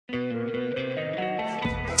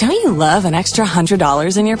Don't you love an extra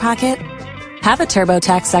 $100 in your pocket? Have a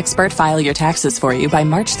TurboTax expert file your taxes for you by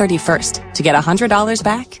March 31st to get $100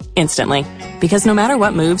 back instantly. Because no matter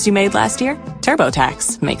what moves you made last year,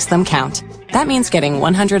 TurboTax makes them count. That means getting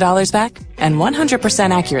 $100 back and 100%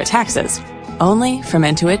 accurate taxes, only from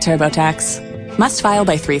Intuit TurboTax. Must file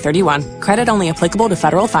by 3/31. Credit only applicable to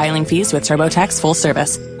federal filing fees with TurboTax full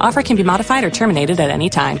service. Offer can be modified or terminated at any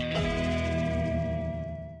time.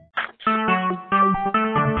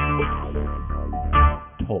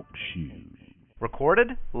 Talk shoes.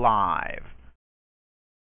 Recorded live.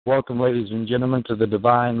 Welcome, ladies and gentlemen, to the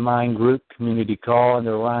Divine Mind Group Community Call in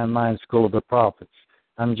the Divine Mind School of the Prophets.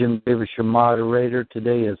 I'm Jim Davis, your moderator.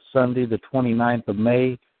 Today is Sunday, the 29th of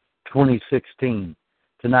May, 2016.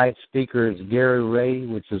 Tonight's speaker is Gary Ray,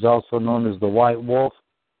 which is also known as the White Wolf.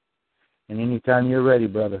 And anytime you're ready,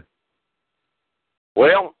 brother.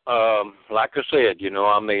 Well, like I said,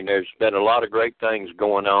 there's been a lot of great things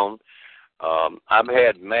going on. I've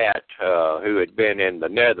had Matt, who had been in the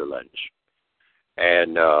Netherlands,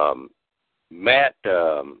 and Matt,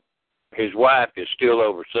 his wife is still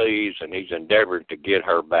overseas, and he's endeavored to get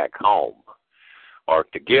her back home, or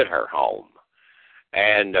to get her home.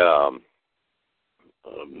 And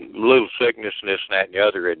little sickness and this and that and the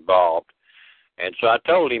other involved. And so I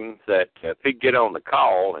told him that if he'd get on the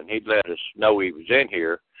call and he'd let us know he was in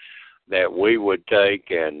here, that we would take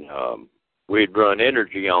and we'd run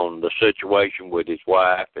energy on the situation with his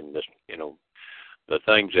wife and this, the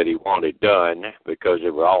things that he wanted done, because they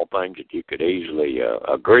were all things that you could easily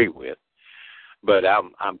agree with. But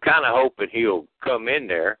I'm kind of hoping he'll come in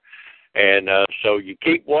there, and so you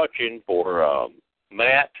keep watching for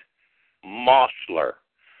Matt Mostler,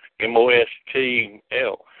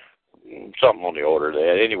 M-O-S-T-L, something on the order of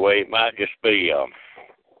that. Anyway, it might just be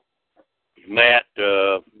Matt,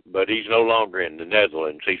 but he's no longer in the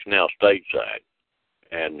Netherlands. He's now stateside.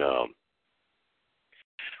 And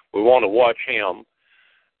we want to watch him.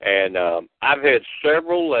 And I've had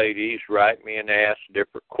several ladies write me and ask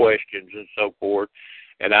different questions and so forth,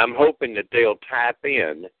 and I'm hoping that they'll type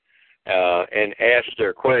in and ask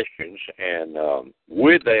their questions. And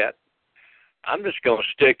with that, I'm just going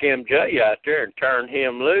to stick MJ out there and turn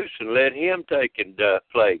him loose and let him take and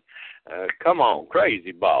play. Come on,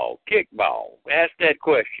 crazy ball, kickball. Ask that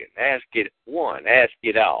question. Ask it one. Ask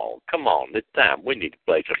it all. Come on, this time we need to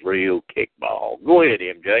play some real kickball. Go ahead,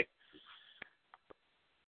 MJ.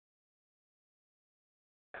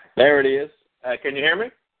 There it is. Can you hear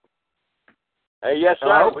me? Yes, sir.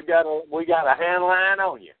 Hello? We got a hand line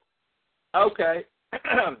on you. Okay.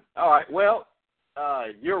 All right. Well,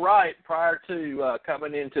 you're right. Prior to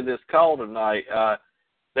coming into this call tonight,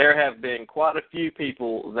 there have been quite a few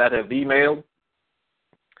people that have emailed,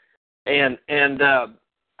 and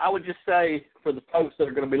I would just say for the folks that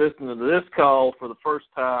are going to be listening to this call for the first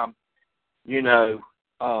time,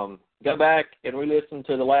 go back and re-listen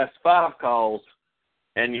to the last 5 calls,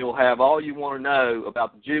 and you'll have all you want to know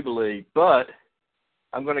about the Jubilee. But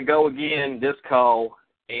I'm going to go again this call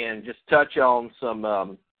and just touch on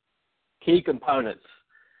some key components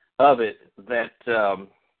of it that,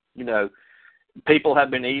 people have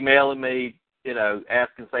been emailing me,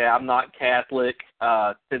 asking, say, I'm not Catholic.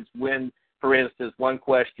 Since when, for instance, one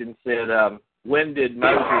question said, when did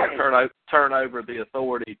Moses turn over the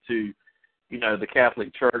authority to, the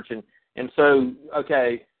Catholic Church? And so,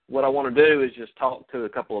 okay, what I want to do is just talk to a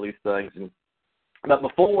couple of these things. But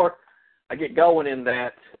before I get going in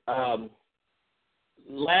that,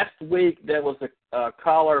 last week there was a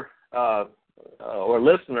caller or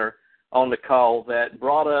listener on the call that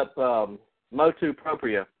brought up motu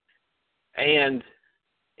proprio, and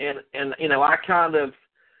I kind of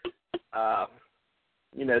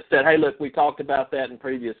said, hey, look, we talked about that in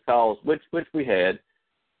previous calls, which we had,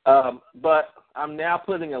 but I'm now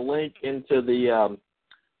putting a link into the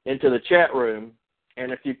chat room,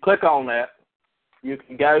 and if you click on that, you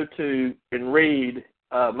can go to and read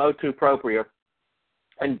motu proprio,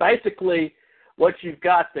 and basically what you've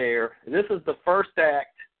got there, this is the first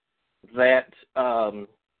act that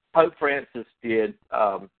Pope Francis did,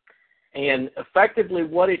 and effectively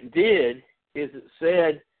what it did is it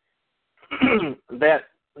said that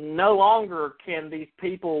no longer can these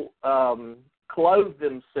people clothe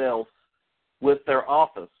themselves with their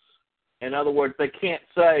office. In other words, they can't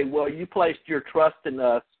say, well, you placed your trust in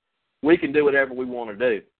us, we can do whatever we want to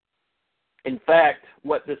do. In fact,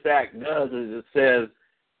 what this act does is it says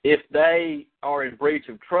if they are in breach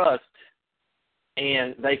of trust,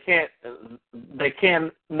 and they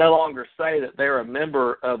can no longer say that they're a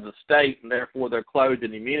member of the state and therefore they're clothed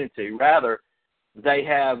in immunity. Rather, they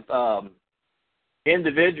have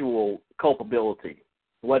individual culpability.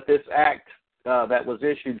 What this act that was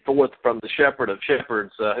issued forth from the shepherd of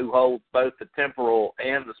shepherds, who holds both the temporal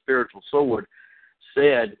and the spiritual sword,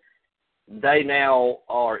 said they now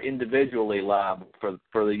are individually liable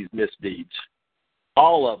for these misdeeds.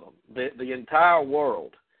 All of them, the entire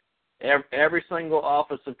world, every single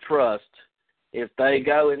office of trust. If they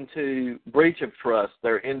go into breach of trust,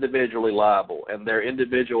 they're individually liable, and their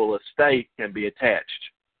individual estate can be attached.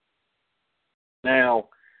 Now,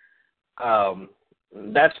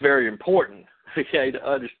 that's very important, okay, to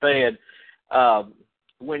understand.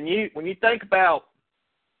 When you think about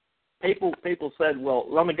people said, well,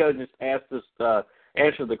 let me go and just ask this,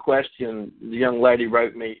 answer the question the young lady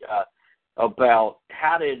wrote me about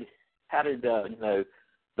how did the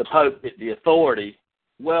Pope get the authority?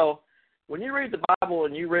 Well, when you read the Bible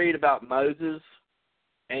and you read about Moses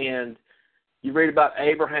and you read about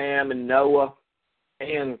Abraham and Noah,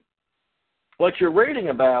 and what you're reading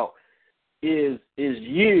about is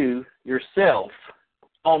you yourself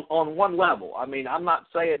on one level. I mean, I'm not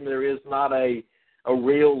saying there is not a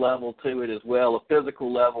real level to it as well, a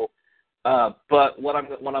physical level. But what I'm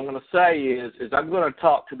going to say is I'm going to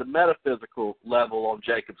talk to the metaphysical level on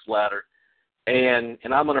Jacob's ladder, and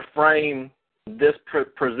I'm going to frame this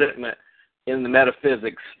presentment in the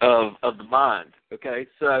metaphysics of the mind. Okay,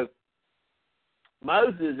 so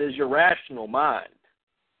Moses is your rational mind.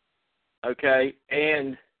 Okay,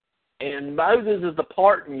 and Moses is the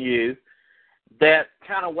part in you that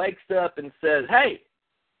kind of wakes up and says, "Hey,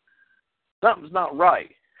 something's not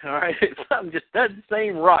right." All right, something just doesn't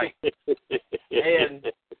seem right.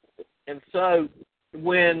 and so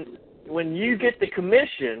when you get the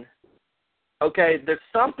commission, okay, there's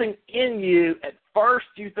something in you. At first,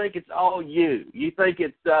 you think it's all you. You think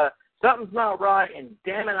it's something's not right, and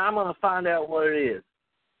damn it, I'm going to find out what it is.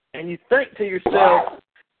 And you think to yourself,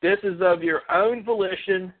 this is of your own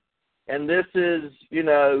volition, and this is,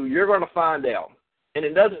 you're going to find out. And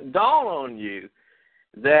it doesn't dawn on you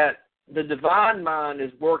that the divine mind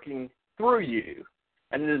is working through you,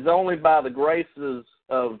 and it is only by the graces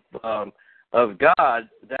of God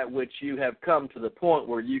that which you have come to the point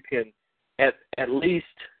where you can at least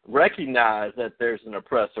recognize that there's an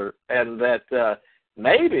oppressor, and that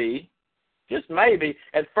maybe, just maybe,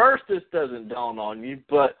 at first this doesn't dawn on you,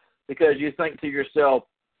 but because you think to yourself,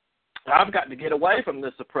 I've got to get away from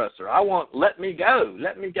this oppressor. Let me go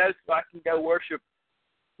so I can go worship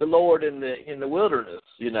the Lord in the wilderness,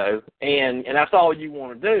 and that's all you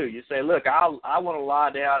want to do. You say, look, I want to lie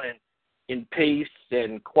down in peace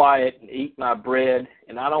and quiet and eat my bread,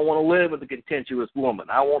 and I don't want to live with a contentious woman.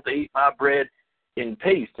 I want to eat my bread in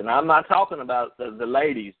peace, and I'm not talking about the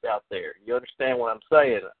ladies out there. You understand what I'm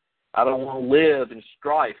saying? I don't want to live in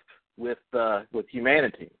strife with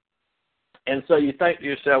humanity. And so you think to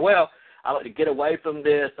yourself, well, I like to get away from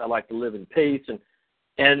this. I like to live in peace,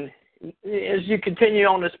 and as you continue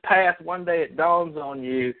on this path, one day it dawns on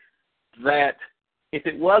you that if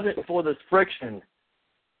it wasn't for this friction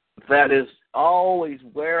that is always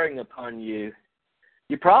wearing upon you,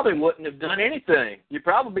 you probably wouldn't have done anything. You'd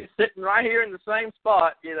probably be sitting right here in the same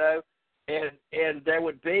spot, and there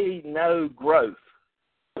would be no growth.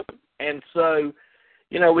 And so,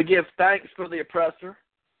 we give thanks for the oppressor.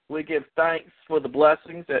 We give thanks for the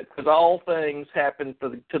blessings, because all things happen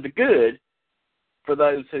to the good for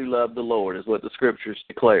those who love the Lord, is what the scriptures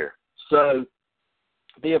declare. So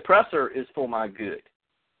the oppressor is for my good,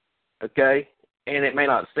 okay? And it may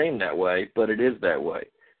not seem that way, but it is that way.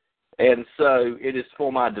 And so it is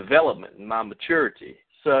for my development and my maturity,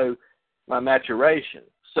 so my maturation.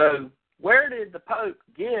 So where did the Pope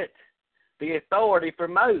get the authority for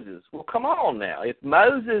Moses? Well, come on now. If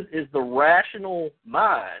Moses is the rational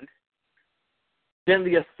mind, then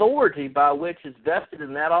the authority by which is vested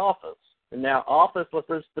in that office. And now office,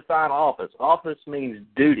 let's define office. Office means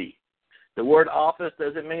duty. The word office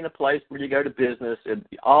doesn't mean a place where you go to business.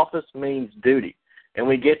 Office means duty. And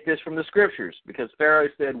we get this from the scriptures, because Pharaoh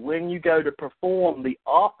said, when you go to perform the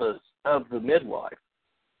office of the midwife.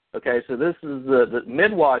 Okay, so this is the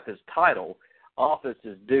midwife is title, office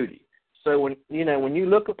is duty. So when you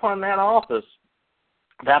look upon that office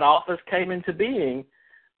came into being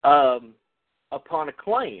upon a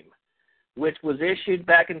claim, which was issued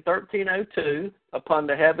back in 1302 upon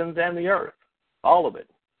the heavens and the earth, all of it.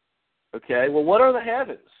 Okay, well, what are the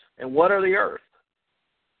heavens and what are the earth?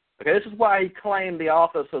 Okay, this is why he claimed the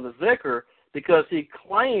office of the vicar, because he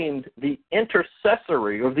claimed the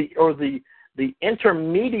intercessory or the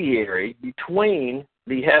intermediary between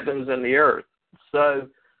the heavens and the earth. So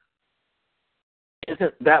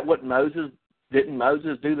isn't that what didn't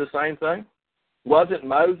Moses do the same thing? Wasn't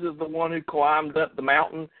Moses the one who climbed up the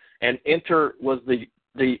mountain and was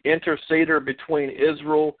the interceder between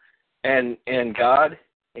Israel And God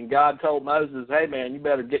told Moses, hey, man, you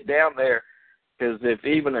better get down there, because if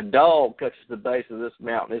even a dog touches the base of this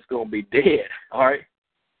mountain, it's going to be dead, all right?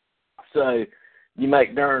 So you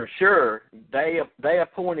make darn sure they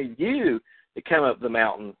appointed you to come up the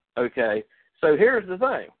mountain, okay? So here's the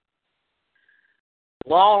thing.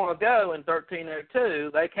 Long ago in 1302,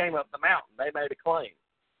 they came up the mountain. They made a claim.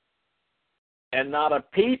 And not a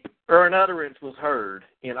peep or an utterance was heard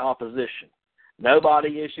in opposition.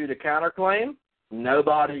 Nobody issued a counterclaim.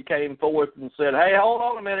 Nobody came forth and said, hey, hold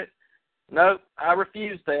on a minute. No, I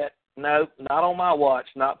refuse that. No, not on my watch.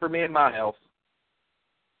 Not for me and my house.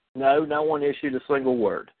 No one issued a single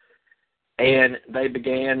word. And they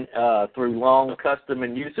began through long custom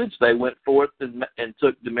and usage. They went forth and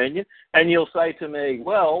took dominion. And you'll say to me,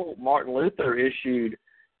 well, Martin Luther issued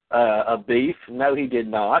a beef. No, he did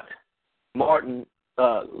not. Martin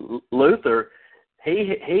Luther,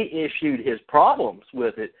 he issued his problems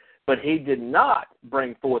with it, but he did not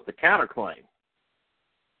bring forth the counterclaim.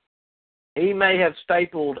 He may have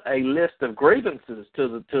stapled a list of grievances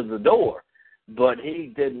to the door, but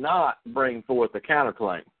he did not bring forth the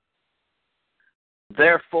counterclaim.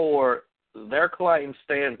 Therefore, their claim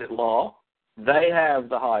stands at law. They have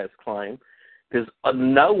the highest claim, because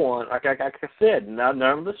no one, like I said, none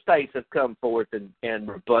of the states have come forth and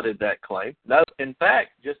rebutted that claim. No, in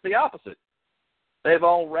fact, just the opposite. They've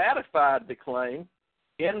all ratified the claim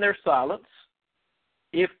in their silence.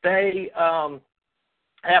 If they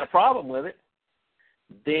had a problem with it,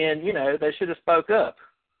 then, they should have spoke up.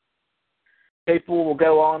 People will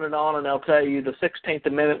go on, and they'll tell you the 16th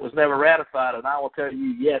Amendment was never ratified, and I will tell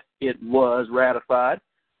you, yes, it was ratified.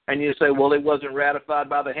 And you say, well, it wasn't ratified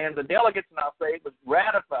by the hand of the delegates, and I'll say it was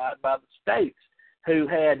ratified by the states, who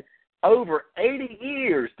had over 80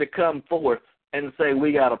 years to come forth and say,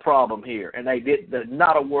 we got a problem here. And they did.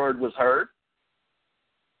 Not a word was heard.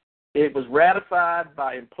 It was ratified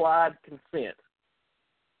by implied consent.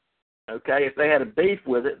 Okay, if they had a beef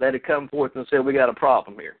with it, they'd have come forth and said, we got a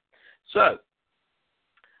problem here. So,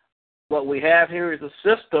 what we have here is a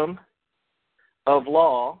system of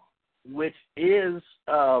law which is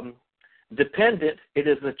dependent. It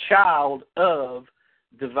is a child of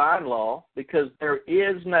divine law, because there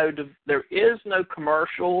is no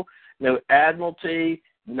commercial, no admiralty,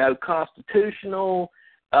 no constitutional,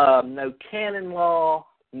 no canon law,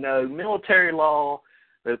 no military law,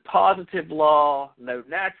 no positive law, no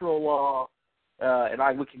natural law,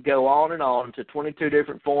 and we could go on to 22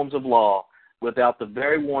 different forms of law without the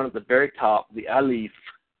very one at the very top, the Aleph,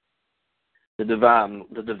 the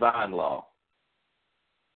divine law.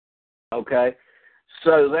 Okay?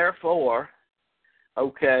 So therefore,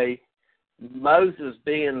 Moses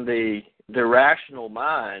being the rational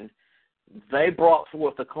mind, they brought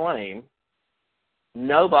forth a claim.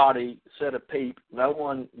 Nobody said a peep. No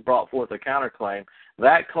one brought forth a counterclaim.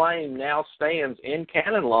 That claim now stands in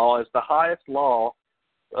canon law as the highest law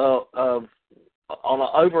over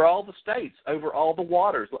all the states, over all the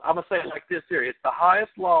waters. I'm going to say it like this here. It's the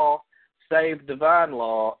highest law, save divine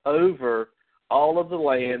law, over all of the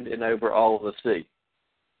land and over all of the sea.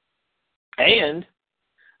 And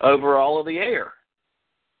over all of the air.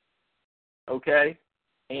 Okay?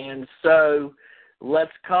 And so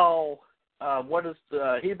let's call, what is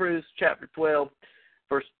Hebrews chapter 12,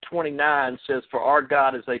 verse 29 says, for our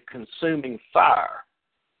God is a consuming fire.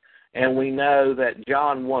 And we know that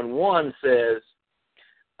John 1:1 says,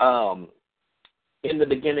 in the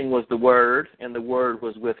beginning was the Word, and the Word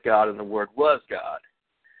was with God, and the Word was God.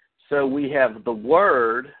 So we have the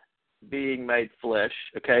Word being made flesh.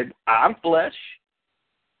 Okay, I'm flesh.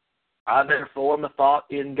 I therefore am a thought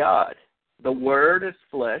in God. The Word is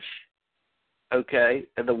flesh. Okay,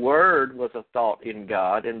 and the Word was a thought in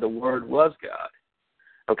God, and the Word was God.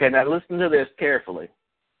 Okay, now listen to this carefully.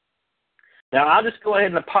 Now, I'll just go ahead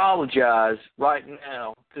and apologize right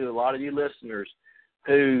now to a lot of you listeners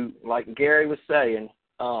who, like Gary was saying,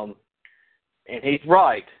 and he's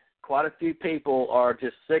right, quite a few people are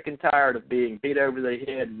just sick and tired of being beat over the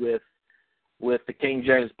head with the King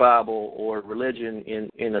James Bible or religion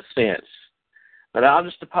in a sense. But I'll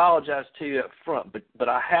just apologize to you up front. But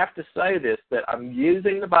I have to say this, that I'm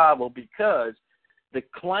using the Bible because the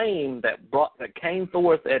claim that came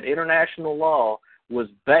forth at international law was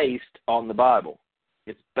based on the Bible.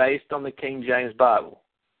 It's based on the King James Bible.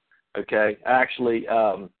 Okay? Actually,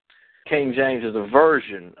 King James is a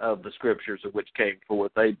version of the scriptures of which came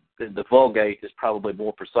forth. The Vulgate is probably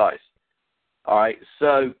more precise. All right?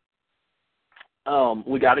 So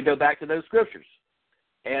we got to go back to those scriptures.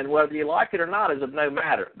 And whether you like it or not is of no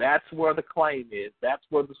matter. That's where the claim is. That's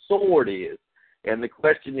where the sword is. And the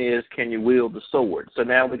question is, can you wield the sword? So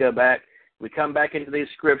now we go back we come back into these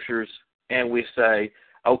scriptures and we say,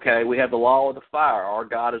 okay, we have the law of the fire. Our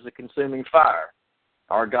God is a consuming fire.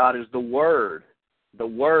 Our God is the Word. The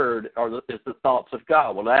Word is the thoughts of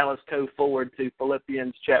God. Well, now let's go forward to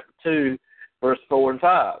Philippians chapter 2, verse 4 and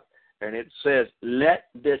 5. And it says, let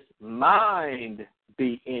this mind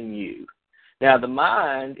be in you. Now, the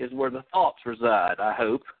mind is where the thoughts reside, I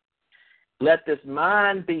hope. Let this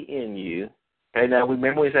mind be in you. Okay, now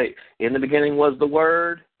remember we say, in the beginning was the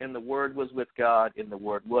Word, and the Word was with God, and the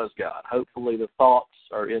Word was God. Hopefully the thoughts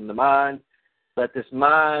are in the mind. Let this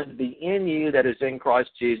mind be in you that is in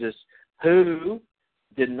Christ Jesus, who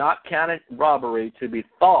did not count it robbery to be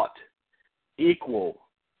thought equal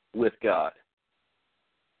with God.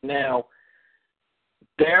 Now,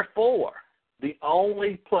 therefore, the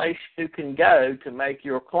only place you can go to make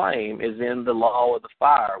your claim is in the law of the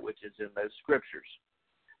fire, which is in those scriptures.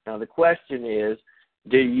 Now, the question is,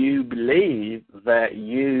 do you believe that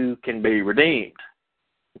you can be redeemed?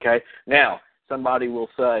 Okay? Now, somebody will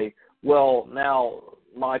say, well, now,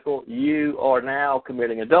 Michael, you are now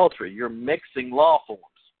committing adultery. You're mixing law forms,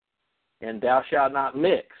 and thou shalt not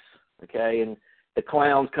mix. Okay? And the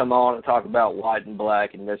clowns come on and talk about white and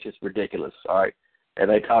black, and that's just ridiculous, all right? And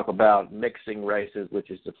they talk about mixing races, which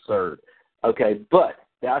is absurd. Okay, but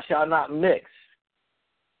thou shalt not mix.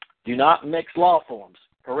 Do not mix law forms.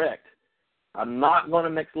 Correct. I'm not going to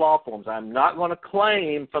mix law forms. I'm not going to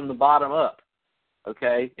claim from the bottom up.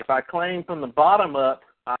 Okay? If I claim from the bottom up,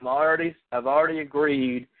 I've already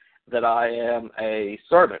agreed that I am a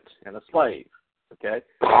servant and a slave. Okay?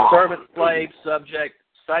 Servant, slave, subject,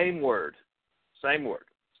 same word. Same word.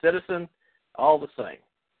 Citizen, all the same.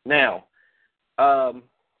 Now,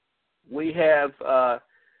 we have a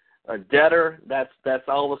debtor. That's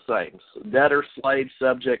all the same. Debtor, slave,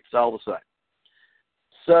 subject, it's all the same.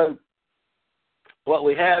 So what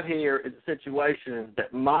we have here is a situation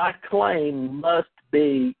that my claim must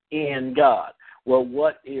be in God. Well,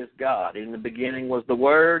 what is God? In the beginning was the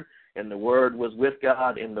Word, and the Word was with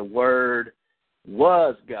God, and the Word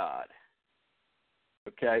was God.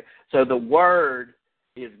 Okay? So the Word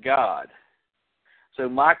is God. So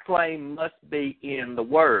my claim must be in the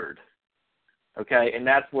Word. Okay? And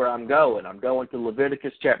that's where I'm going. I'm going to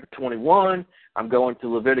Leviticus chapter 21. I'm going to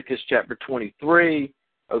Leviticus chapter 23.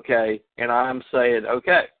 Okay? And I'm saying,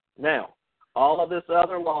 okay, now, all of this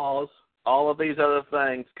other laws, all of these other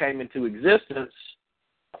things came into existence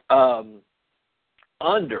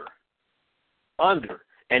under,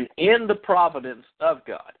 and in the providence of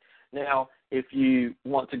God. Now, if you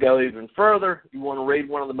want to go even further, you want to read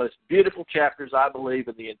one of the most beautiful chapters, I believe,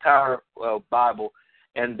 in the entire Bible,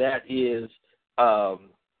 and that is the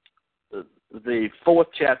 4th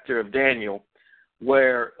chapter of Daniel,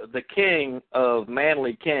 where the king of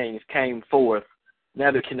manly kings came forth,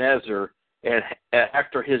 Nebuchadnezzar, and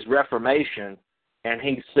after his reformation, and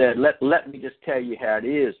he said, let me just tell you how it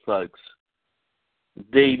is, folks.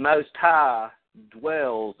 The Most High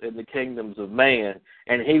dwells in the kingdoms of man,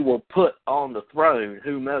 and he will put on the throne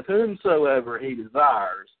whomsoever he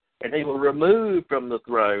desires, and he will remove from the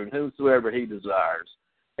throne whomsoever he desires.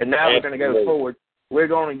 And now we're going to go forward. We're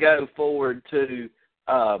going to go forward to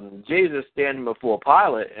Jesus standing before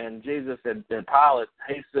Pilate, and Jesus and Pilate,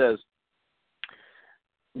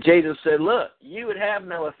 Jesus said, look, you would have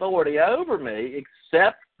no authority over me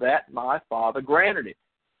except that my Father granted it.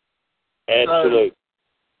 Absolutely.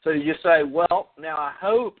 So you say, well, now I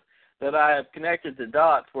hope that I have connected the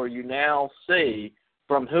dots where you now see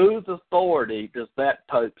from whose authority does that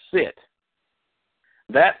Pope sit.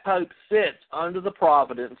 That Pope sits under the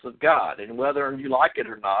providence of God, and whether you like it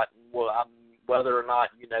or not, whether or not,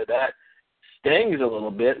 that stings a little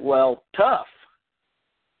bit, well, tough.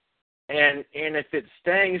 And if it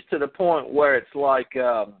stings to the point where it's like,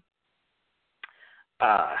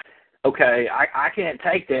 okay, I can't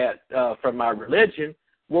take that from my religion,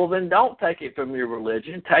 well, then don't take it from your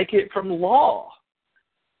religion. Take it from law.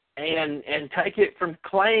 And take it from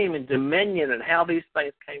claim and dominion and how these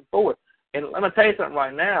things came forward. And let me tell you something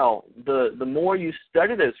right now. The more you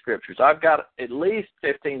study those scriptures, I've got at least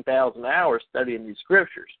 15,000 hours studying these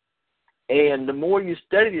scriptures. And the more you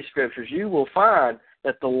study these scriptures, you will find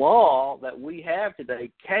that the law that we have today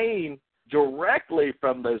came directly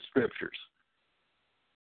from those scriptures.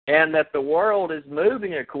 And that the world is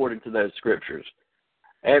moving according to those scriptures.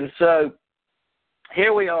 And so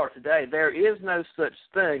here we are today. There is no such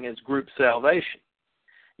thing as group salvation.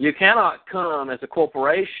 You cannot come as a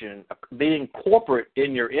corporation, being corporate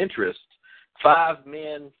in your interests. 5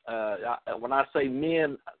 men, when I say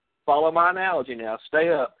men, follow my analogy now, stay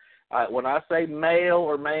up. When I say male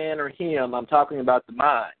or man or him, I'm talking about the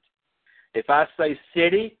mind. If I say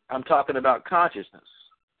city, I'm talking about consciousness.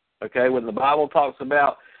 Okay, when the Bible talks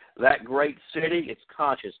about that great city, it's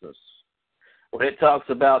consciousness. When it talks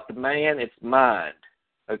about the man, it's mind.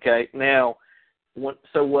 Okay, now, what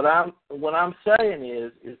I'm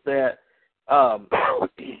saying is that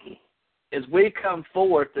as we come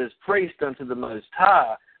forth as priests unto the Most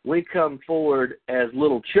High, we come forward as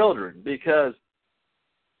little children, because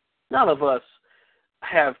none of us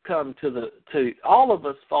have come to all of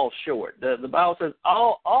us fall short. The Bible says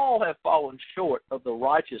all have fallen short of the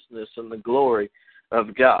righteousness and the glory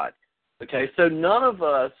of God. Okay, so none of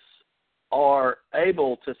us are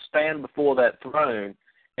able to stand before that throne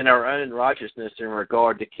in our own righteousness in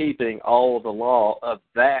regard to keeping all of the law of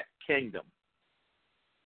that kingdom.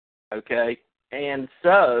 Okay, and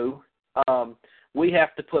so we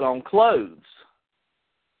have to put on clothes.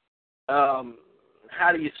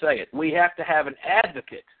 How do you say it? We have to have an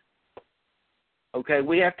advocate. Okay,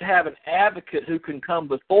 we have to have an advocate who can come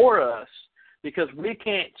before us, because we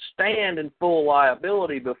can't stand in full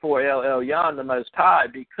liability before El Elyon, the Most High,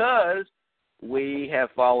 because we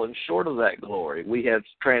have fallen short of that glory. We have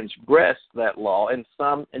transgressed that law, and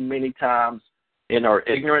many times in our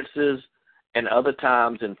ignorances, and other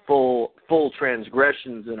times in full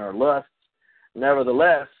transgressions in our lusts.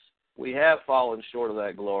 Nevertheless, we have fallen short of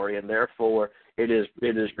that glory, and therefore it is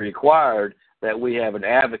required that we have an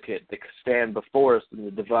advocate that can stand before us in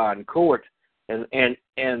the divine court, and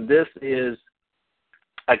this is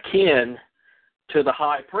akin to the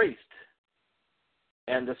high priest.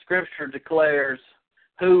 And the Scripture declares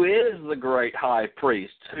who is the great high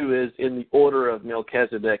priest, who is in the order of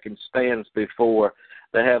Melchizedek and stands before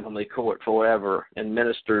the heavenly court forever and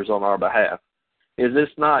ministers on our behalf. Is this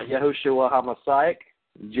not Yahushua HaMashiach,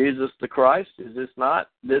 Jesus the Christ? Is this not?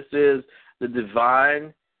 This is the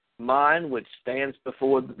divine mind which stands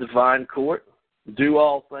before the divine court. Do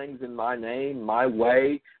all things in my name, my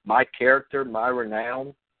way, my character, my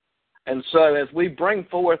renown. And so as we bring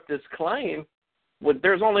forth this claim,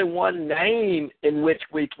 there's only one name in which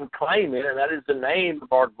we can claim it, and that is the name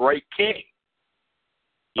of our great King.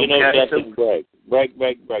 You know, that's break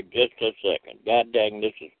just a second. God dang,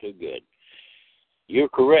 this is too good. You're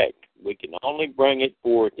correct. We can only bring it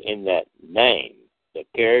forth in that name, the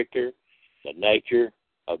character, the nature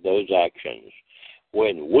of those actions.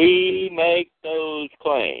 When we make those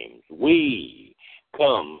claims, we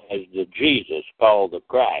come as the Jesus called the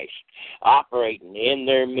Christ, operating in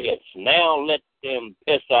their midst. Now let them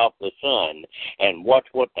piss off the sun and watch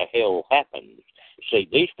what the hell happens. See,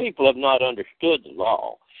 these people have not understood the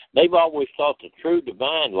law. They've always thought the true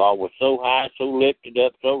divine law was so high, so lifted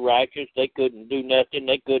up, so righteous, they couldn't do nothing,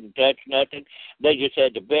 they couldn't touch nothing. They just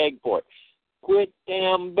had to beg for it. Quit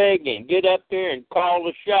damn begging. Get up there and call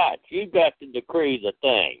the shots. You've got to decree the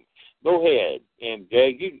thing. Go ahead,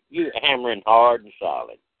 MJ. You hammering hard and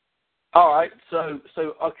solid. All right. So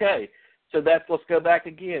okay. So let's go back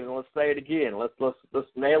again and let's say it again. Let's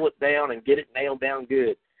nail it down and get it nailed down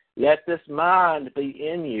good. Let this mind be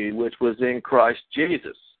in you, which was in Christ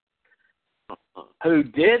Jesus, who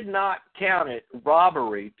did not count it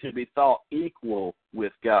robbery to be thought equal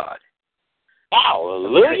with God.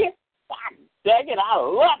 Hallelujah. God dang it, I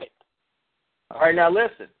love it. All right, now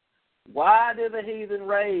listen. Why do the heathen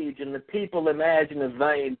rage and the people imagine a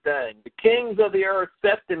vain thing? The kings of the earth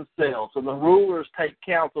set themselves, and the rulers take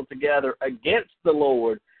counsel together against the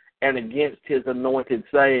Lord and against his anointed,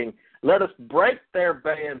 saying, let us break their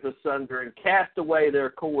bands asunder and cast away their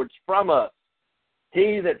cords from us.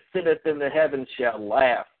 He that sitteth in the heavens shall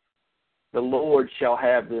laugh. The Lord shall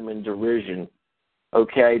have them in derision.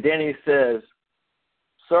 Okay, then he says,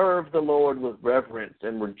 serve the Lord with reverence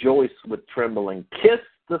and rejoice with trembling. Kiss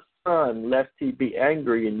the Son, lest he be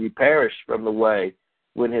angry and you perish from the way,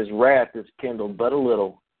 when his wrath is kindled but a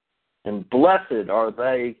little. And blessed are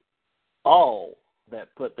they all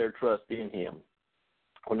that put their trust in him.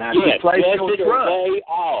 Well, now, yes, blessed are they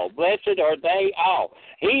all. Blessed are they all.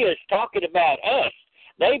 He is talking about us.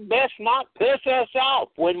 They best not piss us off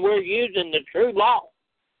when we're using the true law.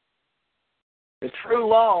 The true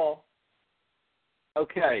law,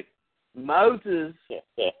 okay, Moses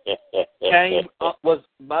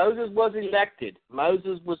Moses was elected.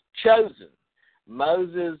 Moses was chosen.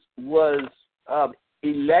 Moses was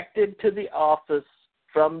elected to the office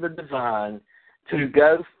from the divine to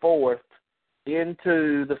go forth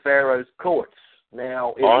into the Pharaoh's courts.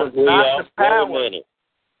 Now, it was not the power.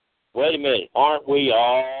 Wait a minute. Aren't we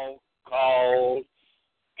all called,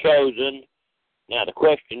 chosen? Now, the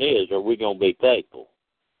question is, are we going to be faithful?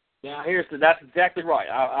 Now, that's exactly right.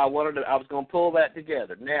 I was going to pull that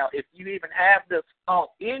together. Now, if you even have this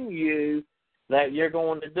thought in you that you're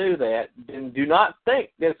going to do that, then do not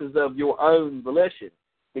think this is of your own volition.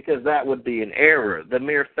 because that would be an error. The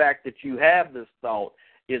mere fact that you have this thought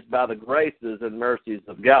is by the graces and mercies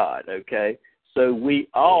of God, okay? So we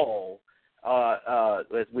all,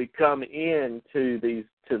 as we come into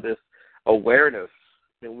this awareness,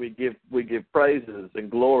 and we give praises and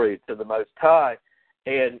glory to the Most High,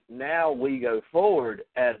 and now we go forward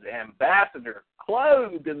as ambassador,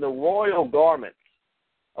 clothed in the royal garments.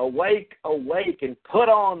 Awake, awake, and put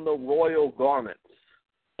on the royal garments.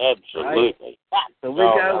 Absolutely. Right? So we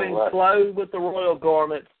go in clothed with the royal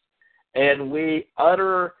garments, and we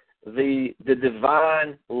utter the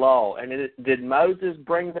divine law. And did Moses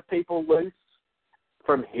bring the people loose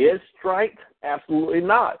from his strength? Absolutely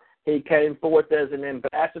not. He came forth as an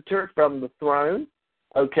ambassador from the throne,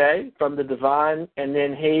 okay, from the divine, and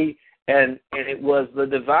then and it was the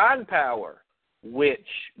divine power which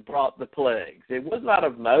brought the plagues. It was not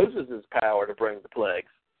of Moses' power to bring the plagues.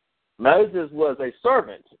 Moses was a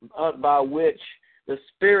servant by which the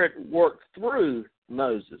Spirit worked through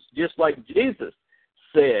Moses, just like Jesus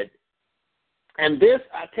said. And this,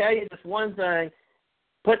 I tell you this one thing,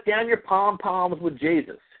 put down your pom-poms with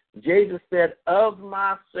Jesus. Jesus said, of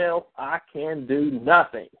myself I can do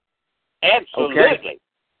nothing. Absolutely. Okay?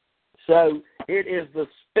 So it is the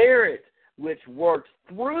Spirit which works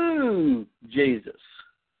through Jesus.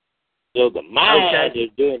 So the mind is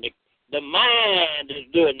doing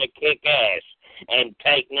the kick ass and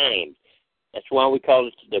take names. That's why we call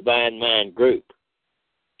it the Divine Mind Group.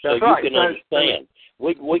 So That's right. You can understand.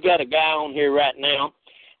 We got a guy on here right now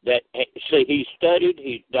that he's studied,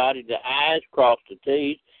 he's dotted the I's, crossed the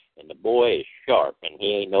T's, and the boy is sharp. And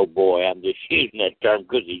he ain't no boy. I'm just using that term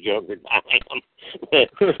because he's younger than I am.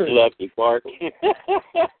 Lucky Park.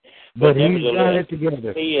 But he's got it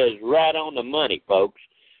together. He is right on the money, folks.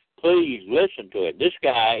 Please listen to it. This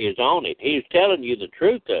guy is on it. He's telling you the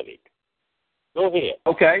truth of it. Go ahead.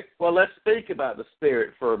 Okay. Well, let's speak about the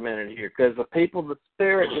Spirit for a minute here, because the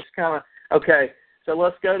Spirit is kind of, okay, so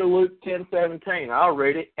let's go to Luke 10:17. I'll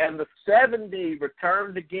read it. And the 70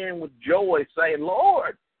 returned again with joy, saying,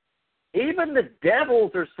 Lord, even the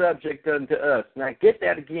devils are subject unto us. Now, get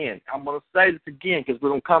that again. I'm going to say this again because we're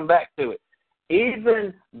going to come back to it.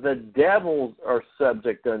 Even the devils are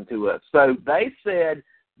subject unto us. So they said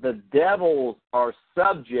the devils are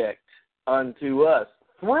subject unto us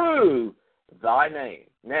through thy name.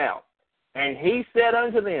 Now, and he said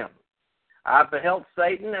unto them, I beheld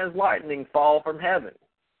Satan as lightning fall from heaven.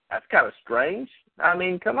 That's kind of strange. I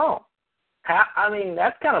mean, come on.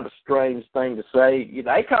 That's kind of a strange thing to say.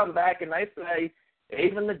 They come back and they say,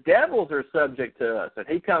 even the devils are subject to us. And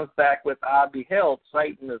he comes back with, I beheld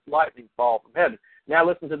Satan as lightning fall from heaven. Now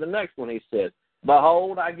listen to the next one he says,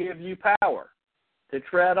 behold, I give you power to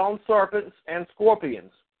tread on serpents and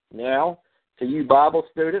scorpions. Now, to you Bible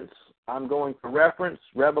students, I'm going to reference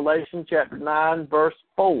Revelation chapter 9, verse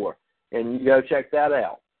 4, and you go check that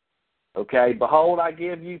out. Okay, behold, I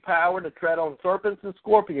give you power to tread on serpents and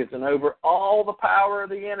scorpions and over all the power of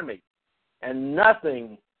the enemy, and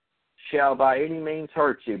nothing shall by any means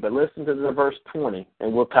hurt you. But listen to the verse 20,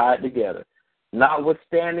 and we'll tie it together.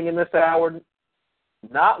 Notwithstanding in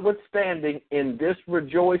this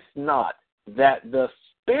rejoice not, that the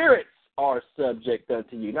spirits are subject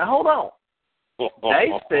unto you. Now, hold on.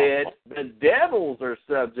 They said the devils are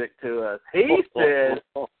subject to us. He said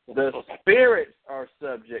the spirits are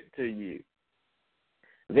subject to you.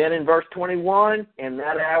 Then in verse 21, in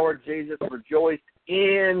that hour Jesus rejoiced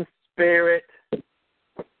in spirit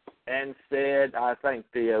and said, I thank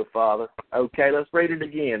thee, O Father. Okay, let's read it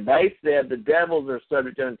again. They said the devils are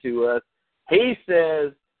subject unto us. He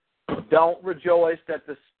says, don't rejoice that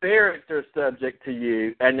the spirits are subject to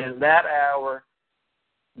you. And in that hour,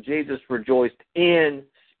 Jesus rejoiced in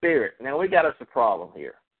spirit. Now, we got us a problem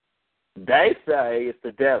here. They say it's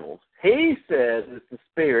the devils. He says it's the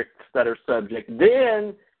spirits that are subject.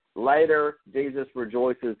 Then, later, Jesus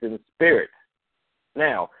rejoices in spirit.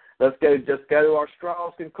 Now, let's just go to our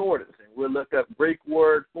Strong's Concordance, and we'll look up Greek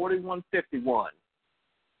word 4151.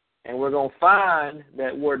 And we're going to find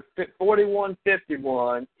that word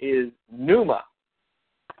 4151 is pneuma.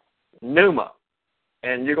 Pneuma.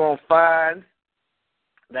 And you're going to find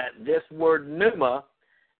that this word pneuma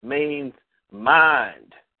means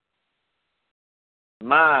mind.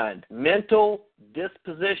 Mind. Mental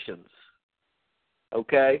dispositions.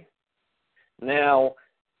 Okay? Now,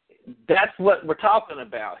 that's what we're talking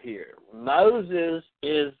about here. Moses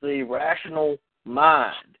is the rational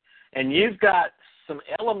mind. And you've got some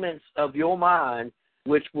elements of your mind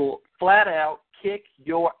which will flat out kick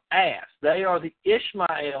your ass. They are the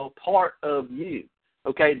Ishmael part of you.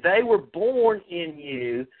 Okay, they were born in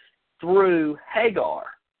you through Hagar.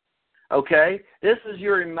 Okay? This is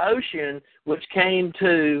your emotion which came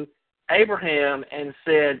to Abraham and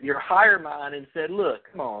said, your higher mind, and said, look,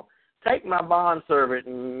 come on, take my bondservant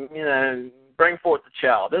and, bring forth the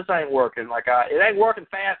child. This ain't working it ain't working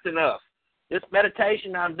fast enough. This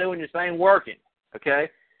meditation I'm doing just ain't working, okay?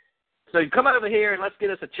 So you come over here and let's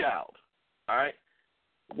get us a child, all right?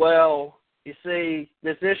 Well, you see,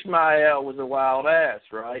 this Ishmael was a wild ass,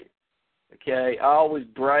 right? Okay, always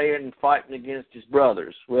braying and fighting against his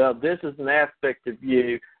brothers. Well, this is an aspect of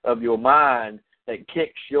you, of your mind, that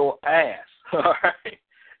kicks your ass, all right?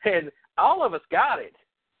 And all of us got it.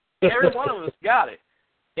 Every one of us got it.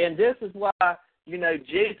 And this is why,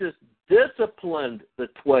 Jesus disciplined the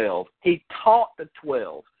 12. He taught the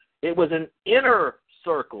 12. It was an inner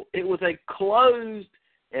circle. It was a closed,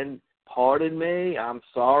 and pardon me, I'm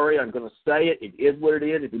sorry, I'm going to say it. It is what it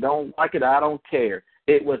is. If you don't like it, I don't care.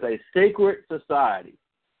 It was a secret society.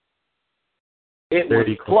 It was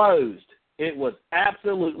closed. It was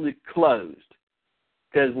absolutely closed.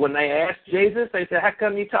 Because when they asked Jesus, they said, how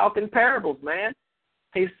come you talk in parables, man?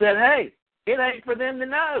 He said, hey, it ain't for them to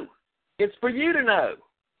know. It's for you to know.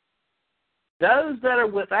 Those that are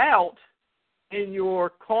without in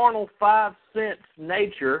your carnal 5 sense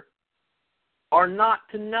nature are not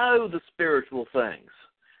to know the spiritual things.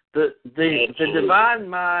 The divine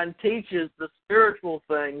mind teaches the spiritual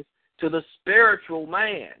things to the spiritual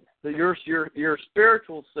man, your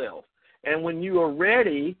spiritual self. And when you are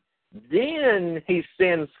ready, then he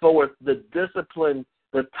sends forth the discipline,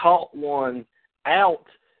 the taught one, out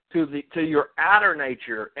to your outer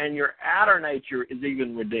nature, and your outer nature is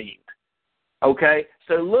even redeemed. Okay?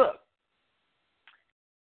 So look,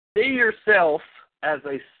 see yourself as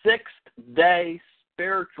a 6th-day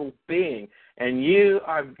spiritual being, and you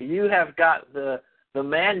have got the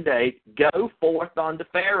mandate, go forth unto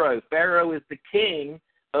Pharaoh. Pharaoh is the king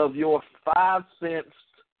of your 5 sense,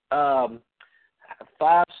 I'll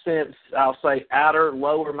say outer,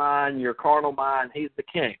 lower mind, your carnal mind. He's the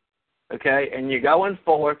king. Okay, and you're going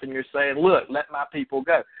forth and you're saying, look, let my people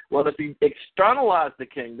go. Well, if you externalize the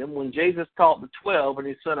kingdom, when Jesus taught the 12 and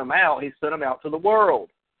he sent them out to the world.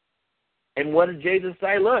 And what did Jesus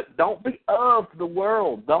say? Look, don't be of the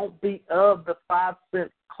world. Don't be of the 5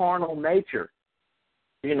 sense carnal nature.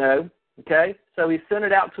 Okay? So he sent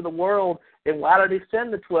it out to the world. And why did he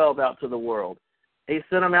send the 12 out to the world? He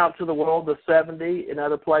sent them out to the world, the 70 in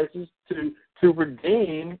other places, to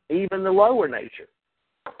redeem even the lower nature.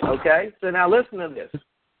 Okay, so now listen to this.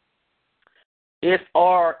 If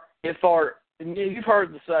you've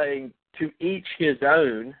heard the saying, to each his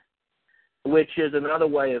own, which is another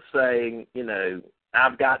way of saying,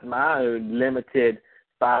 I've got my own limited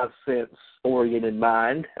 5 sense oriented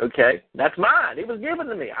mind. Okay, that's mine. It was given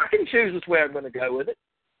to me. I can choose which way I'm going to go with it.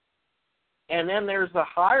 And then there's the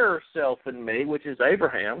higher self in me, which is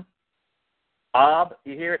Abraham. Ab,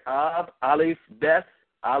 you hear it? Ab, Aleph, Beth.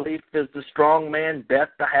 Aleph is the strong man, Beth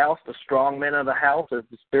the house, the strong man of the house is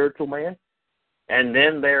the spiritual man. And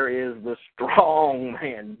then there is the strong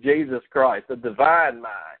man, Jesus Christ, the divine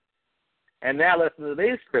mind. And now listen to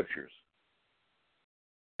these scriptures.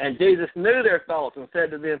 And Jesus knew their thoughts and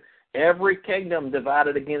said to them, every kingdom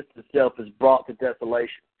divided against itself is brought to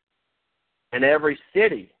desolation. And every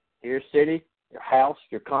city, your city, your house,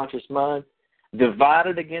 your conscious mind,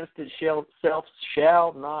 divided against itself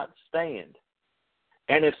shall not stand.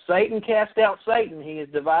 And if Satan cast out Satan, he is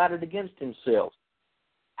divided against himself.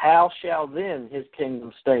 How shall then his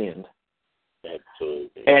kingdom stand?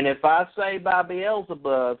 Absolutely. And if I say by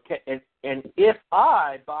Beelzebub, and if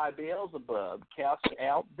I by Beelzebub cast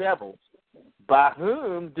out devils, by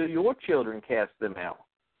whom do your children cast them out?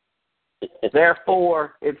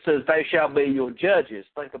 Therefore, it says, they shall be your judges.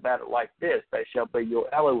 Think about it like this. They shall be your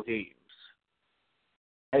Elohims.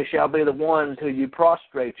 They shall be the ones who you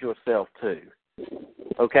prostrate yourself to.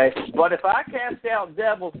 Okay? But if I cast out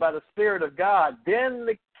devils by the Spirit of God, then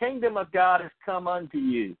the kingdom of God has come unto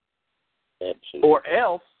you. Absolutely. Or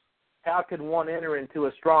else, how can one enter into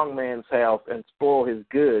a strong man's house and spoil his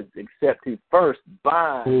goods, except he first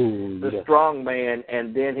bind the strong man,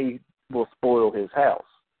 and then he will spoil his house?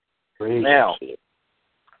 Great. Now,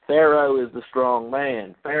 Pharaoh is the strong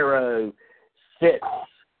man. Pharaoh sits.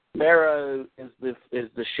 Pharaoh is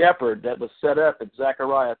the shepherd that was set up at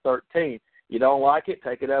Zechariah 13. You don't like it?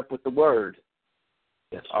 Take it up with the word.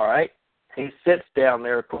 Yes. All right? He sits down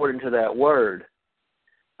there according to that word.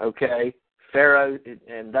 Okay? Pharaoh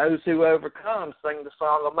and those who overcome sing the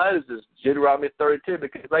song of Moses, Deuteronomy 32,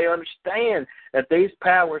 because they understand that these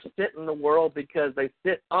powers sit in the world because they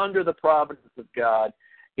sit under the providence of God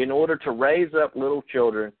in order to raise up little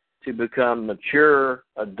children to become mature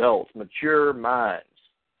adults, mature minds.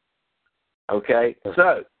 Okay?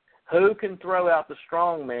 So, who can throw out the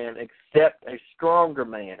strong man except a stronger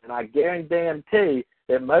man? And I guarantee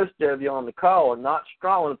that most of you on the call are not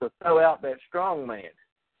strong enough to throw out that strong man.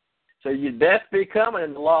 So you'd best be coming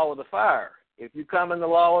in the law of the fire. If you come in the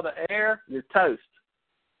law of the air, you're toast.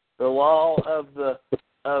 The law of the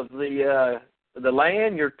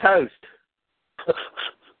land, you're toast.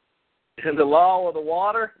 In the law of the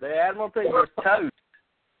water, the admiralty, you're toast.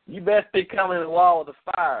 You best be coming in the law of the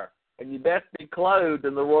fire, and you best be clothed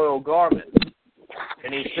in the royal garment.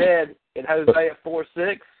 And he said in Hosea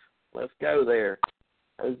 4:6, let's go there.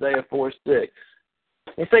 Hosea 4:6.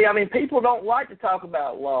 You see, I mean, people don't like to talk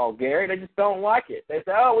about law, Gary. They just don't like it. They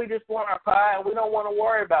say, oh, we just want our pie, and we don't want to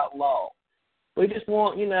worry about law. We just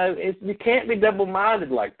want, you can't be double-minded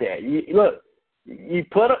like that. You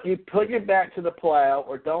put your back to the plow,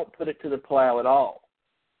 or don't put it to the plow at all.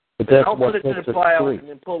 But that's don't what put it to the plow and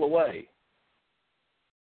then pull away.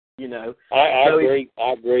 I agree.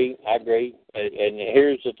 And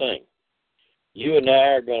here's the thing. You and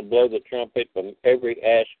I are going to blow the trumpet from every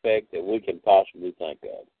aspect that we can possibly think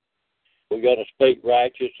of. We're going to speak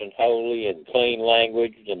righteous and holy and clean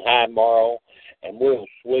language and high moral, and we'll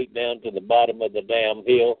sweep down to the bottom of the damn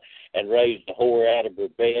hill and raise the whore out of her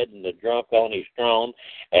bed and the drunk on his throne.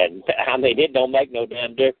 And, I mean, it don't make no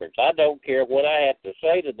damn difference. I don't care what I have to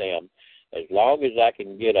say to them as long as I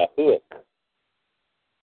can get a hook.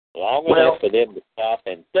 Long enough for them to stop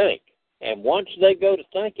and think. And once they go to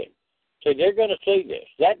thinking, see, they're going to see this.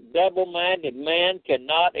 That double-minded man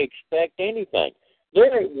cannot expect anything.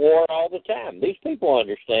 They're at war all the time. These people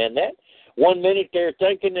understand that. 1 minute they're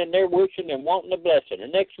thinking and they're wishing and wanting a blessing. The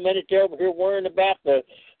next minute they're over here worrying about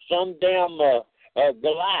some damn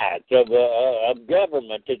Goliath of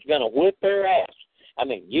government that's going to whip their ass. I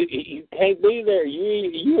mean, you can't be there.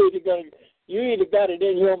 You either got it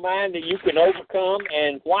in your mind that you can overcome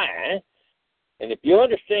and why. And if you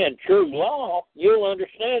understand true law, you'll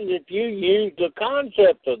understand that if you use the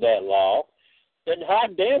concept of that law, then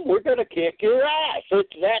hot damn, we're going to kick your ass. It's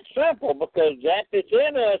that simple, because that that's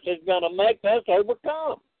in us is going to make us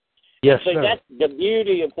overcome. Yes, See, sir. that's the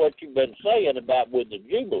beauty of what you've been saying about with the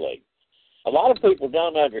Jubilee. A lot of people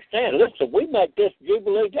don't understand. Listen, we make this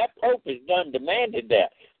Jubilee, that Pope has done demanded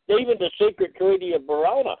that. Even the secret treaty of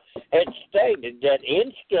Verona had stated that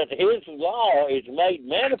instant his law is made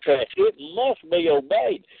manifest, it must be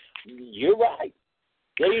obeyed. You're right.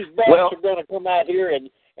 These banks are going to come out here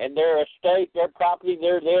and their estate, their property,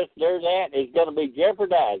 their this, their that is going to be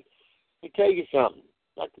jeopardized. Let me tell you something.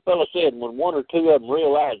 Like the fellow said, when one or two of them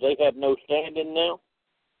realize they have no standing now,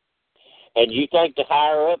 and you think the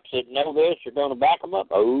higher-ups that know this are going to back them up,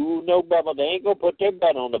 oh, no, Bubba, they ain't going to put their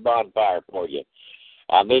butt on the bonfire for you.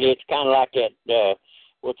 I mean, it's kind of like that,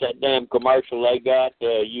 what's that damn commercial they got?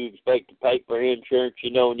 You expect to pay for insurance,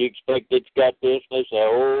 and you expect it's got this, and they say,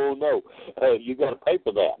 oh, no, you got to pay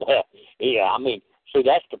for that. Yeah, I mean, see,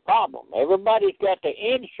 that's the problem. Everybody's got the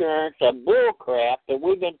insurance of bull crap that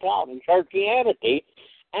we've been taught in Christianity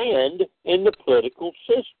and in the political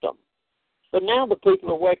system. But now the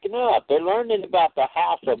people are waking up. They're learning about the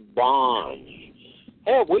house of bonds.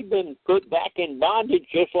 Hell, we've been put back in bondage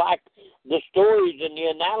just like the stories and the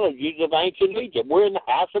analogies of ancient Egypt. We're in the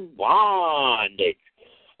house of bondage.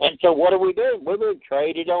 And so what are we doing? We're being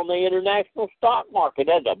traded on the international stock market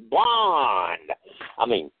as a bond. I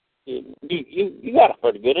mean, you got a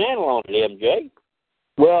pretty good handle on it, MJ.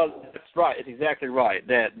 Well, that's right. It's exactly right.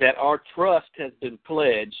 That our trust has been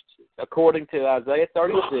pledged according to Isaiah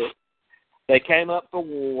 36. They came up for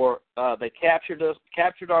war. They captured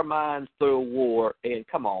our minds through a war. And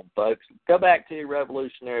come on, folks, go back to your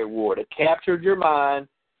Revolutionary War. They captured your mind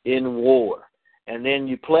in war, and then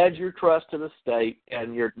you pledge your trust to the state.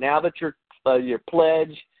 And now that your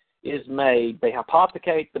pledge is made, they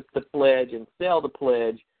hypothecate the pledge and sell the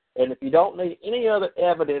pledge. And if you don't need any other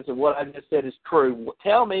evidence of what I just said is true,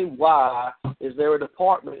 tell me why is there a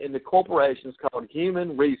department in the corporations called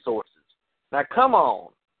Human Resources? Now, come on.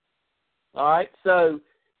 All right, so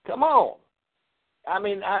come on. I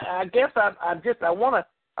mean, I guess I want to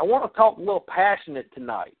talk a little passionate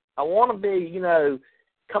tonight. I want to be,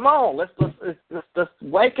 come on. Let's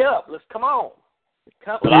wake up. Let's come on.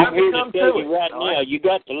 I'm here to tell you right now, you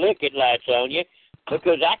got the liquid lights on you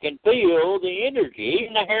because I can feel the energy,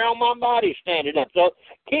 even the hair on my body standing up. So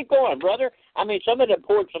keep going, brother. I mean, somebody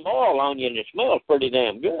poured some oil on you and it smells pretty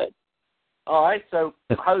damn good. All right, so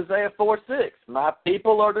Hosea 4:6, my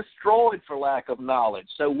people are destroyed for lack of knowledge.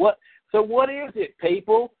 So what is it,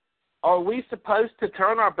 people? Are we supposed to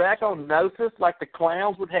turn our back on gnosis like the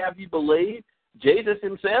clowns would have you believe? Jesus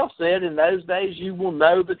himself said, in those days you will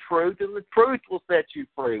know the truth, and the truth will set you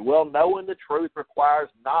free. Well, knowing the truth requires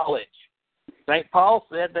knowledge. St. Paul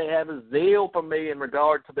said they have a zeal for me in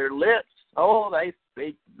regard to their lips. Oh, they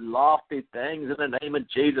speak lofty things in the name of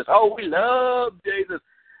Jesus. Oh, we love Jesus.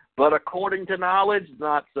 But according to knowledge,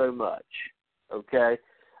 not so much. Okay?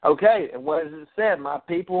 Okay, and what does it say? My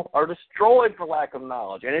people are destroyed for lack of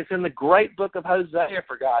knowledge. And it's in the great book of Hosea,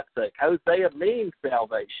 for God's sake. Hosea means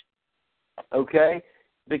salvation. Okay?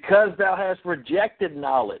 Because thou hast rejected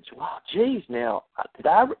knowledge. Well, geez, now,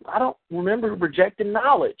 I don't remember rejecting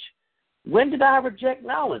knowledge. When did I reject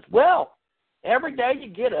knowledge? Well, every day you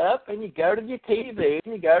get up and you go to your TV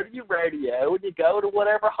and you go to your radio and you go to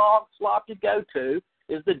whatever hog slop you go to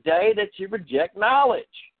is the day that you reject knowledge.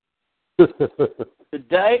 The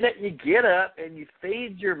day that you get up and you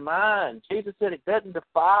feed your mind. Jesus said it doesn't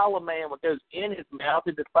defile a man what goes in his mouth.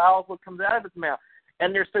 It defiles what comes out of his mouth.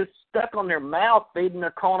 And they're so stuck on their mouth feeding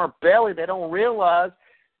their carnal belly, they don't realize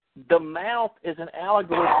the mouth is an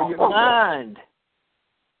allegory for your mind.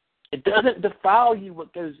 It doesn't defile you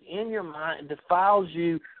what goes in your mind. It defiles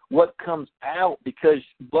you what comes out, because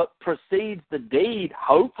what precedes the deed,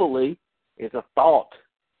 hopefully, is a thought.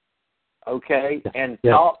 Okay? And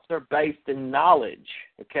thoughts are based in knowledge.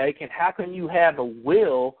 Okay? How can you have a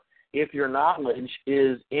will if your knowledge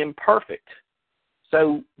is imperfect?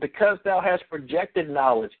 So, because thou hast rejected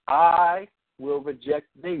knowledge, I will reject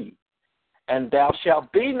thee, and thou shalt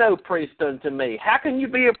be no priest unto me. How can you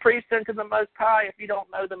be a priest unto the Most High if you don't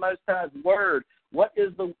know the Most High's word? What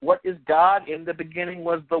is God? In the beginning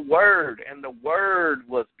was the Word, and the Word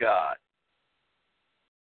was God.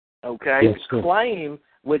 Okay? Yes, the claim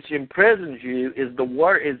which imprisons you is the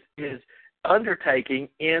word is undertaking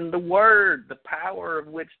in the Word. The power of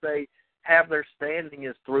which they have their standing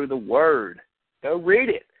is through the Word. Go read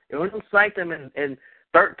it. It was in Sanctum in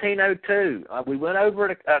 1302. We went over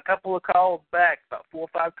it a couple of calls back, about 4 or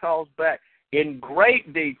 5 calls back, in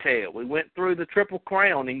great detail. We went through the Triple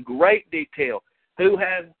Crown in great detail. Who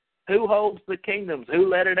holds the kingdoms? Who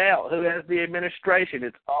let it out? Who has the administration?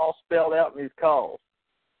 It's all spelled out in these calls.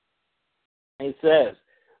 He says,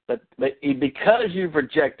 but because you've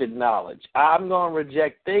rejected knowledge, I'm going to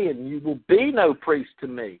reject thee, and you will be no priest to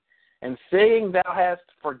me. And seeing thou hast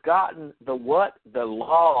forgotten the what? The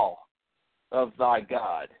law of thy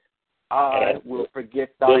God, I will forget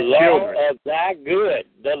thy children. The law of thy good.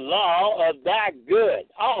 The law of thy good.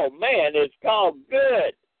 Oh, man, it's called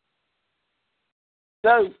good.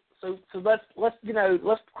 So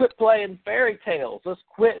let's quit playing fairy tales. Let's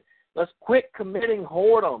quit committing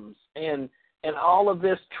whoredoms and all of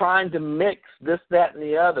this trying to mix this, that, and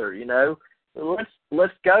the other.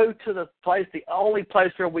 Let's go to the only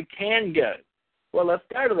place where we can go. Well, let's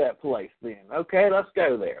go to that place then. Okay, let's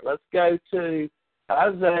go there. Let's go to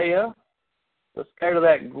Isaiah. Let's go to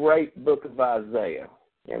that great book of Isaiah.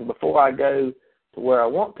 And before I go to where I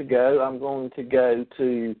want to go, I'm going to go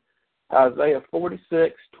to Isaiah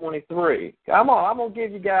 46:23. I'm going to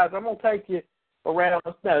give you guys, I'm going to take you around,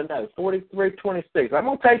 43:26. I'm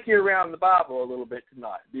going to take you around the Bible a little bit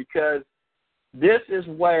tonight, because this is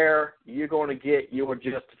where you're going to get your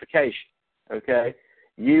justification, okay?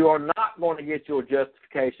 You are not going to get your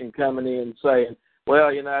justification coming in and saying,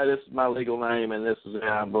 well, this is my legal name and this is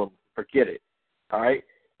how I'm going to forget it, all right?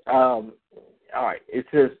 All right, it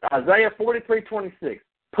says, Isaiah 43:26,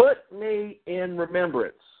 put me in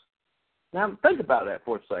remembrance. Now, think about that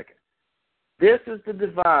for a second. This is the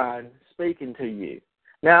divine speaking to you.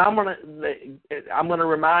 Now, I'm going to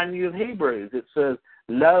remind you of Hebrews. It says,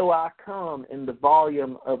 lo, I come in the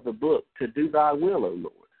volume of the book to do thy will, O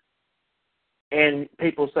Lord. And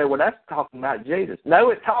people say, well, that's talking about Jesus.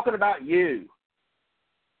 No, it's talking about you.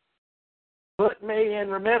 Put me in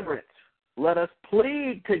remembrance. Let us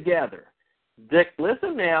plead together.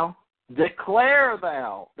 Listen now. Declare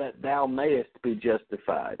thou that thou mayest be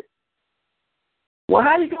justified. Well,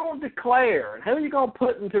 how are you going to declare? And who are you going to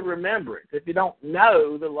put into remembrance if you don't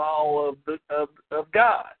know the law of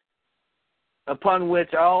God, upon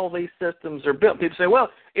which all these systems are built? People say, well,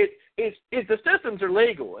 if the systems are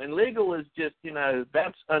legal, and legal is just,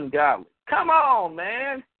 that's ungodly. Come on,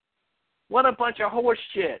 man. What a bunch of horse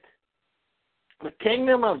shit. The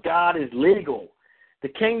kingdom of God is legal. The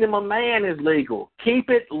kingdom of man is legal. Keep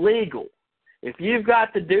it legal. If you've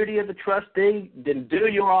got the duty of the trustee, then do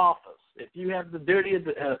your office. If you have the duty of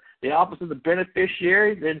the office of the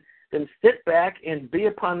beneficiary, then sit back and be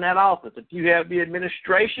upon that office. If you have the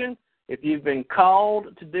administration, if you've been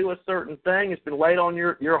called to do a certain thing, it's been laid on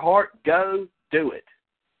your heart, go do it.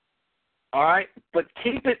 All right? But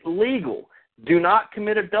keep it legal. Do not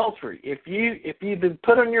commit adultery. If you've been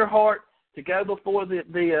put on your heart to go before the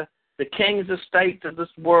kings of states of this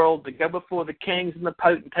world, to go before the kings and the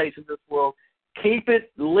potentates of this world, keep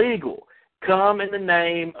it legal. Come in the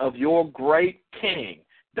name of your great king.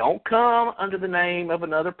 Don't come under the name of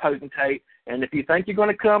another potentate. And if you think you're going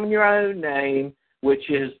to come in your own name, which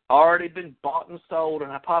has already been bought and sold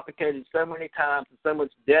and hypothecated so many times and so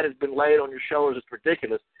much debt has been laid on your shoulders, it's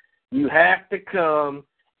ridiculous. You have to come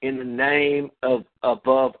in the name of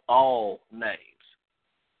above all names.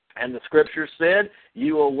 And the scripture said,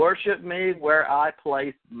 you will worship me where I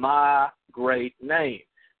place my great name.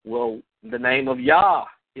 Well, the name of Yah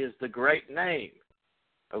is the great name.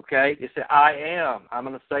 Okay? You say, I am. I'm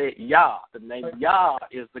going to say it, Yah. The name Yah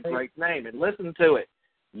is the great name. And listen to it.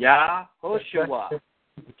 Yahushua.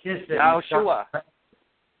 Yahushua.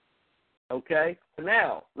 Okay?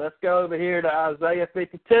 Now, let's go over here to Isaiah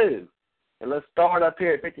 52. And let's start up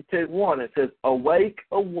here at 52:1. It says, awake,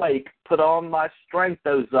 awake, put on thy strength,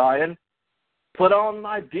 O Zion. Put on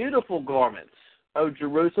thy beautiful garments, O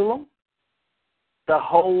Jerusalem, the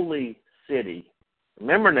holy city.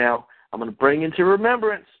 Remember now, I'm going to bring into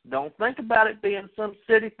remembrance. Don't think about it being some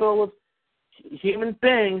city full of human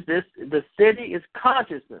beings. The city is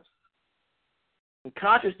consciousness. And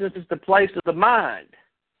consciousness is the place of the mind.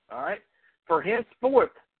 All right? For henceforth,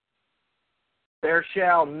 there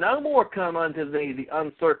shall no more come unto thee the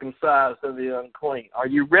uncircumcised and the unclean. Are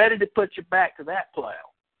you ready to put your back to that plow?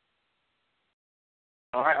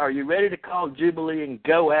 All right? Are you ready to call Jubilee and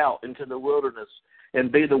go out into the wilderness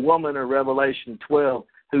and be the woman of Revelation 12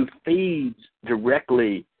 who feeds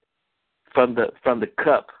directly from the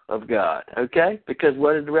cup of God? Okay? Because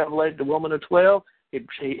what did the woman of 12?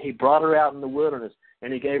 He brought her out in the wilderness,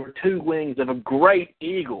 and he gave her 2 wings of a great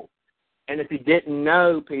eagle. And if you didn't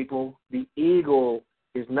know, people, the eagle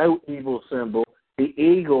is no evil symbol. The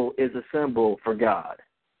eagle is a symbol for God.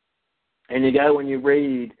 And you go and you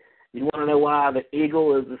read, you want to know why the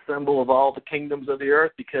eagle is the symbol of all the kingdoms of the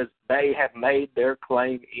earth? Because they have made their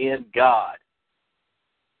claim in God.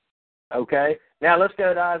 Okay? Now let's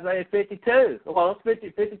go to Isaiah 52. Well, it's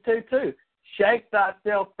 52 too. Shake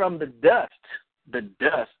thyself from the dust. The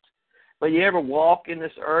dust. But you ever walk in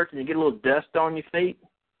this earth and you get a little dust on your feet?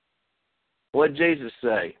 What did Jesus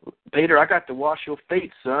say? Peter, I got to wash your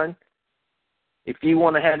feet, son. If you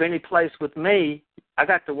want to have any place with me, I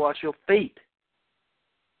got to wash your feet.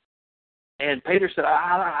 And Peter said,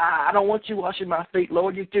 I don't want you washing my feet,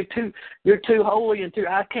 Lord. You're too holy and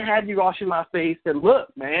I can't have you washing my feet. He said, look,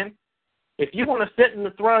 man, if you want to sit in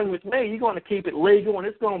the throne with me, you're going to keep it legal and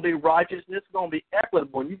it's going to be righteous and it's going to be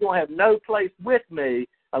equitable. And you're going to have no place with me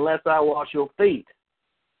unless I wash your feet.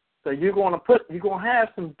 So you're going to have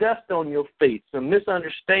some dust on your feet, some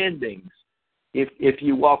misunderstandings if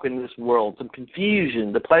you walk in this world, some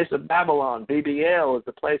confusion. The place of Babylon, BBL, is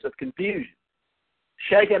the place of confusion.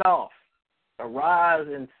 Shake it off. Arise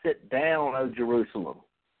and sit down, O Jerusalem.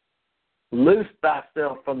 Loose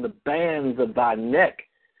thyself from the bands of thy neck,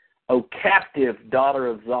 O captive daughter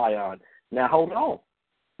of Zion. Now hold on.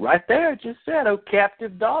 Right there it just said, O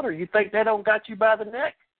captive daughter. You think they don't got you by the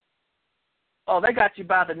neck? Oh, they got you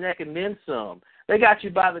by the neck and then some. They got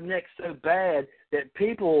you by the neck so bad that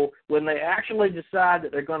people, when they actually decide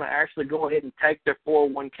that they're going to actually go ahead and take their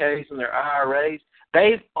 401ks and their IRAs,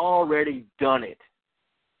 they've already done it.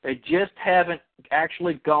 They just haven't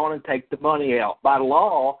actually gone and take the money out. By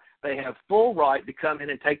law, they have full right to come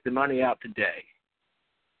in and take the money out today.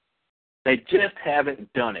 They just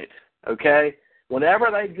haven't done it, okay? Whenever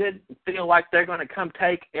they feel like they're going to come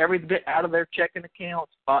take every bit out of their checking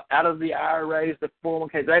accounts, out of the IRAs, the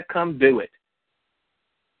 401ks, they come do it.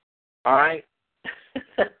 All right?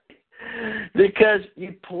 Because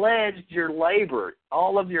you pledged your labor,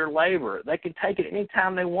 all of your labor. They can take it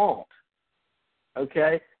anytime they want.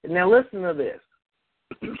 Okay? And now listen to this.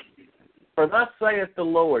 For thus saith the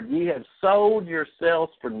Lord, ye have sold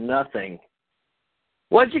yourselves for nothing.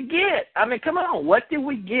 What'd you get? I mean, come on. What did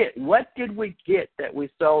we get? What did we get that we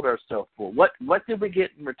sold ourselves for? What did we get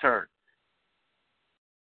in return?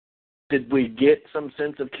 Did we get some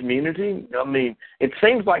sense of community? I mean, it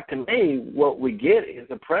seems like to me what we get is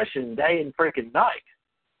oppression day and freaking night.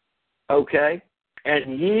 Okay?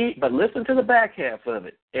 But listen to the back half of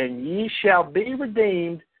it. And ye shall be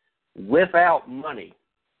redeemed without money.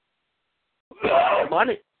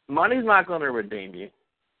 Money's not going to redeem you.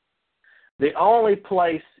 The only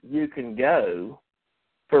place you can go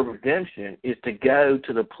for redemption is to go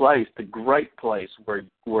to the place, the great place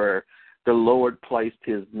where the Lord placed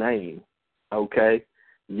his name. Okay?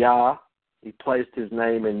 Yah, he placed his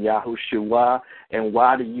name in Yahushua. And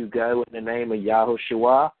why do you go in the name of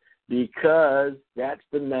Yahushua? Because that's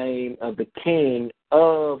the name of the King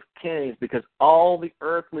of Kings. Because all the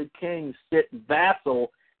earthly kings sit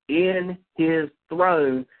vassal in his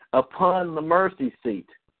throne upon the mercy seat.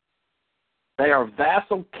 They are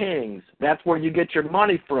vassal kings. That's where you get your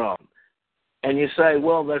money from. And you say,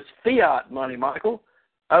 well, that's fiat money, Michael.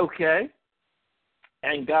 Okay.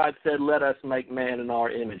 And God said, let us make man in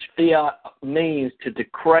our image. Fiat means to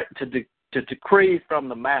decree from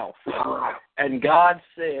the mouth. And God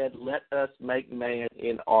said, let us make man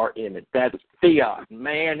in our image. That's fiat.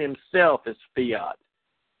 Man himself is fiat.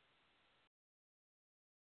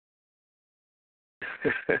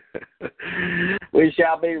 We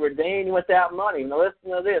shall be redeemed without money. Now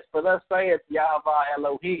listen to this. For thus saith Yahweh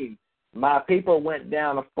Elohim, my people went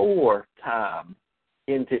down aforetime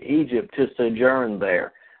into Egypt to sojourn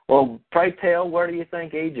there. Well, pray tell, where do you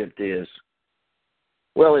think Egypt is?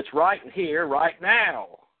 Well, it's right here, right now.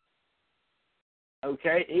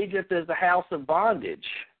 Okay, Egypt is the house of bondage.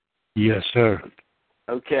 Yes, sir.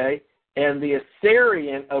 Okay, and the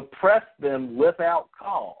Assyrian oppressed them without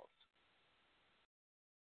cause.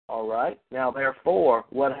 All right, now therefore,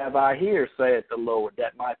 what have I here, saith the Lord,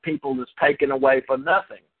 that my people is taken away for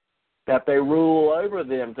nothing, that they rule over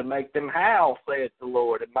them to make them howl, saith the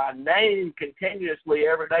Lord, and my name continuously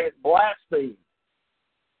every day is blasphemed.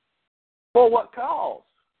 For what cause?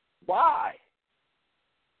 Why?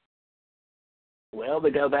 Well, they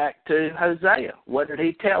go back to Hosea. What did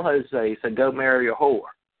he tell Hosea? He said, go marry a whore.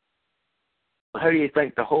 Well, who do you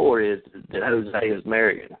think the whore is that Hosea is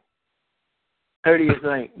marrying? Who do you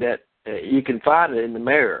think that you can find it in the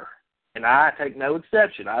mirror? And I take no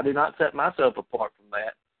exception. I do not set myself apart from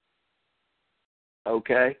that.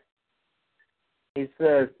 Okay? He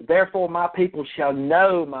says, therefore my people shall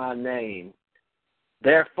know my name.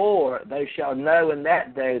 Therefore they shall know in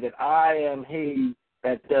that day that I am he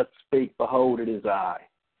that doth speak. Behold, it is I.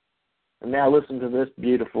 And now listen to this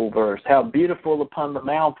beautiful verse. How beautiful upon the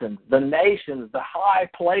mountains, the nations, the high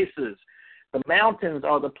places. The mountains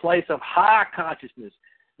are the place of high consciousness.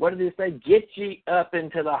 What did he say? Get ye up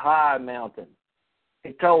into the high mountain.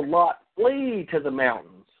 He told Lot, flee to the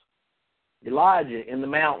mountains. Elijah in the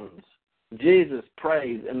mountains. Jesus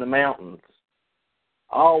prays in the mountains.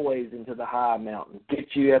 Always into the high mountain. Get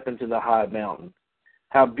you up into the high mountain.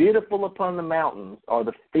 How beautiful upon the mountains are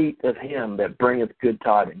the feet of him that bringeth good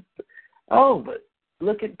tidings. Oh, but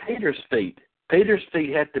look at Peter's feet. Peter's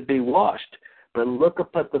feet had to be washed. But look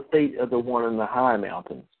up at the feet of the one in the high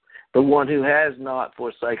mountains, the one who has not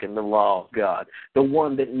forsaken the law of God, the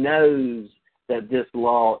one that knows that this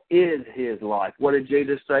law is his life. What did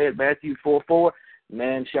Jesus say at Matthew 4:4?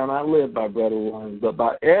 Man shall not live by bread alone, but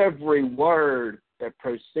by every word that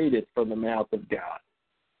proceedeth from the mouth of God.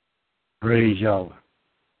 Praise Yahweh.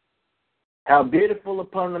 How beautiful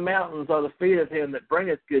upon the mountains are the feet of him that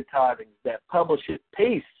bringeth good tidings, that publisheth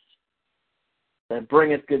peace, that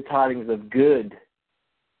bringeth good tidings of good,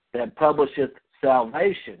 that publisheth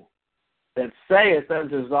salvation, that saith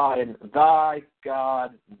unto Zion, thy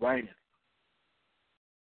God reigneth.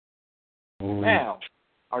 Now,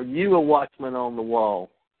 are you a watchman on the wall?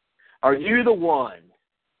 Are you the one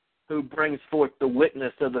who brings forth the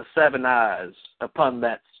witness of the 7 eyes upon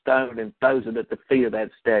that stone and throws it at the feet of that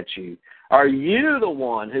statue? Are you the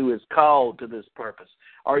one who is called to this purpose?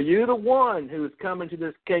 Are you the one who is coming to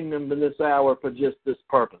this kingdom in this hour for just this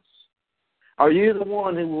purpose? Are you the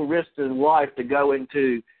one who will risk his life to go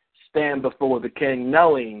into stand before the king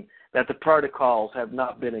knowing that the protocols have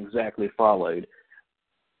not been exactly followed?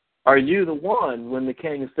 Are you the one, when the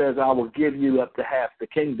king says, I will give you up to half the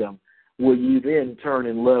kingdom, will you then turn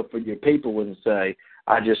in love for your people and say,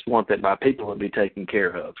 I just want that my people will be taken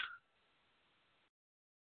care of?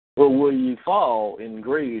 Or will you fall in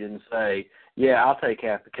greed and say, yeah, I'll take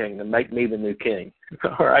half the kingdom, make me the new king?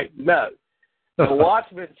 All right, no. The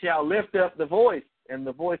watchmen shall lift up the voice, and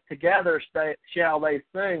the voice together shall they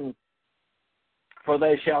sing, for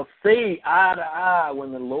they shall see eye to eye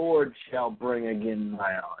when the Lord shall bring again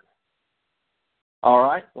Zion. All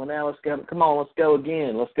right. Well, now let's go. Come on, let's go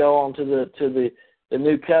again. Let's go on to the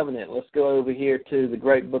new covenant. Let's go over here to the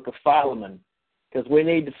great book of Philemon, because we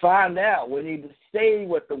need to find out. We need to see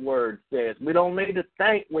what the word says. We don't need to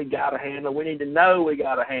think we got a handle. We need to know we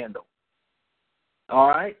got a handle. All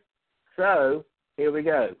right. So here we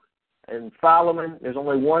go. In Philemon, there's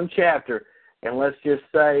only one chapter, and let's just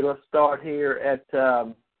say, let's start here at.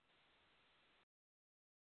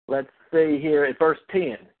 Let's see here at verse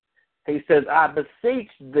 10. He says, I beseech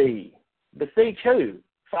thee. Beseech who?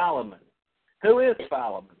 Philemon. Who is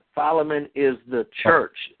Philemon? Philemon is the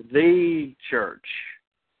church in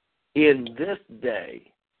this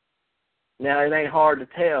day. Now, it ain't hard to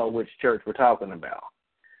tell which church we're talking about.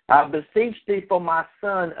 I beseech thee for my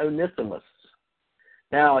son Onesimus.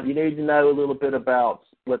 Now, you need to know a little bit about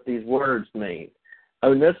what these words mean.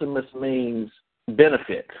 Onesimus means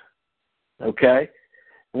benefit. Okay?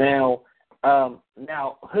 Now,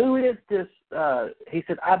 Now, who is this? He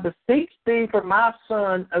said, I beseech thee for my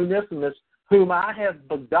son Onesimus, whom I have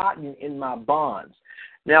begotten in my bonds.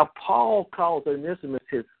 Now, Paul calls Onesimus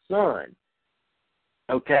his son.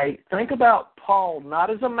 Okay? Think about Paul not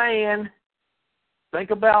as a man.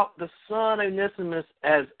 Think about the son Onesimus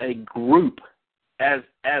as a group, as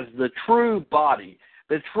the true body,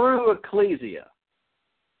 the true ecclesia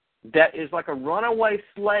that is like a runaway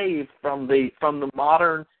slave from the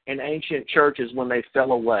modern and ancient churches when they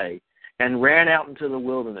fell away and ran out into the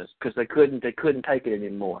wilderness because they couldn't take it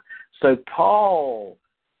anymore. So Paul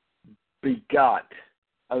begot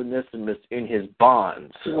Onesimus in his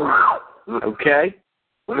bonds. Okay?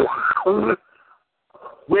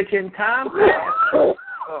 Which in time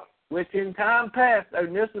past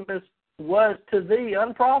Onesimus was to thee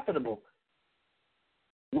unprofitable.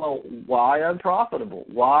 Well, why unprofitable?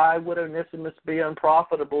 Why would Onesimus be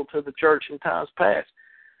unprofitable to the church in times past?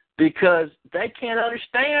 Because they can't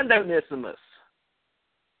understand Onesimus.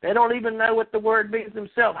 They don't even know what the word means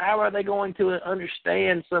themselves. How are they going to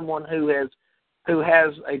understand someone who has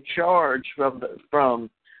a charge from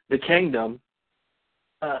the kingdom?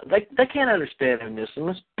 They can't understand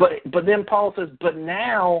Onesimus. But then Paul says, but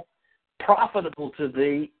now profitable to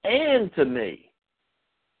thee and to me.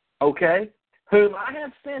 Okay? Whom I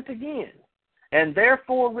have sent again, and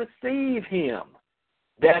therefore receive him,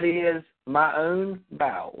 that is, my own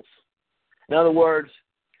bowels. In other words,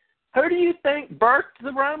 who do you think birthed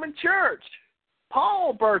the Roman church?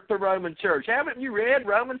 Paul birthed the Roman church. Haven't you read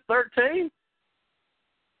Romans 13?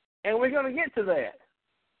 And we're going to get to that.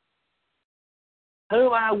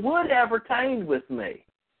 Whom I would have retained with me.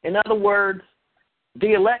 In other words,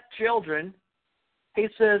 the elect children, he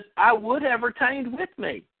says, I would have retained with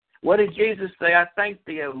me. What did Jesus say? I thank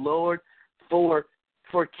thee, O Lord, for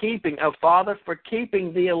keeping, O Father, for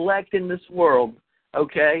keeping the elect in this world,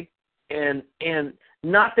 okay? And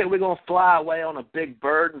not that we're going to fly away on a big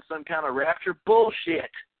bird in some kind of rapture.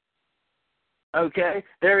 Bullshit. Okay?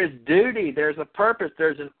 There is duty. There's a purpose.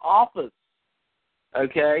 There's an office,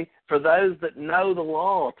 okay, for those that know the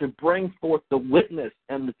law to bring forth the witness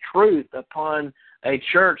and the truth upon a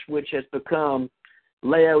church which has become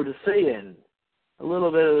Laodicean. A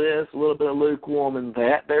little bit of this, a little bit of lukewarm in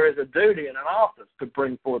that. There is a duty and an office to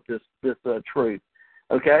bring forth this truth.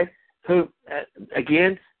 Okay? Who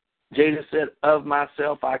again, Jesus said, of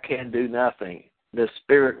myself I can do nothing. The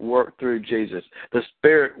Spirit worked through Jesus. The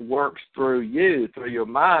Spirit works through you, through your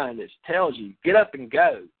mind. It tells you, get up and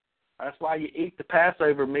go. That's why you eat the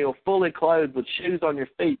Passover meal fully clothed with shoes on your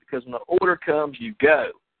feet, because when the order comes, you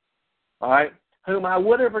go. All right? Whom I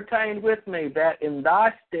would have retained with me, that in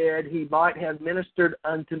thy stead he might have ministered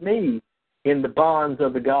unto me in the bonds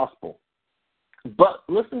of the gospel. But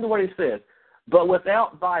listen to what he says. But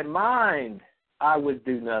without thy mind I would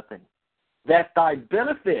do nothing, that thy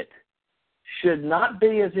benefit should not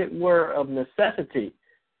be as it were of necessity,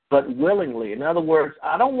 but willingly. In other words,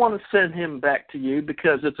 I don't want to send him back to you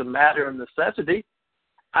because it's a matter of necessity.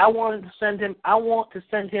 I want to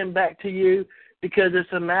send him back to you because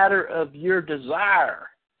it's a matter of your desire.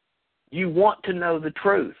 You want to know the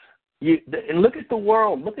truth. And look at the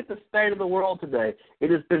world. Look at the state of the world today. It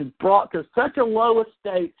has been brought to such a low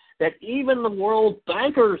state that even the world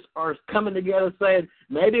bankers are coming together saying,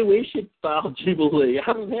 maybe we should file Jubilee.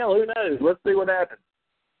 I mean, hell, who knows? Let's see what happens.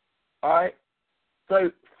 All right? So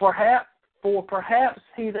perhaps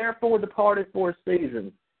he therefore departed for a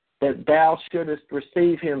season, that thou shouldest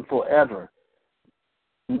receive him forever.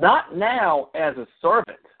 Not now as a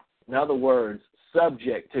servant. In other words,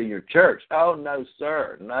 subject to your church. Oh, no,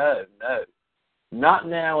 sir. No. Not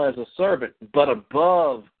now as a servant, but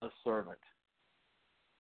above a servant.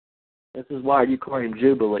 This is why you claim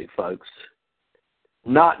Jubilee, folks.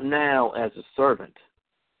 Not now as a servant,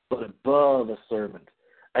 but above a servant.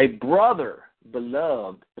 A brother,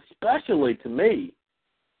 beloved, especially to me,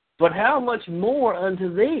 but how much more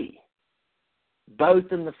unto thee,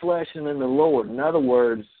 both in the flesh and in the Lord. In other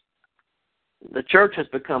words, the church has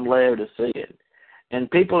become Laodicean,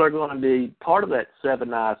 and people are going to be part of that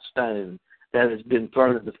seven-eyed stone that has been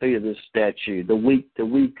thrown at the feet of this statue, the weak,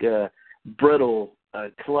 brittle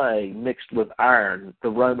clay mixed with iron, the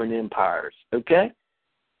Roman empires. Okay,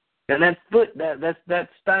 and that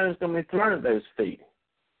stone is going to be thrown at those feet.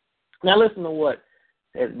 Now listen to what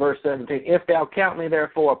at verse 17. If thou count me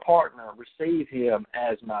therefore a partner, receive him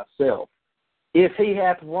as myself. If he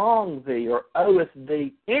hath wronged thee or oweth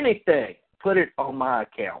thee anything, put it on my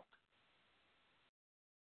account.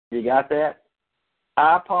 You got that?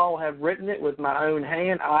 I, Paul, have written it with my own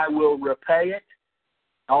hand. I will repay it,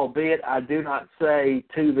 albeit I do not say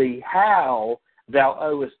to thee how, thou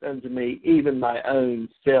owest unto me even thy own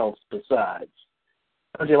self besides.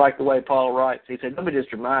 Don't you like the way Paul writes? He said, let me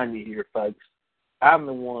just remind you here, folks, I'm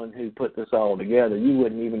the one who put this all together. You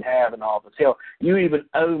wouldn't even have an office. Hell, you even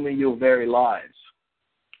owe me your very lives.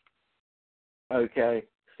 Okay?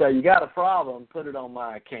 So you got a problem, put it on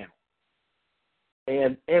my account.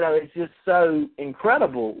 And, it's just so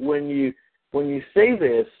incredible when you see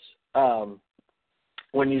this,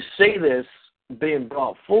 being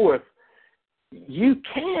brought forth, you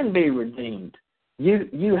can be redeemed.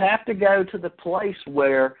 You have to go to the place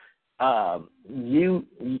where do you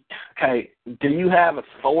have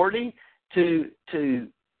authority to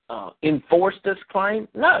enforce this claim?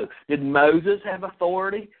 No. Did Moses have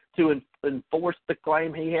authority to enforce the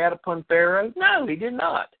claim he had upon Pharaoh? No, he did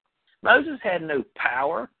not. Moses had no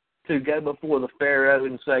power to go before the Pharaoh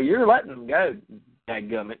and say, you're letting them go,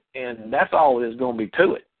 dadgummit, and that's all there's going to be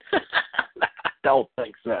to it. I don't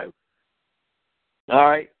think so. All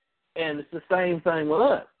right? And it's the same thing with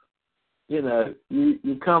us.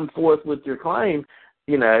 You come forth with your claim,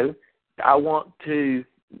 I want to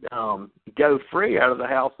go free out of the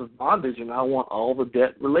house of bondage, and I want all the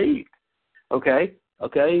debt relieved. Okay?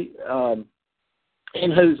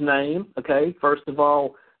 In whose name? Okay, first of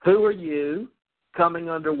all, who are you? Coming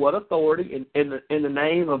under what authority? In the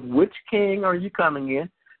name of which king are you coming in?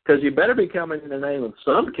 Because you better be coming in the name of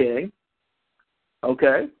some king.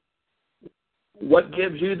 Okay? What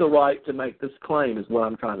gives you the right to make this claim is what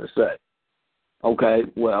I'm trying to say. Okay,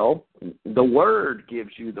 well, the Word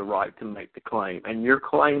gives you the right to make the claim. And your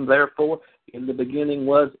claim, therefore, in the beginning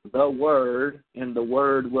was the Word, and the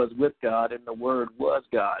Word was with God, and the Word was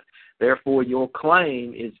God. Therefore, your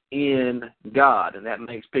claim is in God, and that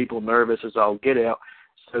makes people nervous as all get out,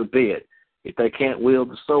 so be it. If they can't wield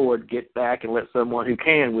the sword, get back and let someone who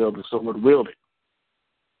can wield the sword wield it.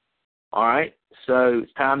 All right? So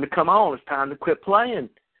it's time to come on. It's time to quit playing.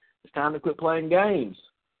 It's time to quit playing games.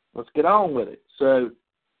 Let's get on with it. So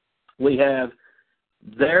we have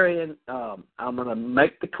therein, I'm going to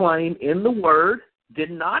make the claim in the Word. Did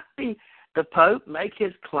not the Pope make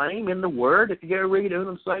his claim in the Word? If you go read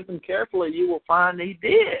Unum Sanctum carefully, you will find he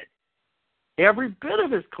did. Every bit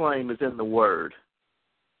of his claim is in the Word.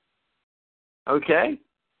 Okay?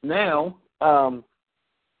 Now,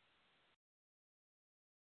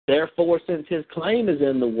 therefore, since his claim is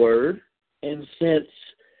in the Word, and since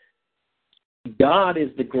God is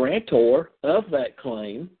the grantor of that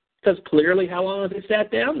claim, because clearly how long has it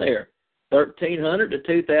sat down there? 1,300 to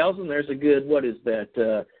 2,000, there's a good,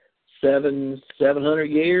 700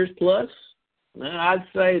 years plus? I'd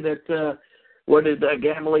say that, what did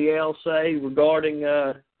Gamaliel say regarding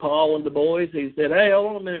Paul and the boys? He said, hey,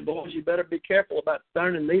 hold on a minute, boys, you better be careful about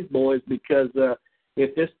stoning these boys because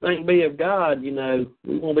if this thing be of God, we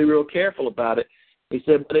won't be real careful about it. He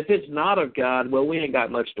said, but if it's not of God, well, we ain't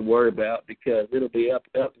got much to worry about because it'll be up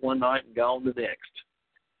one night and gone the next.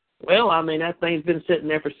 Well, that thing's been sitting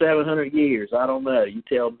there for 700 years. I don't know. You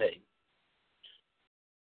tell me.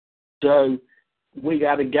 So we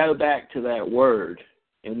got to go back to that word,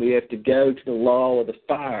 and we have to go to the law of the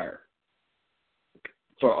fire.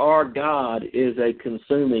 For our God is a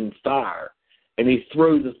consuming fire, and he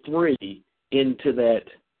threw the three into that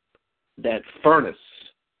furnace.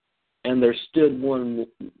 And there stood one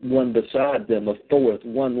beside them, a fourth,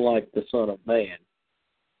 one like the Son of Man.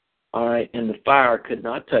 All right, and the fire could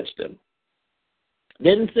not touch them.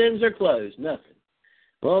 Didn't singe their clothes, nothing.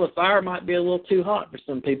 Well, the fire might be a little too hot for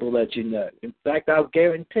some people that you know. In fact, I'll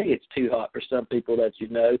guarantee it's too hot for some people that you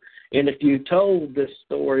know. And if you told this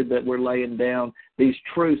story that we're laying down, these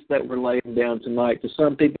truths that we're laying down tonight to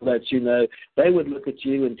some people that you know, they would look at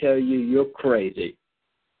you and tell you you're crazy.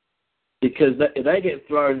 Because if they get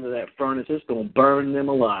thrown into that furnace, it's going to burn them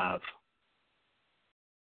alive.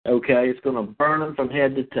 Okay? It's going to burn them from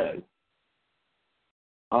head to toe.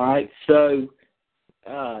 All right? So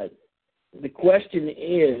the question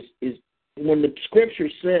is when the Scripture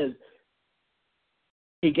says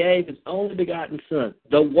he gave his only begotten Son,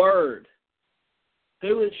 the Word,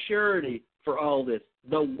 who is surety for all this?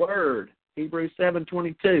 The Word, Hebrews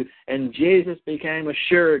 7:22. And Jesus became a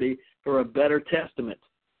surety for a better testament.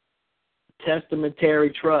 Testamentary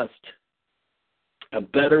trust, a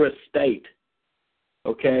better estate.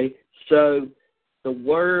 Okay, so the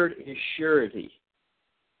word is surety.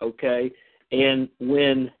 Okay, and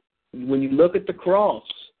when you look at the cross,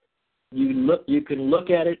 you can look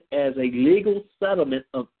at it as a legal settlement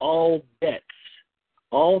of all debts,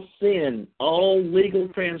 all sin, all legal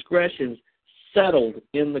transgressions settled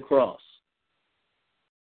in the cross.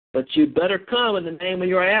 But you better come in the name of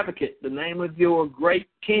your advocate, the name of your great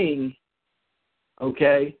King.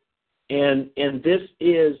 Okay, and this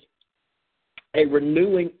is a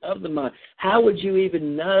renewing of the mind. How would you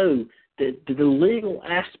even know the legal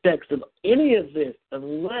aspects of any of this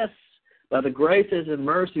unless by the graces and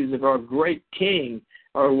mercies of our great King,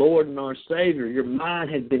 our Lord and our Savior, your mind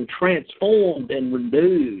has been transformed and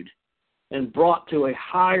renewed and brought to a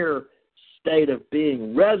higher state of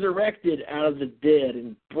being, resurrected out of the dead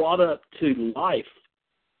and brought up to life,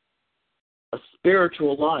 a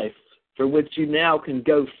spiritual life for which you now can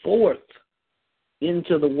go forth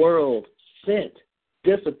into the world, sent,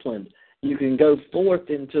 disciplined. You can go forth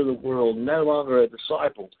into the world, no longer a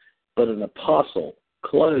disciple, but an apostle,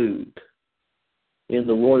 clothed in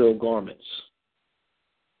the royal garments.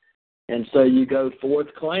 And so you go forth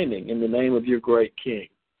claiming in the name of your great King.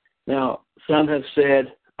 Now, some have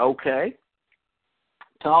said, okay,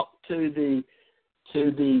 talk to the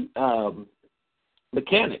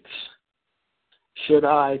mechanics. Should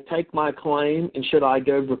I take my claim and should I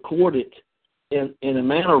go record it in a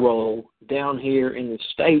manor roll down here in the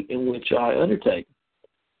state in which I undertake?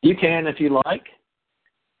 You can if you like.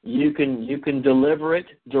 You can deliver it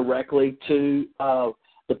directly to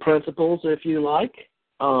the principals if you like,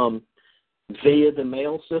 via the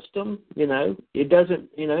mail system. It doesn't.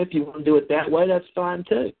 If you want to do it that way, that's fine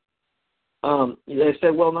too. They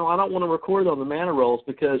said, well, no, I don't want to record it on the manor rolls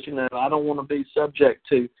because I don't want to be subject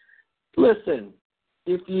to. Listen,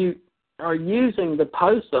 if you are using the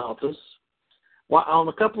post office, well, on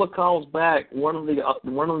a couple of calls back, one of the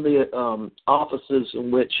offices in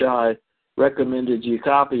which I recommended you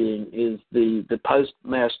copying is the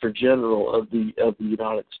Postmaster General of the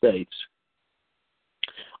United States.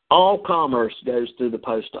 All commerce goes through the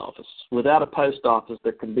post office. Without a post office,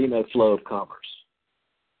 there can be no flow of commerce.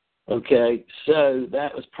 Okay, so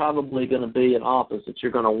that was probably going to be an office that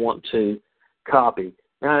you're going to want to copy.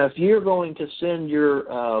 Now, if you're going to send your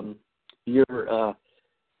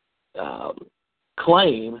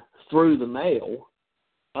claim through the mail,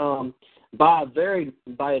 by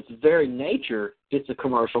its very nature, it's a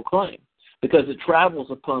commercial claim because it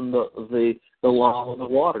travels upon the law of the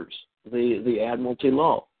waters, the admiralty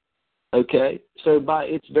law. Okay, so by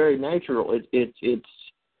its very nature,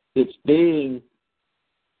 it's being.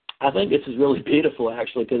 I think this is really beautiful,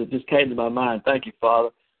 actually, because it just came to my mind. Thank you, Father.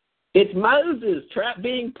 It's Moses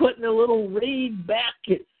being put in a little reed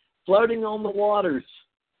basket, floating on the waters.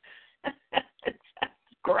 It's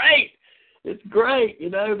great. It's great,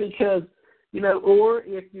 because, or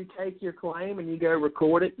if you take your claim and you go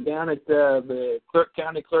record it down at the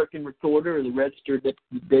county clerk and recorder or the registered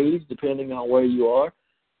deeds, depending on where you are,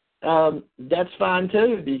 that's fine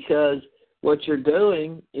too, because what you're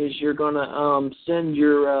doing is you're going to send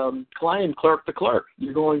your claim clerk to clerk.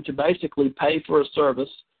 You're going to basically pay for a service,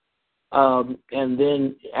 and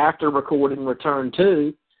then after recording, return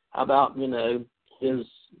to about his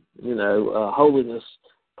holiness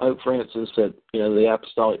Pope Francis at the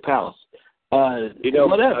Apostolic Palace.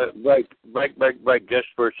 Whatever. Break just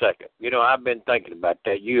for a second. I've been thinking about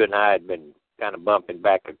that. You and I had been kind of bumping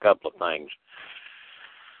back a couple of things,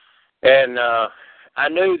 and I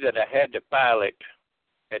knew that I had to file it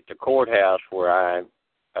at the courthouse where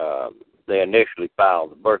they initially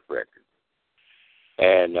filed the birth record.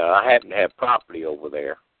 And I happen to have property over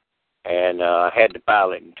there. And I had to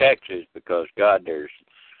file it in Texas because, God, there's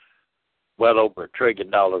well over $1 trillion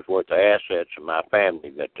worth of assets in my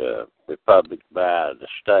family that the Republic by the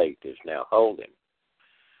state is now holding.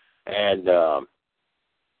 And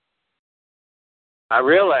I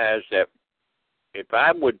realized that if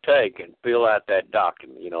I would take and fill out that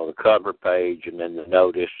document, the cover page and then the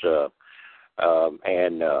notice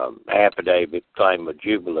and affidavit claim of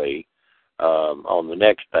Jubilee on the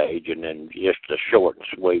next page, and then just a short and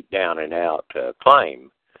sweet down and out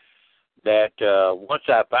claim, that once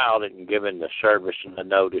I filed it and given the service and the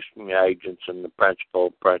notice from the agents and the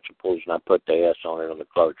principals, and I put the S on it on the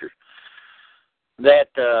closures, that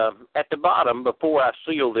at the bottom, before I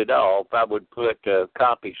sealed it off, I would put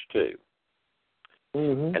copies to.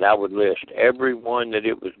 Mm-hmm. And I would list everyone that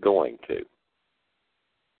it was going to.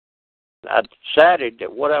 I decided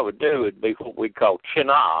that what I would do would be what we call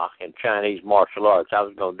China in Chinese martial arts. I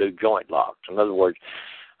was going to do joint locks. In other words,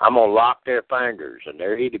 I'm going to lock their fingers, and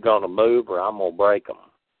they're either going to move or I'm going to break them.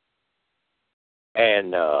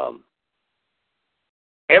 And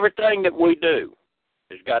everything that we do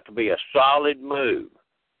has got to be a solid move.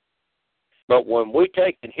 But when we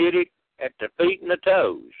take and hit it at the feet and the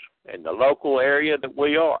toes, in the local area that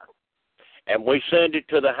we are, and we send it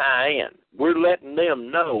to the high end, we're letting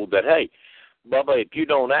them know that, hey, Bubba, if you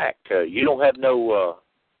don't act, you don't have no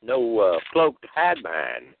cloak to hide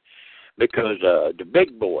behind, because the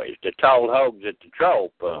big boys, the tall hogs at the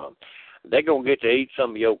trough, they're going to get to eat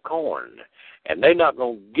some of your corn. and they're not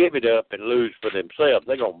going to give it up and lose for themselves.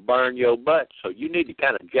 They're going to burn your butt. So you need to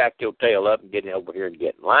kind of jack your tail up and get over here and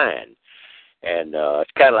get in line. And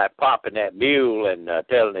it's kind of like popping that mule and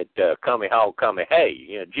telling it, come hog, come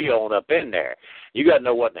hey, gee on up in there. You got to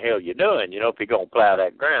know what the hell you're doing. If you're going to plow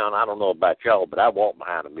that ground. I don't know about y'all, but I walked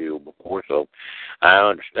behind a mule before, so I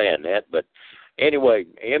understand that. But anyway,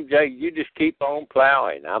 MJ, you just keep on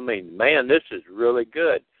plowing. I mean, man, this is really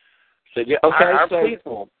good. So our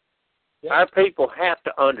people have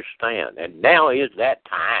to understand, and now is that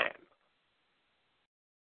time.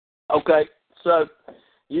 Okay, so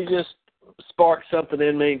you just sparked something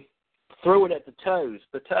in me. Threw it at the toes.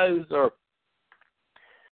 The toes are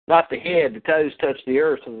not the head. The toes touch the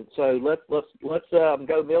earth, and so let's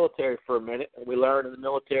go military for a minute. We learn in the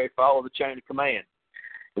military, follow the chain of command.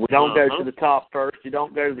 We don't go to the top first. You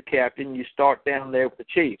don't go to the captain. You start down there with the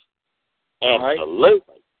chief. Absolutely.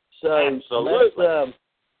 Right? So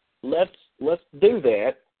let's do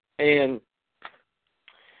that, and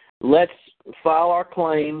let's file our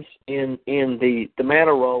claims in the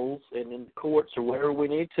manor rolls and in the courts or wherever we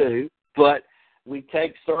need to. But we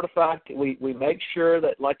take certified. We make sure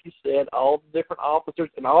that, like you said, all the different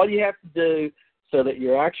officers, and all you have to do so that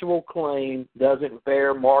your actual claim doesn't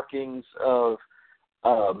bear markings of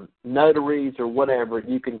notaries or whatever.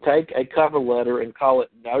 You can take a cover letter and call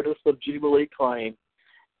it Notice of Jubilee Claim,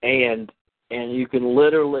 and you can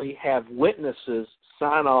literally have witnesses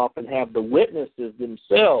sign off and have the witnesses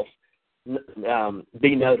themselves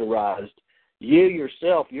be notarized. You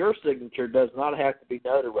yourself, your signature does not have to be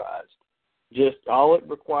notarized. Just all it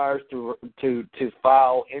requires to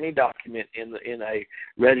file any document in a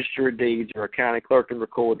register of deeds or a county clerk and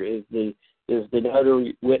recorder is the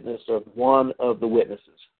notary witness of one of the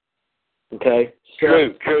witnesses. Okay?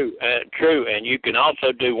 True. And you can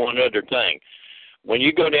also do one other thing. When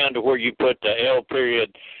you go down to where you put the L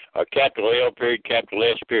period, capital L period, capital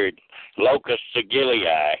S period, locus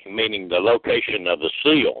sigillii, meaning the location of the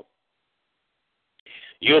seal,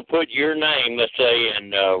 you'll put your name, let's say,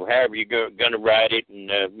 and however you're going to write it, and,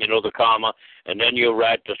 the comma, and then you'll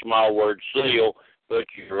write the small word seal, put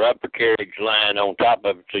your upper carriage line on top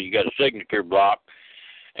of it so you got a signature block.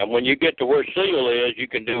 And when you get to where seal is, you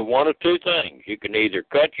can do one of two things. You can either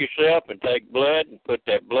cut yourself and take blood and put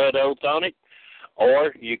that blood oath on it,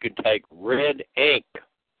 or you can take red ink.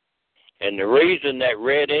 And the reason that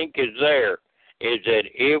red ink is there is that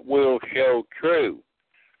it will show true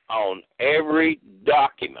on every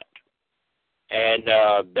document. And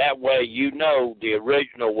that way the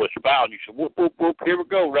original was filed. You say, whoop, whoop, whoop, here we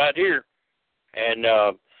go, right here. And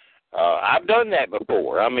I've done that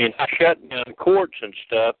before. I mean, I shut down courts and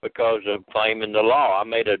stuff because of claiming the law. I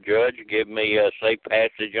made a judge give me a safe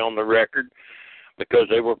passage on the record because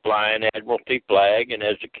they were flying Admiralty flag, and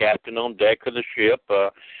as the captain on deck of the ship,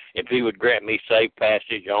 if he would grant me safe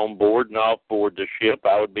passage on board and off board the ship,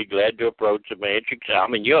 I would be glad to approach the bench. I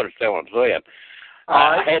mean, you understand what I'm saying. All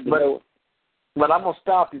right, but I'm going to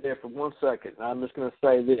stop you there for 1 second. I'm just going to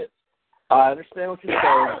say this. I understand what you're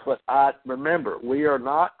saying, but remember, we are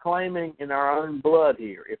not claiming in our own blood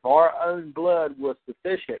here. If our own blood was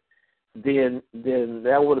sufficient, then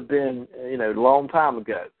that would have been, a long time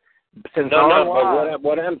ago. But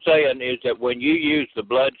what I'm saying is that when you use the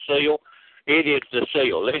blood seal, it is the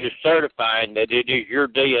seal. It is certifying that it is your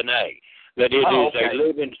DNA, that it is a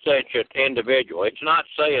living, sentient individual. It's not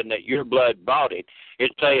saying that your blood bought it.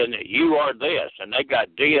 It's saying that you are this, and they got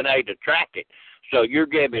DNA to track it. So you're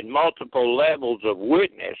giving multiple levels of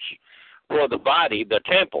witness for the body, the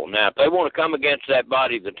temple. Now, if they want to come against that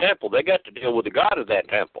body, the temple, they got to deal with the God of that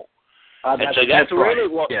temple. That's really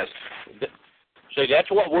what. Yes. See,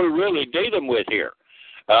 that's what we're really dealing with here.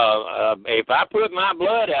 If I put my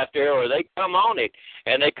blood out there or they come on it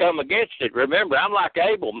and they come against it, remember, I'm like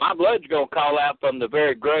Abel. My blood's going to call out from the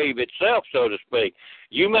very grave itself, so to speak.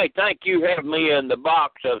 You may think you have me in the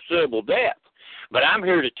box of civil death, but I'm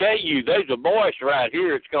here to tell you there's a voice right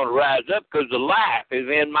here that's going to rise up because the life is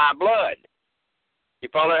in my blood. You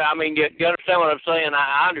follow? I mean, you understand what I'm saying?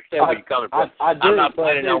 I understand where you're coming from. I do, I'm not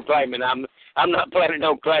planning on claiming I'm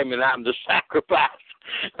the sacrifice.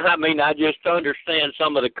 I mean, I just understand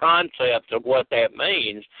some of the concepts of what that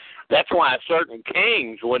means. That's why certain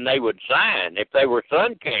kings, when they would sign, if they were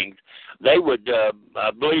sun kings, they would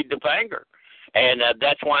bleed the finger. And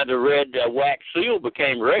that's why the red wax seal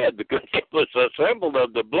became red, because it was a symbol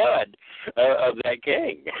of the blood of that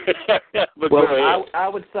king. Well, I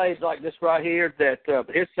would say like this right here, that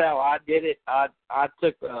here's how I did it. I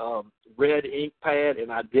took a red ink pad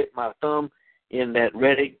and I dipped my thumb in that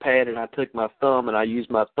red ink pad, and I took my thumb and I used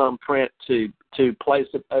my thumbprint to place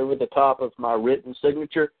it over the top of my written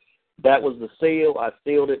signature. That was the seal. I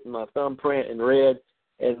sealed it in my thumbprint in red.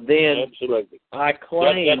 And then Absolutely. my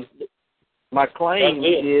claim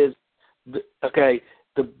is,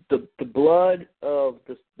 the blood of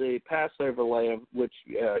the Passover lamb, which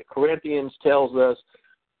Corinthians tells us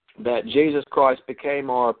that Jesus Christ became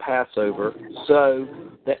our Passover. So,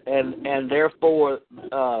 and therefore,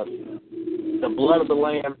 the blood of the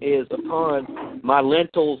lamb is upon my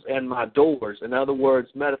lintels and my doors. In other words,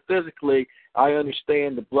 metaphysically, I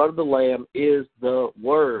understand the blood of the lamb is the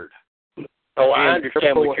Word. Oh, I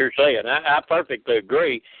understand what you're saying. I perfectly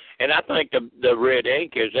agree. And I think the red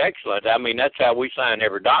ink is excellent. I mean, that's how we sign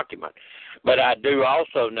every document. But I do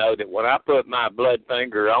also know that when I put my blood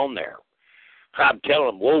finger on there, I'm telling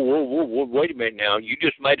them, whoa, wait a minute now. You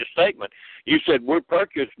just made a statement. You said we're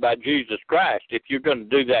purchased by Jesus Christ if you're going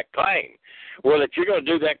to do that claim. Well, if you're going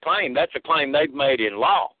to do that claim, that's a claim they've made in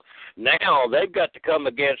law. Now they've got to come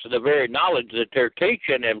against the very knowledge that they're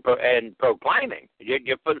teaching and proclaiming. You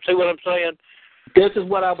see what I'm saying? This is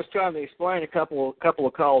what I was trying to explain a couple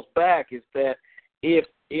of calls back, is that if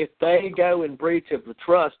they go in breach of the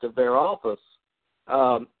trust of their office,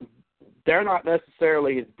 they're not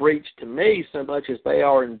necessarily in breach to me so much as they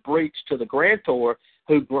are in breach to the grantor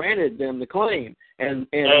who granted them the claim. And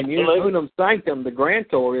in unum sanctum, the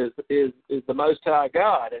grantor is the Most High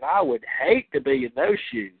God, and I would hate to be in those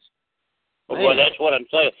shoes. Man. Well, that's what I'm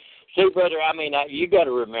saying. See, brother, I mean, you got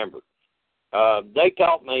to remember, they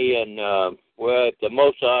taught me in, at the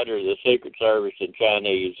Mossad or the Secret Service in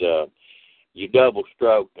Chinese, you double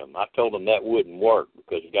stroke them. I told them that wouldn't work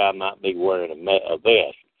because the guy might be wearing a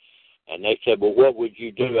vest. And they said, well, what would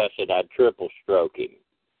you do? I said, I'd triple stroke him.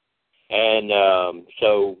 And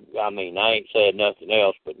so, I mean, I ain't saying nothing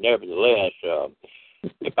else, but nevertheless,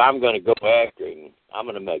 if I'm going to go after him, I'm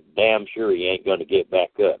going to make damn sure he ain't going to get back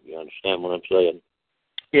up. You understand what I'm saying?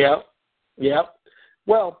 Yeah.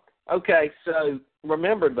 Well, okay, so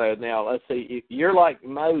remember, though, now, let's see, if you're like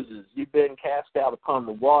Moses, you've been cast out upon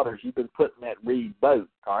the waters, you've been put in that reed boat,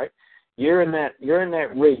 all right? You're in that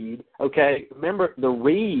reed, okay? Remember, the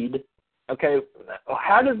reed, okay,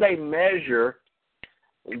 how did they measure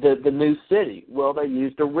the new city? Well, they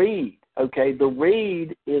used a reed, okay? The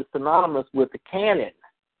reed is synonymous with the canon,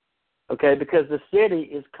 okay, because the city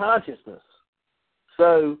is consciousness.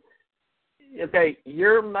 So, okay,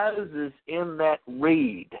 you're Moses in that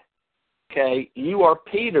reed, okay? You are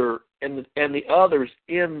Peter and the others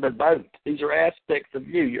in the boat. These are aspects of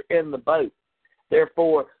you. You're in the boat.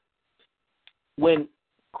 Therefore, when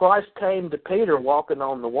Christ came to Peter walking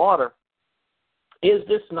on the water, is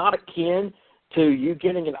this not akin to you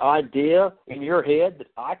getting an idea in your head that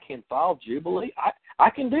I can file Jubilee? I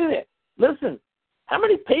can do that. Listen, how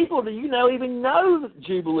many people do you know even know that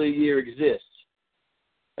Jubilee year exists?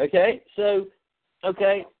 Okay, so,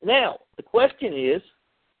 now the question is,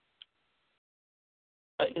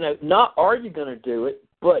 not are you going to do it,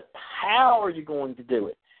 but how are you going to do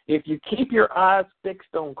it? If you keep your eyes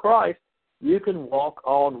fixed on Christ, you can walk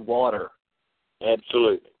on water.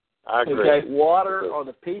 Absolutely. I agree. Okay, water are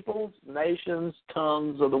the peoples, nations,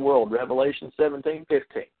 tongues of the world, Revelation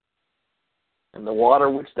 17:15. And the water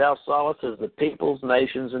which thou sawest is the peoples,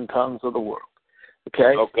 nations, and tongues of the world.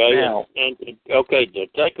 Okay? Okay, now,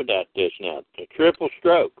 think about this now. The triple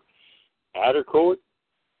stroke, outer court,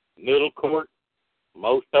 middle court,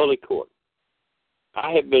 most holy court.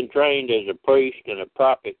 I have been trained as a priest and a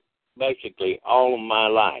prophet basically all of my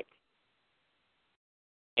life.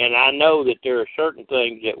 And I know that there are certain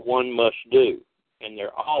things that one must do, and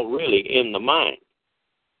they're all really in the mind.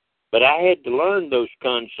 But I had to learn those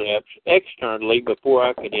concepts externally before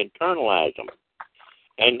I could internalize them.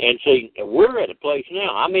 And see, we're at a place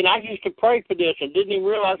now. I mean, I used to pray for this and didn't even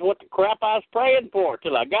realize what the crap I was praying for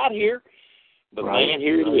till I got here. But, man,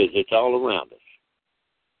 here it is. It's all around us.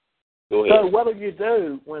 Go ahead. So what do you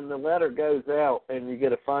do when the letter goes out and you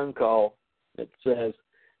get a phone call that says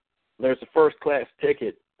there's a first-class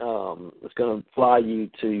ticket that's going to fly you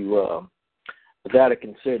to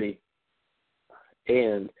Vatican City,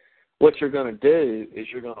 and what you're going to do is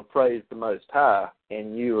you're going to praise the Most High,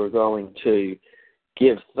 and you are going to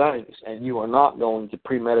give thanks, and you are not going to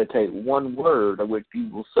premeditate one word of what you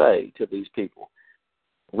will say to these people.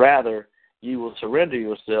 Rather, you will surrender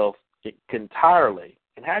yourself entirely.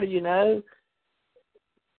 And how do you know?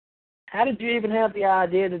 How did you even have the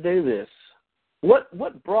idea to do this?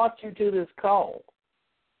 What brought you to this call?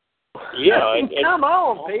 Yeah, come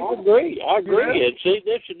on, people. I agree. Yeah. And see,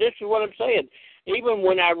 this is what I'm saying. Even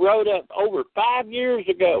when I wrote up over 5 years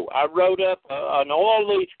ago, I wrote up an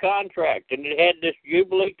oil lease contract, and it had this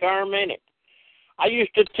Jubilee term in it. I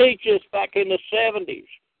used to teach this back in the 70s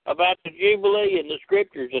about the Jubilee and the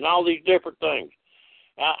Scriptures and all these different things.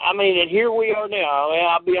 I mean, and here we are now.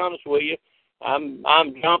 I'll be honest with you. I'm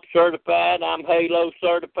jump certified. I'm Halo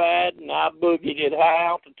certified, and I boogied at high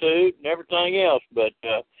altitude and everything else. But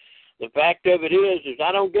the fact of it is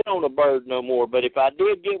I don't get on a bird no more. But if I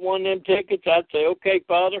did get one of them tickets, I'd say, okay,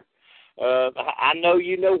 Father, I know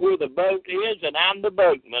you know where the boat is, and I'm the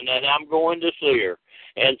boatman, and I'm going to see her.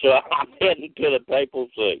 And so I'm heading to the Papal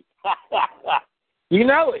See. You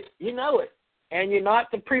know it. And you're not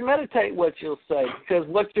to premeditate what you'll say, because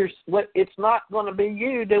it's not going to be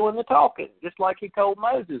you doing the talking, just like he told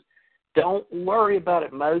Moses. Don't worry about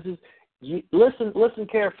it, Moses. Listen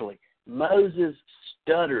carefully. Moses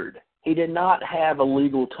stuttered. He did not have a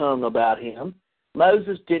legal tongue about him.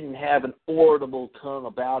 Moses didn't have an audible tongue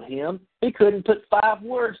about him. He couldn't put 5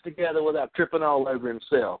 words together without tripping all over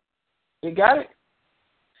himself. You got it?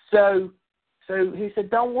 So he said,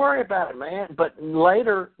 don't worry about it, man. But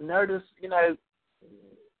later, notice,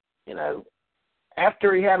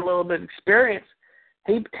 after he had a little bit of experience,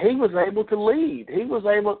 he was able to lead. He was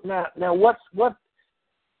able. Now, what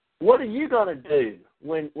are you going to do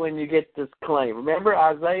when you get this claim? Remember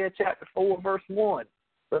Isaiah chapter 4, verse 1.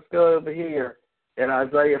 Let's go over here in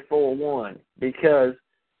Isaiah 4:1, because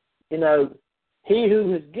he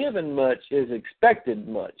who has given much is expected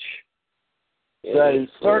much. So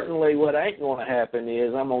certainly what ain't going to happen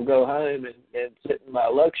is I'm going to go home and sit in my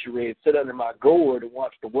luxury and sit under my gourd and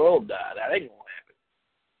watch the world die. That ain't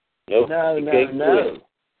going to happen. Nope. No.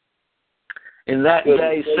 In that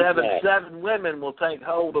day, seven women will take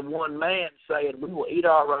hold of one man, saying, we will eat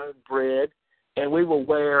our own bread and we will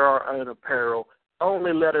wear our own apparel.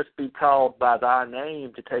 Only let us be called by thy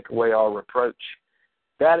name to take away our reproach.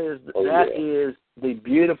 That is the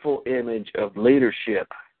beautiful image of leadership.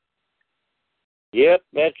 Yep,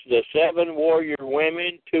 that's the 7 warrior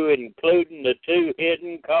women, 2 including the 2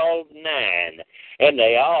 hidden called 9, and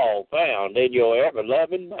they all found in your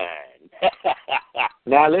ever-loving mind.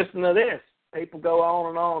 Now listen to this. People go on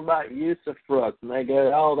and on about usufruct, and they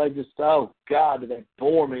go, oh God, did they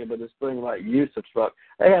bore me with this thing about usufruct.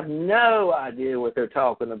 They have no idea what they're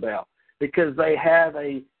talking about, because they have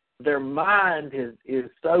their mind is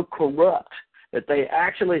so corrupt that they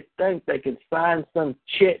actually think they can find some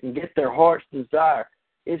chit and get their heart's desire.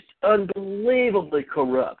 It's unbelievably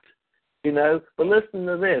corrupt, But listen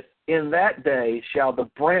to this. In that day shall the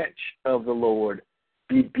branch of the Lord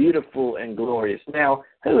be beautiful and glorious. Now,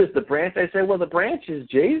 who is the branch? They say, well, the branch is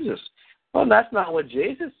Jesus. Well, that's not what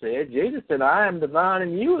Jesus said. Jesus said, I am the vine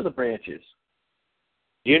and you are the branches.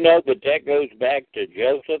 You know that goes back to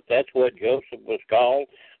Joseph. That's what Joseph was called.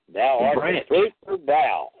 Thou art the fruitful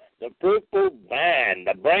bough. The fruitful vine,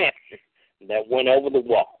 the branch that went over the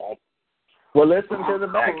wall. Well, listen to the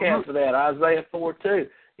back half of that, Isaiah 4:2.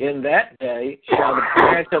 In that day shall the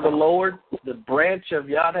branch of the Lord, the branch of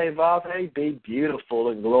Yahweh, be beautiful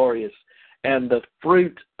and glorious, and the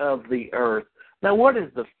fruit of the earth. Now, what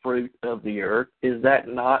is the fruit of the earth? Is that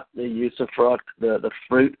not the usufruct, the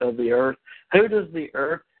fruit of the earth? Who does the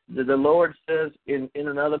earth? The Lord says in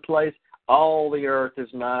another place, all the earth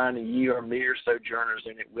is mine, and ye are mere sojourners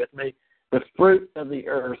in it with me. The fruit of the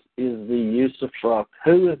earth is the usufruct.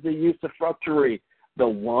 Who is the usufructuary? The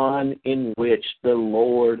one in which the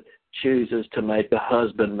Lord chooses to make a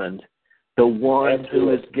husbandman. The one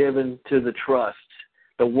who is given to the trust.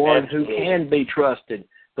 The one who can be trusted.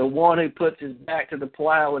 The one who puts his back to the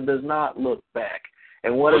plow and does not look back.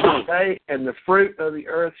 And what does it say? And the fruit of the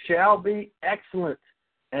earth shall be excellent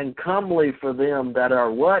and comely for them that are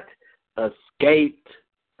what? Escaped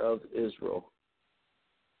of Israel.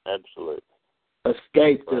 Absolutely.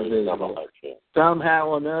 Escaped of Israel. Somehow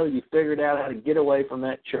or another, you figured out how to get away from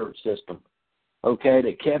that church system, okay,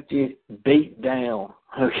 that kept you beat down,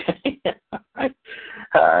 okay?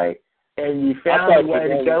 All right. And you found a way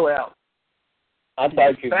to go out. I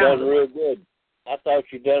thought you done real good. I thought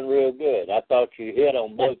you hit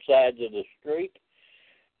on both sides of the street.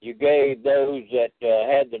 You gave those that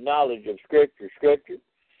had the knowledge of Scripture,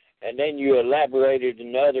 and then you elaborated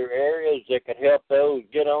in other areas that could help those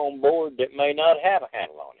get on board that may not have a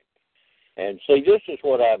handle on it. And see, this is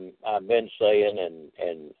what I've been saying,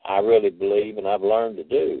 and I really believe, and I've learned to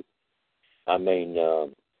do. I mean,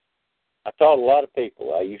 I taught a lot of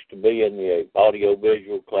people. I used to be in the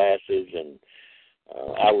audio-visual classes, and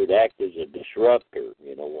I would act as a disruptor,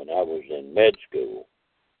 when I was in med school.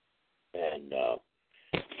 And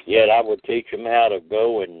yet I would teach them how to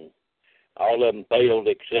go, and all of them failed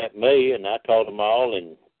except me, and I taught them all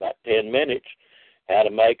in about 10 minutes how to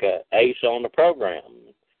make an ace on the program.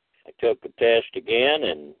 I took the test again,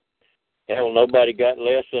 and hell, nobody got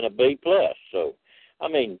less than a B+. So, I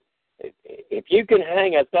mean, if you can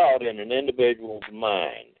hang a thought in an individual's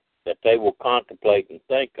mind that they will contemplate and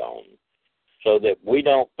think on, so that we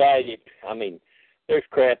don't fight it. I mean, there's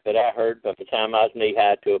crap that I heard by the time I was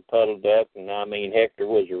knee-high to a puddle duck, and I mean, Hector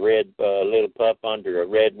was a red little pup under a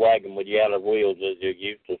red wagon with yellow wheels, as you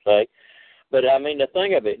used to say. But, I mean, the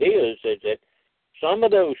thing of it is that some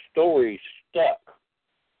of those stories stuck.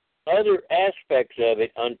 Other aspects of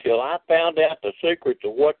it, until I found out the secrets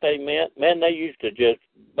of what they meant, man, they used to just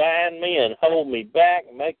bind me and hold me back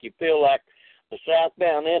and make you feel like the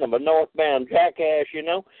southbound end of a northbound jackass, you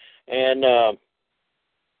know. And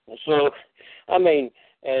so, I mean,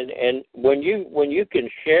 and when you can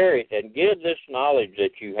share it and give this knowledge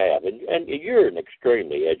that you have, and you're an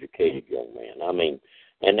extremely educated young man. I mean,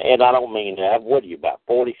 and I don't mean that. What are you, about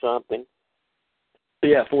 40-something?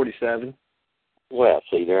 Yeah, 47. Well,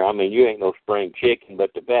 see there, I mean, you ain't no spring chicken,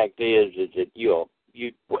 but the fact is that you're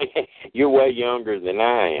way younger than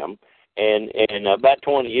I am, and about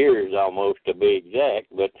 20 years almost to be exact.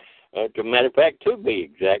 But as a matter of fact, to be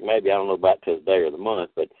exact, maybe I don't know about to the day or the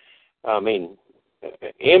month, but I mean,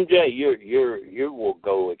 MJ, you will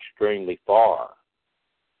go extremely far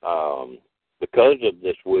because of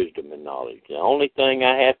this wisdom and knowledge. The only thing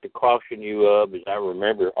I have to caution you of is I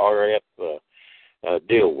remember RF.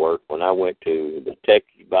 Deal work when I went to the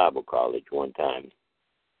Texas Bible College one time.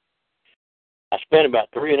 I spent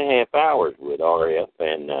about 3.5 hours with RF,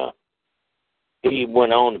 and he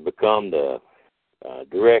went on to become the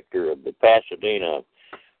director of the Pasadena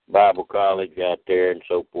Bible College out there and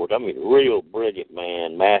so forth. I mean, real brilliant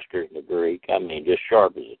man, master in the Greek. I mean, just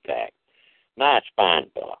sharp as a tack. Nice, fine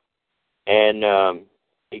fella. And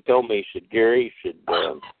he told me, he said, Gary, he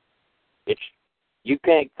said, you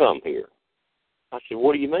can't come here. I said,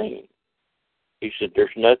 what do you mean? He said, there's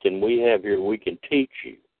nothing we have here we can teach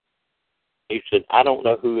you. He said, I don't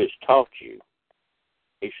know who has taught you.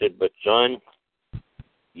 He said, but son,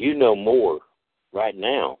 you know more right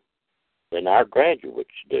now than our graduates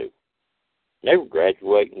do. They were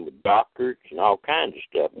graduating with doctorates and all kinds of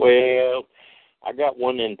stuff. Well, I got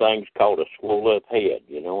one of them things called a swole-up head,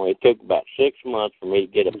 you know. It took about 6 months for me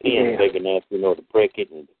to get a pen big enough, you know, to prick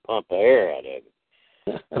it and pump the air out of it.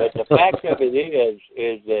 But the fact of it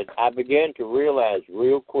is that I began to realize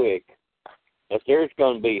real quick that there's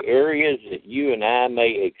going to be areas that you and I may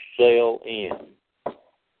excel in,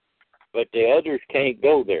 but the others can't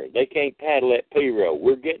go there. They can't paddle that P-row.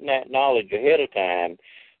 We're getting that knowledge ahead of time,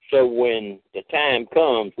 so when the time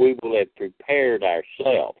comes, we will have prepared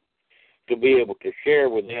ourselves to be able to share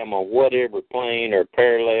with them on whatever plane or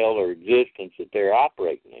parallel or existence that they're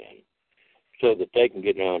operating in, so that they can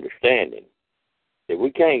get an understanding. We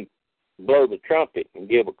can't blow the trumpet and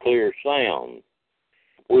give a clear sound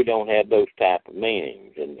if we don't have those type of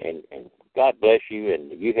meanings. And God bless you, and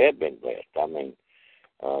you have been blessed. I mean,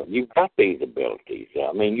 you've got these abilities.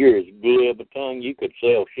 I mean, you're as glib a tongue. You could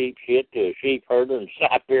sell sheep shit to a sheep herder in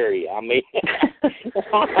Siberia. I mean,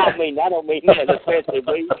 I don't mean that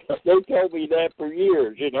offensively. They told me that for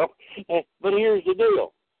years, you know. But here's the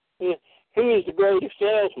deal. Who is the greatest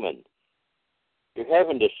salesman? You're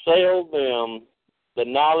having to sell them the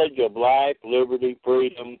knowledge of life, liberty,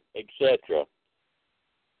 freedom, etc.,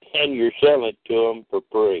 and you're selling it to them for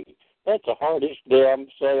free. That's the hardest damn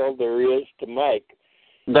sale there is to make.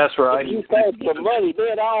 That's right. If you paid some money,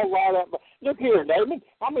 they'd all right up. Look here, David.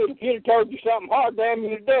 I mean, if he'd have told you something hard, damn,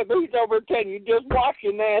 you'd do it. But he's over telling you just wash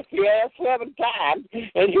your nasty ass 7 times,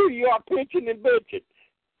 and here you are pitching and bitching.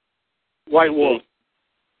 White Wolf.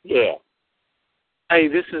 Yeah. Hey,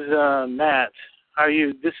 this is Matt. How are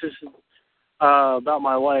you? This is about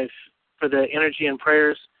my wife, for the energy and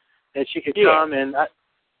prayers that she could come, and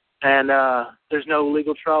there's no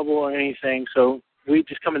legal trouble or anything, so we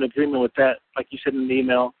just come in agreement with that, like you said in the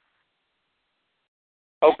email.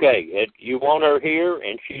 Okay, you want her here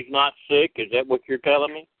and she's not sick? Is that what you're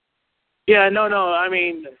telling me? Yeah, no, I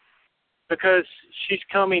mean, because she's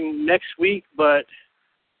coming next week, but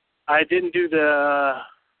I didn't do the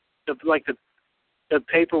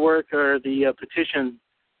paperwork or the petition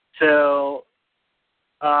till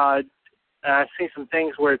I've seen some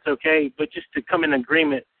things where it's okay, but just to come in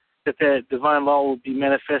agreement that the divine law will be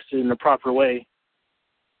manifested in the proper way.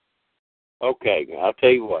 Okay, I'll tell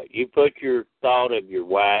you what. You put your thought of your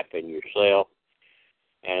wife and yourself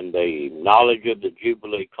and the knowledge of the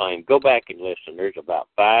Jubilee claim. Go back and listen. There's about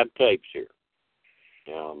 5 tapes here.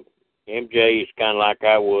 MJ is kind of like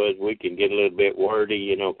I was. We can get a little bit wordy,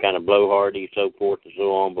 you know, kind of blowhardy, so forth and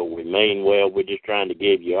so on, but we mean well. We're just trying to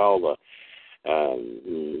give you all the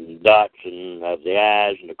dots and of the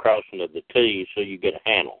I's and the crossing of the T's so you get a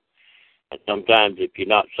handle. And sometimes if you're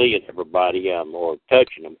not seeing everybody or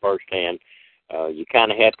touching them firsthand, you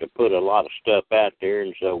kind of have to put a lot of stuff out there.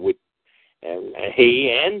 And so And he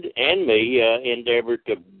and me endeavored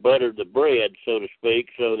to butter the bread, so to speak,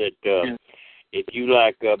 so that if you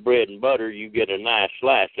like bread and butter, you get a nice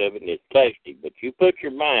slice of it and it's tasty. But you put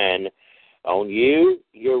your mind on you,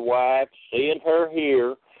 your wife, seeing her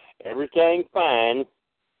here, everything fine.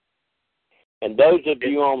 And those of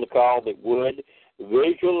you on the call that would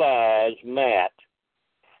visualize Matt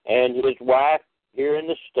and his wife here in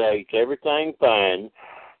the States, everything fine,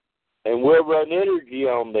 and we'll run energy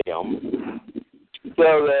on them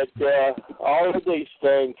so that all of these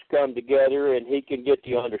things come together and he can get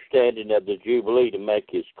the understanding of the Jubilee to make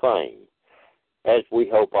his claim, as we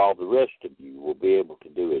hope all the rest of you will be able to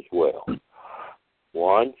do as well.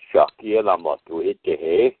 One, Shakya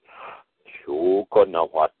Lamatuite, Shukona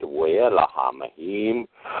Watawea Lahamahim,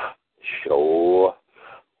 Sure.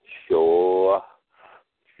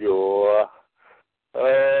 All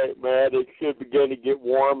right, man, it should begin to get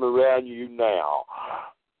warm around you now.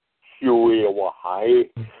 Sure, why?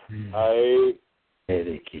 Hey.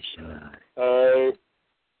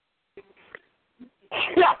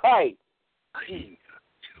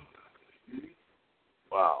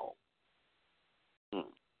 Wow.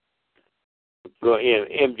 Go ahead,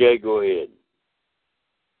 MJ. Go ahead.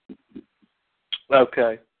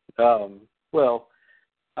 Okay. Well,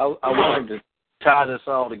 I wanted to tie this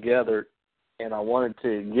all together, and I wanted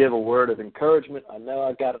to give a word of encouragement. I know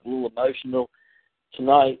I got a little emotional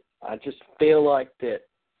tonight. I just feel like that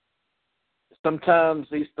sometimes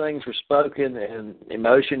these things are spoken and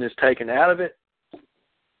emotion is taken out of it.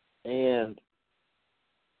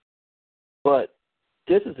 But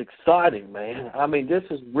this is exciting, man. I mean, this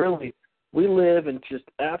is really, we live in just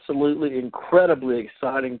absolutely incredibly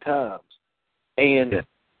exciting times. And,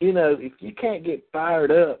 you know, if you can't get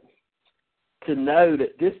fired up to know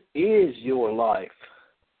that this is your life,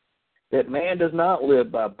 that man does not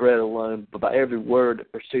live by bread alone, but by every word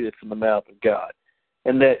that proceedeth from the mouth of God.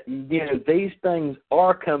 And that, you know, these things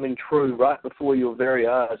are coming true right before your very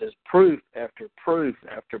eyes as proof after proof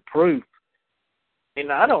after proof.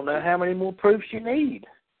 And I don't know how many more proofs you need.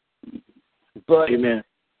 But Amen.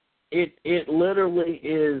 It literally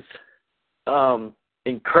is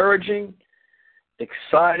encouraging,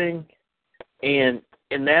 exciting, and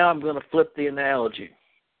now I'm going to flip the analogy.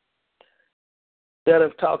 Instead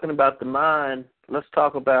of talking about the mind, let's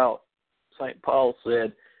talk about, St. Paul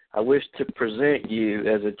said, I wish to present you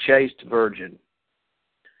as a chaste virgin.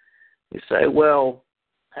 You say, well,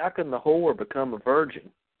 how can the whore become a virgin?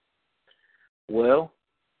 Well,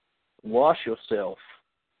 wash yourself.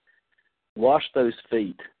 Wash those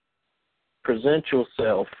feet. Present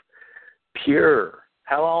yourself pure.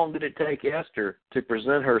 How long did it take Esther to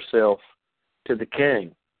present herself to the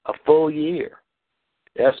king? A full year.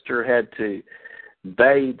 Esther had to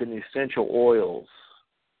bathe in essential oils,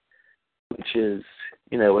 which is,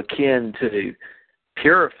 you know, akin to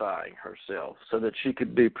purifying herself so that she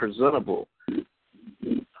could be presentable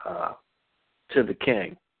to the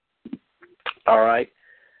king. All right?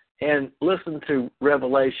 And listen to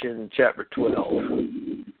Revelation chapter 12.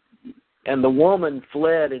 And the woman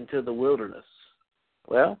fled into the wilderness.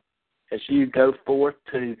 Well, as you go forth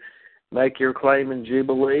to make your claim in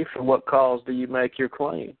Jubilee, for what cause do you make your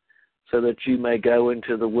claim? So that you may go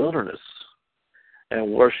into the wilderness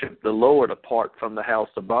and worship the Lord apart from the house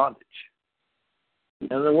of bondage.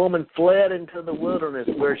 And the woman fled into the wilderness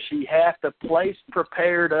where she hath a place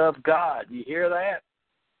prepared of God. You hear that?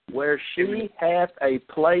 Where she hath a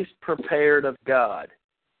place prepared of God,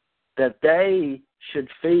 that they should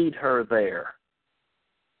feed her there.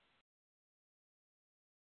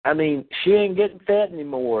 I mean, she ain't getting fed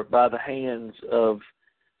anymore by the hands of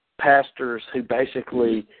pastors who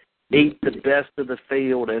basically eat the best of the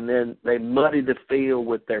field, and then they muddy the field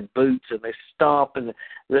with their boots, and they stomp, and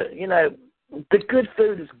the good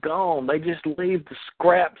food is gone. They just leave the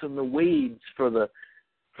scraps and the weeds for the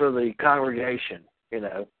congregation. You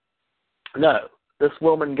know, no. This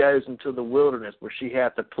woman goes into the wilderness where she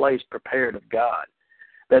hath a place prepared of God,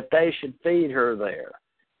 that they should feed her there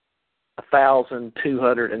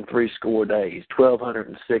 1,260 days,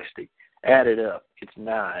 1,260. Added up, it's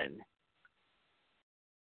 9.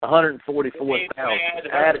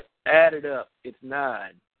 144,000. Added up, it's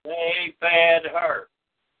 9. They fed her.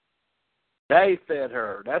 They fed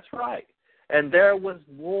her. That's right. And there was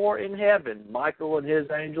war in heaven. Michael and his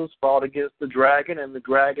angels fought against the dragon, and the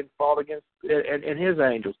dragon fought against and his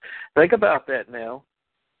angels. Think about that now.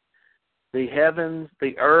 The heavens,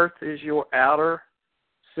 the earth is your outer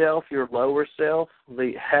self, your lower self.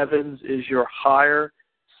 The heavens is your higher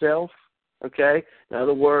self. Okay? In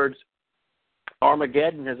other words,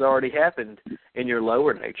 Armageddon has already happened in your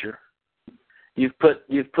lower nature. You've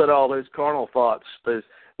put all those carnal thoughts, those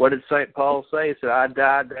What did St. Paul say? He said, I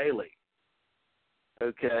die daily.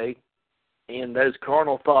 Okay? And those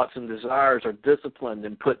carnal thoughts and desires are disciplined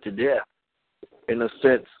and put to death in the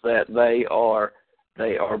sense that they are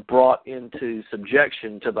brought into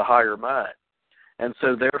subjection to the higher mind. And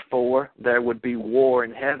so, therefore, there would be war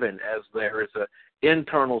in heaven as there is an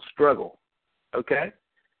internal struggle. Okay?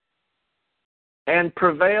 And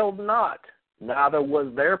prevailed not, neither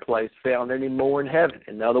was their place found any more in heaven.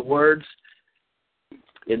 In other words,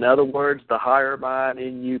 the higher mind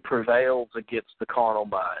in you prevails against the carnal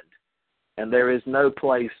mind. And there is no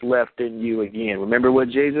place left in you again. Remember what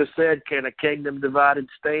Jesus said? Can a kingdom divided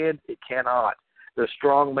stand? It cannot. The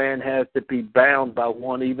strong man has to be bound by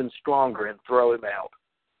one even stronger and throw him out.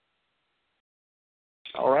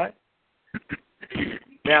 All right?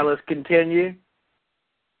 Now let's continue.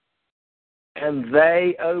 And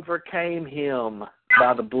they overcame him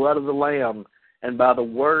by the blood of the Lamb and by the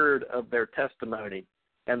word of their testimony.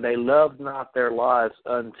 And they loved not their lives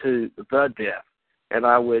unto the death. And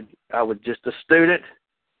I would just a student,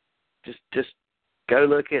 just go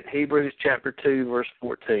look at Hebrews chapter 2, verse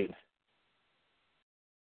 14.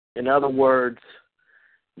 In other words,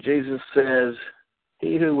 Jesus says,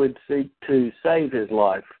 he who would seek to save his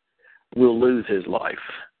life will lose his life.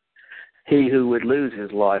 He who would lose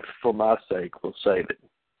his life for my sake will save it.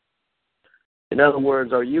 In other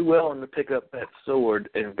words, are you willing to pick up that sword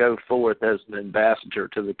and go forth as an ambassador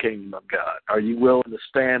to the kingdom of God? Are you willing to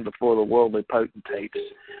stand before the worldly potentates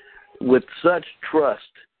with such trust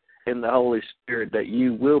in the Holy Spirit that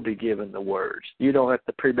you will be given the words? You don't have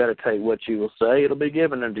to premeditate what you will say. It'll be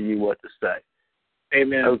given unto you what to say.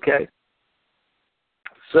 Amen. Okay?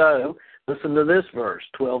 So, listen to this verse,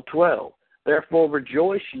 12:12. Therefore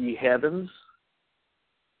rejoice, ye heavens.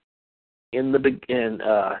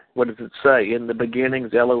 What does it say? In the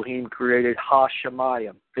beginnings, Elohim created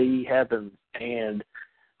Hashemayim, the heavens, and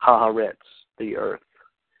Haaretz, the earth.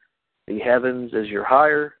 The heavens is your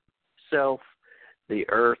higher self. The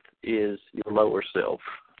earth is your lower self.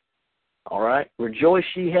 All right?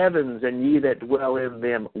 Rejoice, ye heavens, and ye that dwell in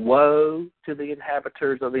them. Woe to the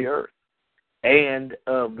inhabitants of the earth and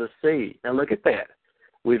of the sea. Now look at that.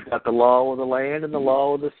 We've got the law of the land and the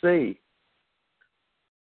law of the sea.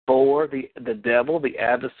 For the devil, the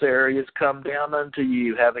adversary, is come down unto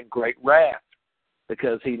you, having great wrath,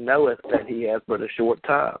 because he knoweth that he has but a short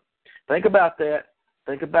time. Think about that.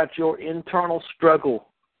 Think about your internal struggle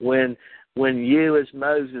when you, as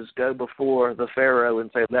Moses, go before the Pharaoh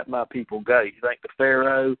and say, let my people go. You think the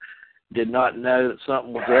Pharaoh did not know that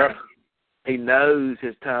something was up? He knows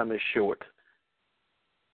his time is short.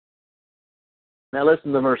 Now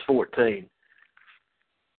listen to verse 14.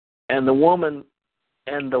 And the woman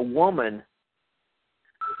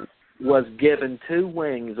was given 2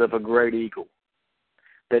 wings of a great eagle,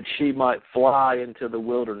 that she might fly into the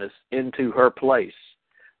wilderness, into her place,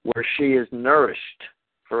 where she is nourished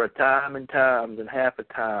for a time and times and half a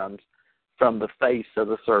times from the face of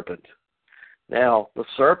the serpent. Now, the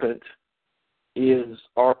serpent is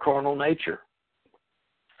our carnal nature.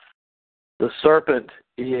 The serpent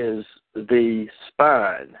is the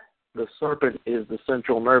spine. The serpent is the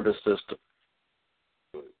central nervous system.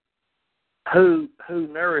 Who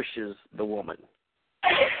nourishes the woman?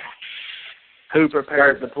 Who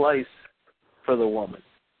prepared the place for the woman?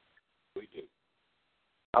 We do.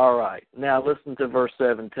 All right. Now listen to verse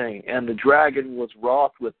 17. And the dragon was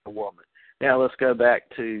wroth with the woman. Now let's go back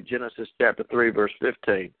to Genesis chapter 3, verse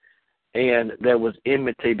 15. And there was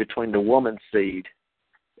enmity between the woman's seed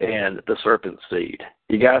and the serpent's seed.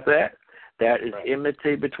 You got that? That is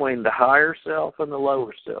enmity between the higher self and the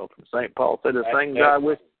lower self. And St. Paul said, the things I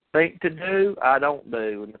would think to do, I don't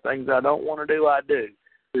do. And the things I don't want to do, I do.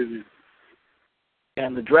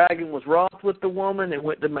 And the dragon was wroth with the woman and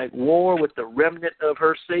went to make war with the remnant of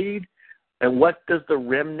her seed. And what does the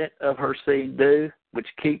remnant of her seed do? Which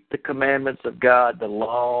keep the commandments of God, the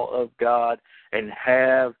law of God, and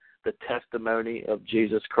have the testimony of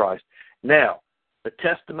Jesus Christ. Now, the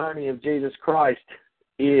testimony of Jesus Christ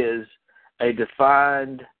is a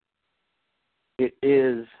defined,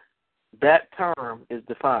 that term is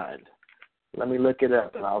defined. Let me look it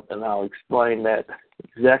up and I'll explain that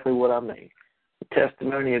exactly what I mean. The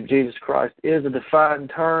testimony of Jesus Christ is a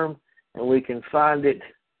defined term, and we can find it.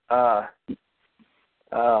 Let's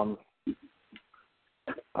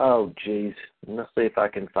see if I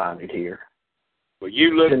can find it here. Well,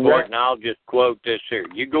 you look for it, and I'll just quote this here.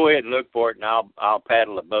 You go ahead and look for it, and I'll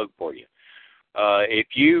paddle a boat for you. If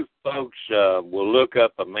you folks will look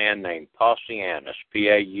up a man named Pausanias,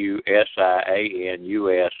 Pausianus,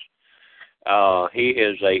 he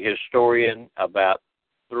is a historian about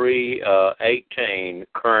 318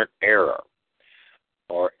 current era.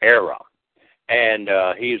 or era. And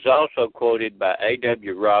he's also quoted by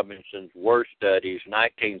A.W. Robinson's War Studies,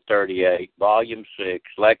 1938, Volume 6,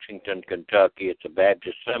 Lexington, Kentucky. It's a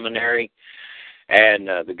Baptist seminary. And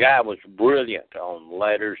the guy was brilliant on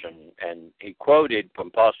letters, and he quoted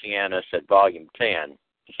from Pausanias at Volume 10,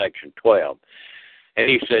 Section 12. And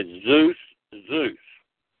he said, Zeus,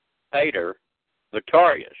 Pater,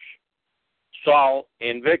 Victorious, Sol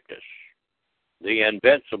Invictus, the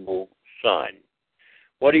invincible son.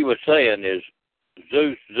 What he was saying is,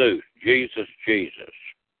 Zeus, Jesus,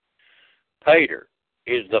 Pater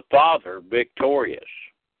is the Father victorious,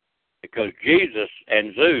 because Jesus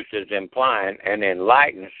and Zeus is implying an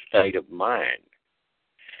enlightened state of mind.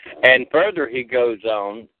 And further he goes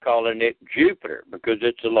on calling it Jupiter, because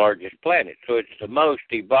it's the largest planet. So it's the most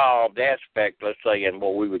evolved aspect, let's say, in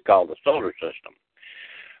what we would call the solar system.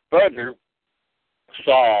 Further,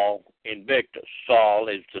 Sol Invictus. Sol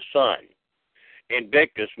is the sun.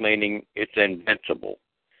 Invictus meaning it's invincible.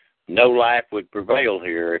 No life would prevail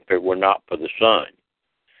here if it were not for the sun.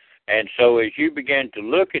 And so as you begin to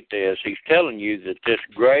look at this, he's telling you that this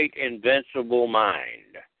great invincible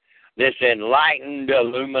mind, this enlightened,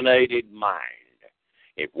 illuminated mind,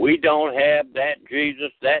 if we don't have that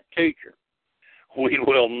Jesus, that teacher, we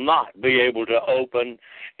will not be able to open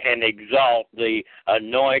and exalt the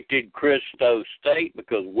anointed Christos state,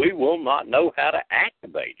 because we will not know how to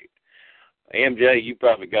activate it. MJ, you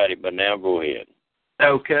probably got it by now. Go ahead.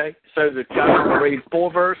 Okay, so I'm going to read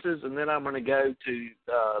 4 verses, and then I'm going to go to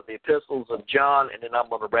the epistles of John, and then I'm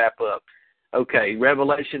going to wrap up. Okay,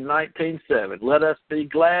 Revelation 19:7. Let us be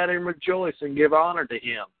glad and rejoice and give honor to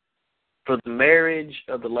him, for the marriage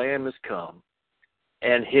of the Lamb is come,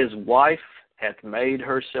 and his wife hath made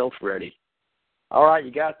herself ready. All right,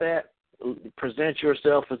 you got that? Present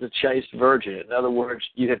yourself as a chaste virgin. In other words,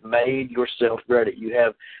 you have made yourself ready.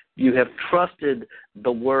 You have trusted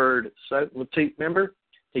the word. So remember,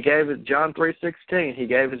 he gave it, John 3:16. He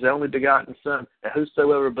gave his only begotten Son. That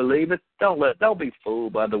whosoever believeth, don't be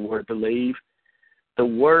fooled by the word believe. The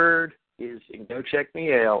word is, and go check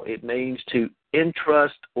me out, it means to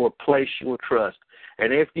entrust or place your trust.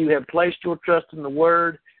 And if you have placed your trust in the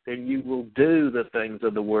word, then you will do the things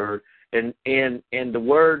of the word. And the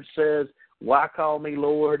word says, why call me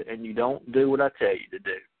Lord, and you don't do what I tell you to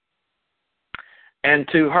do. And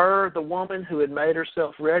to her, the woman who had made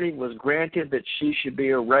herself ready, was granted that she should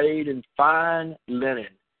be arrayed in fine linen,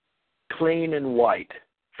 clean and white.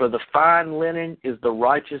 For the fine linen is the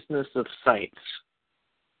righteousness of saints.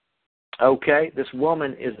 Okay, this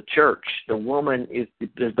woman is a church. The woman is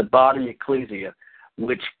the body ecclesia,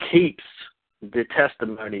 which keeps the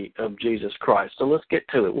testimony of Jesus Christ. So let's get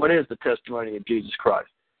to it. What is the testimony of Jesus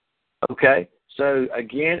Christ? Okay, so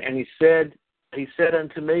again, and he said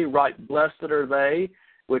unto me, right blessed are they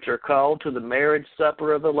which are called to the marriage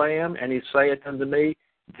supper of the Lamb. And he saith unto me,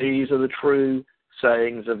 these are the true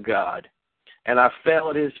sayings of God. And I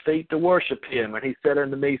fell at his feet to worship him. And he said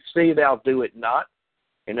unto me, see thou do it not.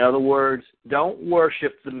 In other words, don't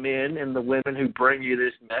worship the men and the women who bring you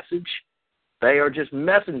this message. They are just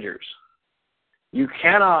messengers. You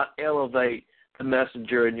cannot elevate the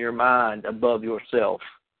messenger in your mind above yourself.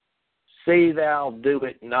 See thou do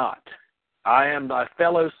it not. I am thy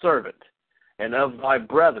fellow servant and of thy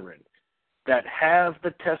brethren that have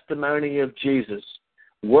the testimony of Jesus.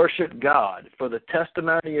 Worship God, for the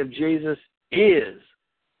testimony of Jesus is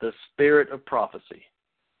the spirit of prophecy.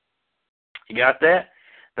 You got that?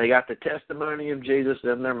 They got the testimony of Jesus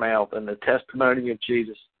in their mouth, and the testimony of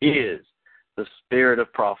Jesus is the spirit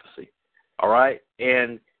of prophecy. All right?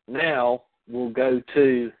 And now we'll go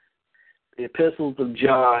to the epistles of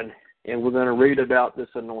John, and we're going to read about this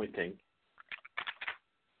anointing.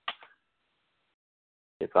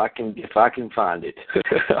 If I can find it.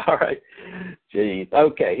 All right. Geez.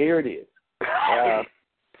 Okay, here it is.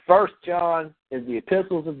 1 John is the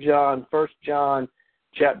epistles of John, 1 John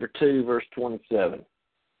chapter 2, verse 27.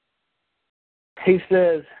 He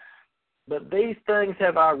says, but these things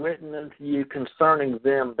have I written unto you concerning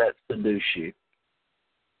them that seduce you.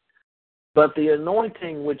 But the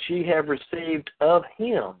anointing which ye have received of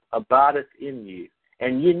him abideth in you,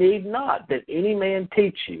 and ye need not that any man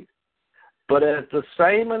teach you. But as the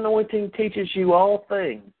same anointing teaches you all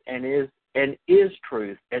things, and is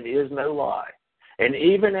truth, and is no lie, and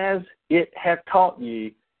even as it hath taught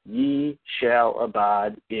you, ye shall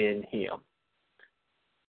abide in him.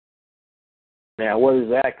 Now, what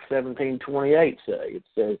does Acts 17:28 say? It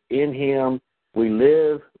says, in him we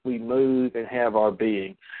live, we move, and have our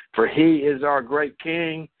being. For he is our great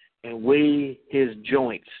king, and we his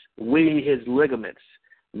joints, we his ligaments,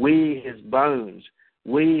 we his bones,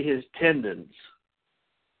 we his tendons,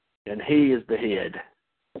 and he is the head.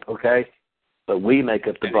 Okay? But we make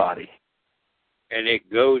up the body. And it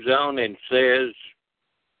goes on and says,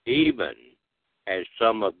 even as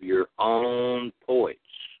some of your own poets,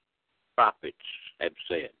 prophets have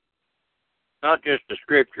said. Not just a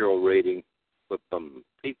scriptural reading, but from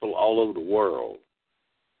people all over the world.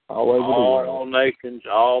 All over the world. All nations,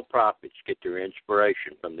 all prophets get their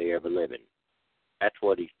inspiration from the ever-living. That's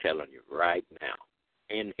what he's telling you right now.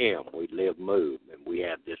 In him we live, move, and we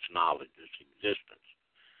have this knowledge, this existence.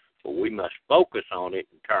 But we must focus on it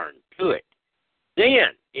and turn to it.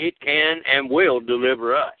 Then it can and will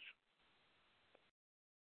deliver us.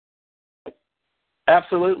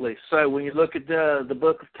 Absolutely. So when you look at the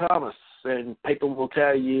book of Thomas, and people will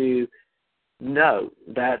tell you, no,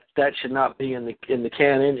 that should not be in the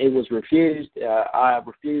canon. It was refused. I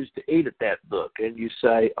refused to eat at that book. And you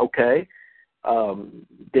say, okay,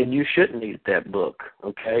 then you shouldn't eat that book.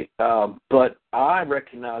 Okay, but I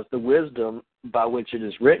recognize the wisdom by which it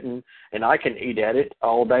is written, and I can eat at it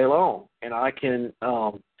all day long. And I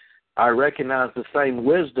recognize the same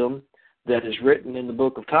wisdom that is written in the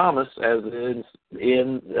book of Thomas as is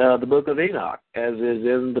in the book of Enoch, as is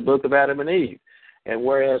in the book of Adam and Eve. And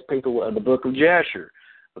whereas people, the book of Jasher,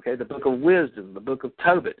 okay, the book of wisdom, the book of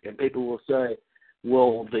Tobit, and people will say,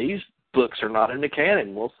 well, these books are not in the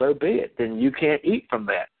canon. Well, so be it. Then you can't eat from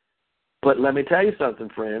that. But let me tell you something,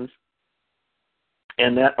 friends.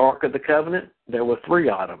 In that Ark of the Covenant, there were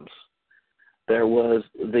 3 items. There was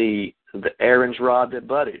the Aaron's rod that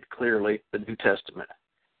budded, clearly the New Testament.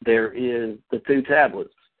 There is the 2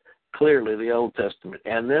 tablets, clearly the Old Testament.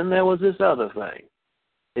 And then there was this other thing.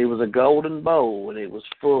 It was a golden bowl, and it was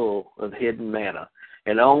full of hidden manna.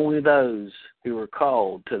 And only those who are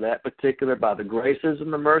called to that particular, by the graces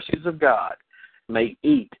and the mercies of God, may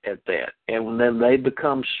eat at that. And then they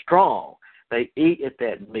become strong. They eat at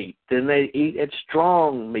that meat. Then they eat at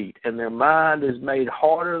strong meat, and their mind is made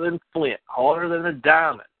harder than flint, harder than a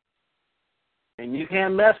diamond. And you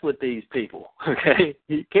can't mess with these people, okay?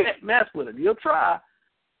 You can't mess with them. You'll try,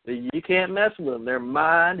 but you can't mess with them. Their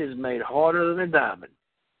mind is made harder than a diamond.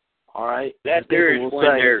 All right? That there is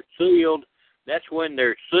when they're sealed. That's when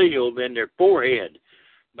they're sealed in their forehead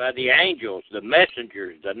by the angels, the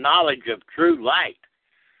messengers, the knowledge of true light.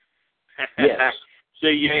 Yes. So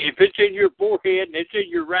if it's in your forehead and it's in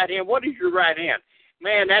your right hand, what is your right hand?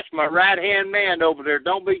 Man, that's my right-hand man over there.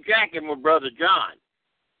 Don't be jacking with Brother John.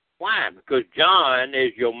 Why? Because John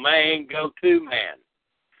is your main go-to man.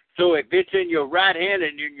 So if it's in your right hand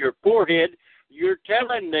and in your forehead, you're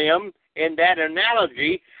telling them in that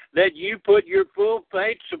analogy that you put your full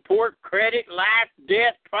faith, support, credit, life,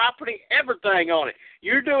 debt, property, everything on it.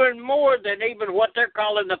 You're doing more than even what they're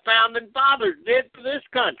calling the founding fathers did for this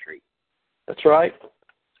country. That's right.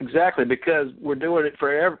 Exactly, because we're doing it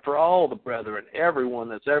for all the brethren, everyone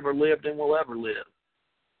that's ever lived and will ever live.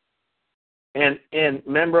 And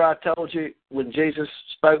remember I told you when Jesus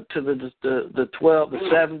spoke to the 12, the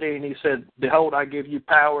 70, and he said, behold, I give you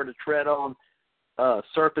power to tread on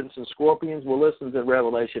serpents and scorpions. Well, listen to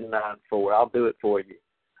Revelation 9:4. I'll do it for you.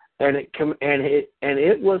 And it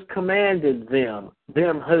was commanded them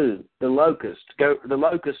who? The locust. The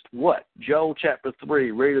locust what? Joel chapter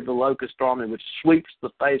 3, read of the locust army which sweeps the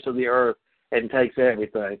face of the earth and takes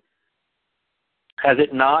everything. Has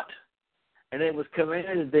it not? And it was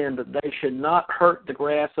commanded them that they should not hurt the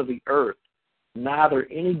grass of the earth, neither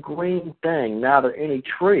any green thing, neither any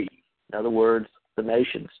tree. In other words, the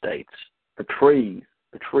nation states, the trees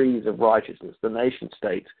of righteousness, the nation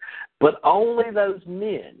states, but only those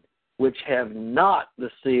men which have not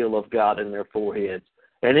the seal of God in their foreheads.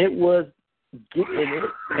 And and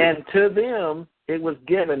to them it was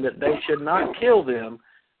given that they should not kill them,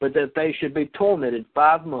 but that they should be tormented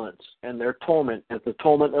 5 months, and their torment as the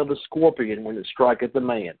torment of a scorpion when it striketh a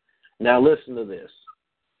man. Now listen to this.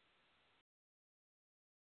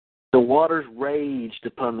 The waters raged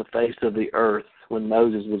upon the face of the earth when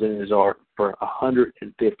Moses was in his ark for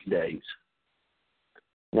 150 days.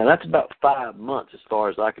 Now that's about 5 months as far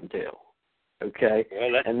as I can tell. Okay?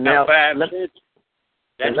 Well, that's and now, 5 senses.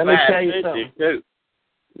 That's let 5 me tell you senses something. too.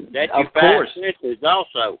 That's of your 5 course. senses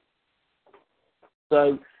also.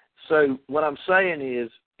 So what I'm saying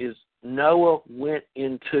is Noah went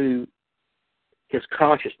into his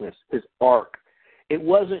consciousness, his ark. It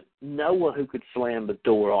wasn't Noah who could slam the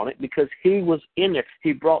door on it because he was in there.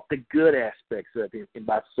 He brought the good aspects of him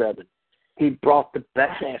by 7. He brought the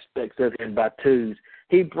bad aspects of him by 2s.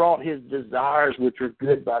 He brought his desires, which were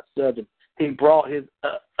good, by 7. He brought his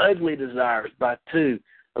ugly desires by 2.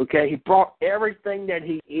 Okay, he brought everything that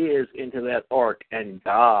he is into that ark, and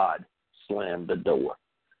God slammed the door.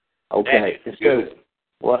 Okay, that is good.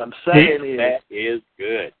 What I'm saying is that is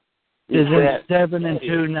good. Isn't 7 and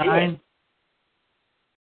 2 9?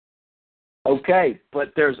 Okay,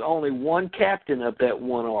 but there's only one captain of that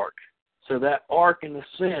one ark. So that ark, in a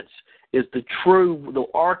sense, is the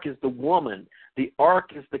ark is the woman. The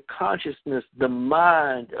ark is the consciousness, the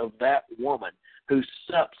mind of that woman who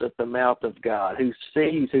sups at the mouth of God, who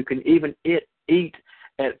sees, who can even eat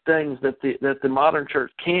at things that the modern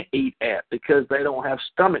church can't eat at because they don't have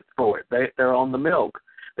stomach for it. They're on the milk.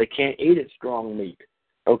 They can't eat it strong meat.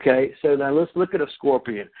 Okay, so now let's look at a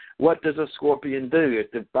scorpion. What does a scorpion do?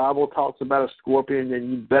 If the Bible talks about a scorpion,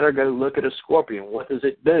 then you better go look at a scorpion. What does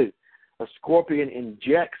it do? A scorpion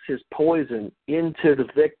injects his poison into the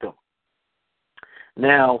victim.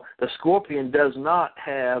 Now, the scorpion does not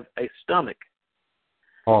have a stomach.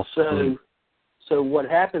 Awesome. So what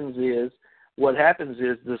happens is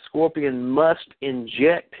the scorpion must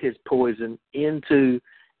inject his poison into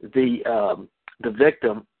the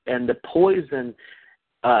victim, and the poison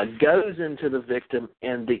goes into the victim,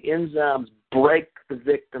 and the enzymes break the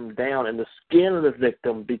victim down, and the skin of the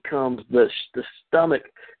victim becomes the stomach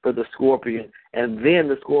for the scorpion, and then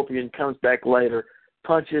the scorpion comes back later,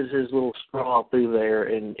 punches his little straw through there,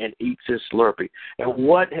 and eats his Slurpee. And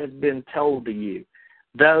what has been told to you?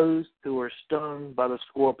 Those who are stung by the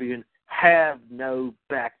scorpion have no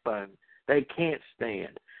backbone. They can't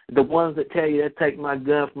stand. The ones that tell you they take my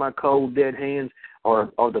gun from my cold, dead hands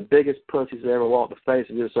are the biggest pussies that ever walked the face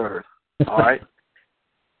of this earth. All right?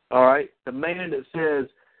 All right? The man that says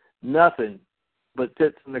nothing but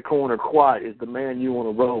sits in the corner quiet is the man you want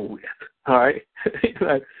to roll with. All right?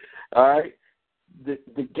 All right?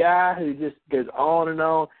 The guy who just goes on and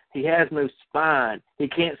on, he has no spine. He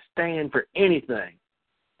can't stand for anything.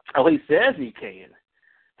 Oh, he says he can.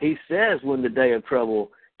 He says when the day of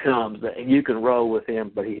trouble comes that you can roll with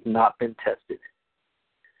him, but he's not been tested.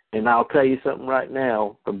 And I'll tell you something right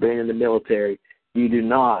now, from being in the military, you do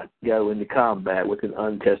not go into combat with an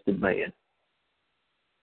untested man.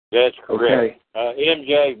 That's correct. Okay.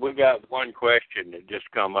 MJ, we got one question that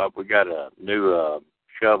just come up. We got a new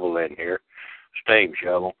shovel in here, steam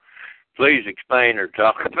shovel. Please explain or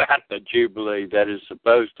talk about the Jubilee that is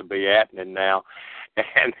supposed to be happening now,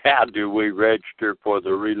 and how do we register for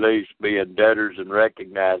the release, being debtors and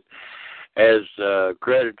recognized as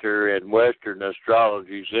creditor in Western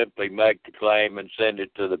astrology? Simply make the claim and send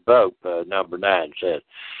it to the Pope. Number 9 says,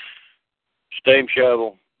 steam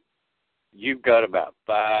shovel, you've got about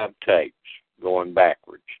 5 tapes going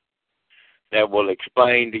backwards that will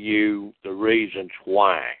explain to you the reasons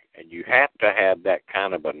why. And you have to have that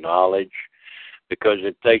kind of a knowledge, because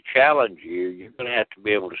if they challenge you, you're going to have to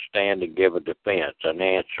be able to stand and give a defense, an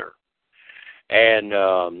answer. And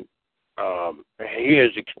he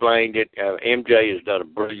has explained it. MJ has done a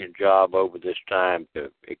brilliant job over this time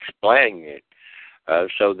to explain it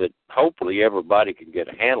so that hopefully everybody can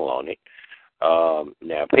get a handle on it. Now,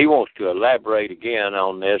 if he wants to elaborate again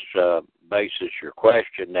on this basis, your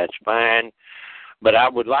question, that's fine. But I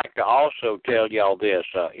would like to also tell y'all this.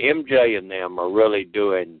 MJ and them are really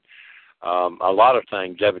doing a lot of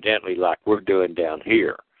things, evidently, like we're doing down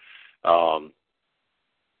here.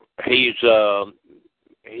 He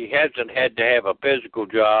hasn't had to have a physical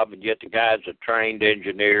job, and yet the guy's a trained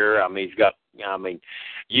engineer. I mean, he's got,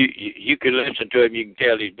 you can listen to him, you can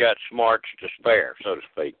tell he's got smarts to spare, so to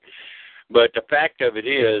speak. But the fact of it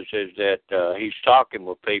is that he's talking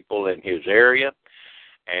with people in his area,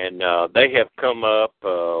 and they have come up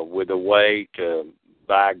with a way to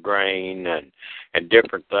buy grain and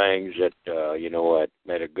different things at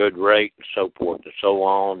a good rate and so forth and so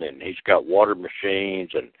on. And he's got water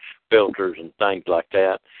machines and filters and things like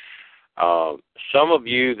that. Some of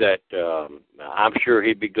you that I'm sure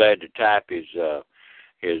he'd be glad to type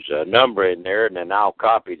his number in there, and then I'll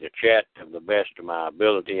copy the chat to the best of my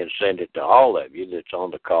ability and send it to all of you that's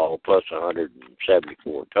on the call, plus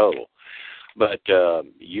 174 total. But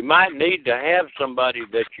you might need to have somebody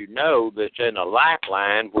that you know that's in a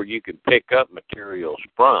lifeline where you can pick up materials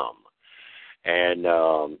from. And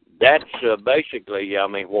that's basically,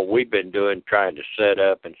 what we've been doing, trying to set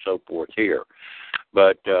up and so forth here.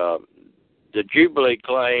 But the Jubilee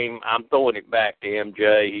claim, I'm throwing it back to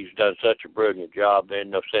MJ. He's done such a brilliant job. There's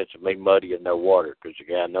no sense of me muddying no water, because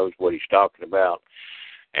the guy knows what he's talking about.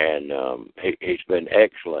 And he's been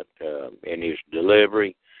excellent in his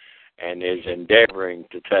delivery, and is endeavoring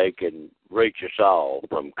to take and reach us all,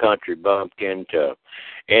 from country bumpkin to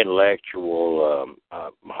intellectual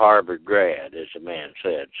Harvard grad, as the man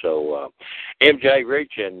said. So, MJ,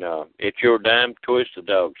 reach, and it's your dime, twist the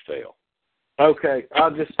dog's tail. Okay,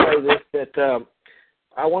 I'll just say this, that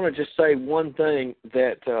I want to just say one thing,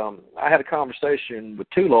 that I had a conversation with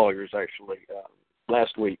 2 lawyers, actually,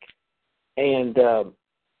 last week, and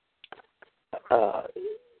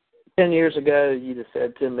 10 years ago, you'd have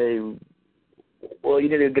said to me, well, you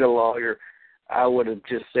need to get a lawyer. I would have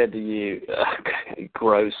just said to you,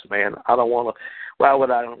 gross, man. I don't want to. Why would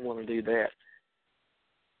I don't want to do that?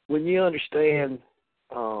 When you understand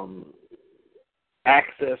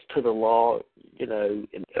access to the law, you know,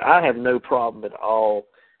 I have no problem at all.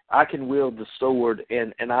 I can wield the sword,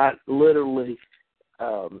 and I literally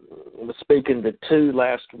was speaking to two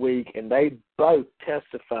last week, and they both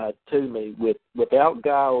testified to me without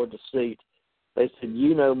guile or deceit. They said,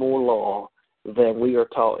 you know more law than we are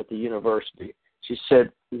taught at the university. She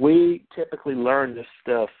said, we typically learn this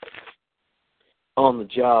stuff on the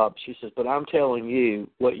job. She says, but I'm telling you,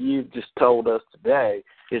 what you've just told us today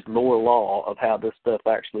is more law of how this stuff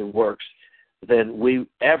actually works than we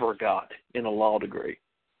ever got in a law degree.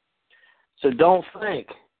 So don't think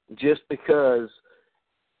just because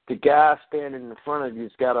the guy standing in front of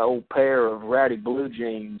you's got an old pair of ratty blue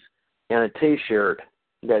jeans and a T-shirt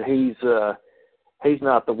that he's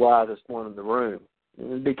not the wisest one in the room.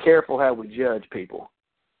 Be careful how we judge people.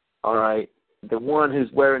 All right, the one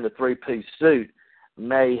who's wearing the three-piece suit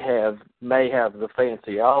may have the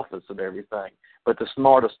fancy office and everything, but the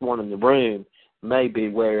smartest one in the room may be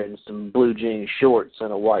wearing some blue jean shorts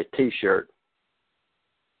and a white T-shirt.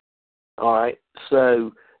 All right,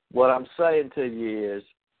 so what I'm saying to you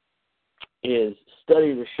is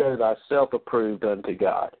study to show thyself approved unto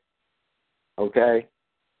God. Okay?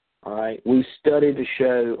 All right? We study to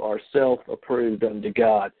show ourselves approved unto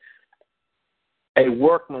God. A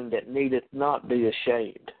workman that needeth not be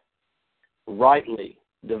ashamed, rightly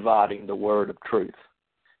dividing the word of truth.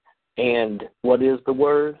 And what is the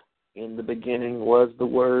word? In the beginning was the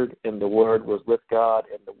Word, and the Word was with God,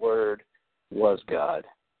 and the Word was God.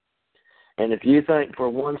 And if you think for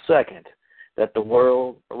 1 second that the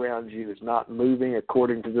world around you is not moving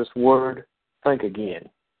according to this Word, think again.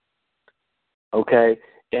 Okay?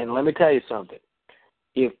 And let me tell you something.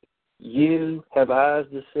 If you have eyes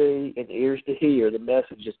to see and ears to hear the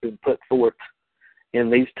message that's been put forth in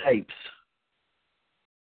these tapes,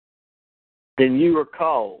 then you are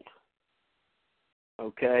called.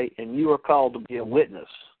 Okay, and you are called to be a witness.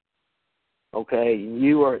 Okay,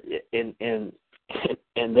 you are, and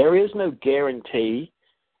there is no guarantee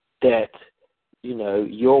that, you know,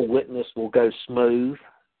 your witness will go smooth.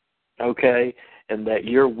 Okay, and that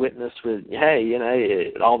your witness will, hey, you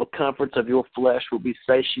know, all the comforts of your flesh will be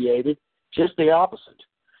satiated. Just the opposite.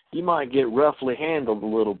 You might get roughly handled a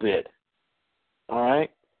little bit. All right,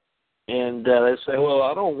 and they say, well,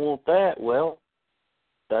 I don't want that. Well,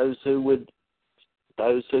 those who would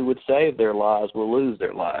save their lives will lose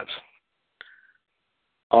their lives.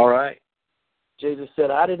 All right? Jesus said,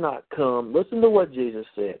 I did not come. Listen to what Jesus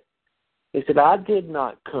said. He said, I did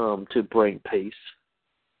not come to bring peace.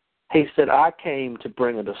 He said, I came to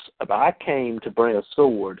bring a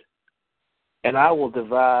sword, and I will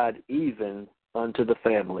divide even unto the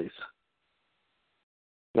families.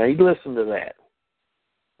 Now you listen to that.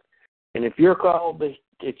 And if you are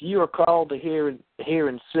called to hear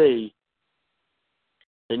and see,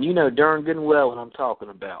 then you know darn good and well what I'm talking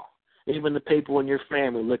about. Even the people in your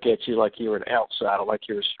family look at you like you're an outsider, like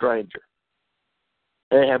you're a stranger.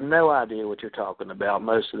 They have no idea what you're talking about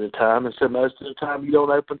most of the time, and so most of the time you don't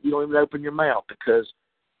even open your mouth because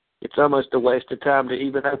it's almost a waste of time to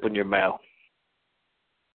even open your mouth.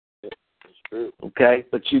 That's true. Okay,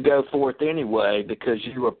 but you go forth anyway because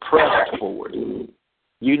you are pressed forward.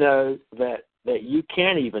 You know that you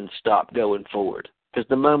can't even stop going forward. Because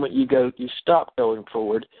the moment you stop going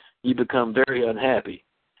forward, you become very unhappy.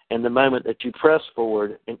 And the moment that you press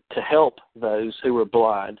forward to help those who are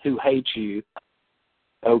blind, who hate you,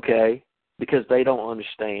 okay, because they don't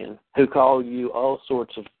understand, who call you all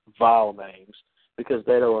sorts of vile names because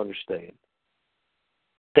they don't understand.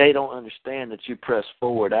 They don't understand that you press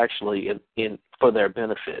forward actually in for their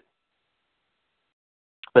benefit.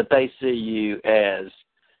 But they see you as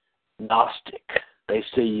Gnostic. They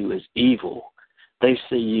see you as evil. They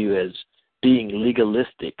see you as being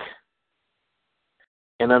legalistic.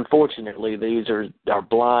 And unfortunately, these are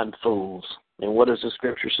blind fools. And what does the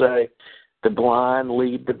scripture say? The blind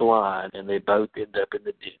lead the blind, and they both end up in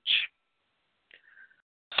the ditch.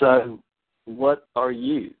 So what are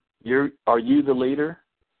you? Are you the leader?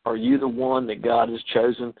 Are you the one that God has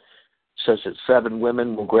chosen such that 7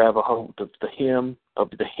 women will grab a hold of the hem,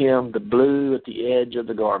 the blue at the edge of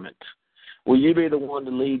the garment? Will you be the one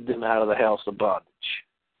to lead them out of the house of bondage?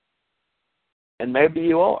 And maybe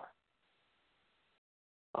you are.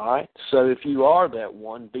 All right? So if you are that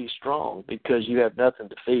one, be strong because you have nothing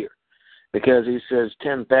to fear. Because he says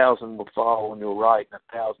 10,000 will fall on your right and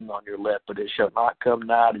 1,000 on your left, but it shall not come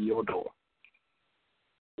nigh to your door.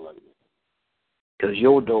 Because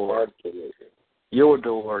your door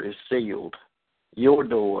is sealed. Your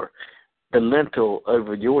door, the lintel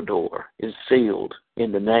over your door is sealed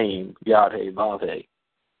in the name Yahweh.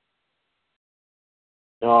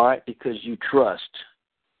 All right, because you trust.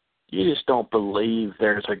 You just don't believe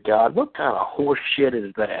there's a God. What kind of horse shit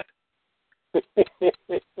is that?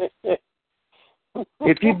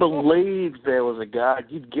 If you believed there was a God,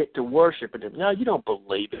 you'd get to worshiping him. No, you don't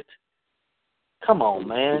believe it. Come on,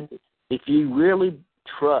 man. If you really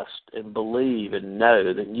trust and believe and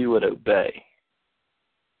know, then you would obey.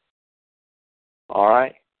 All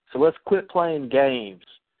right? So let's quit playing games.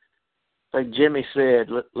 Like Jimmy said,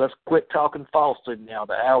 let's quit talking falsehood now.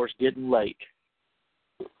 The hour's getting late.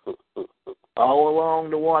 All along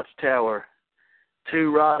the watchtower,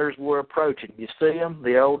 two riders were approaching. You see them,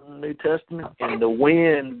 the Old and New Testament? And the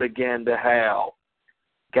wind began to howl.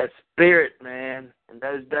 Got spirit, man. In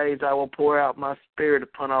those days I will pour out my spirit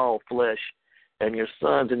upon all flesh, and your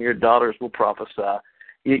sons and your daughters will prophesy.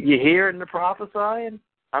 You hearing the prophesying?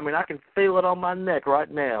 I mean, I can feel it on my neck right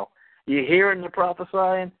now. You hearing the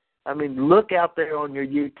prophesying? I mean, look out there on your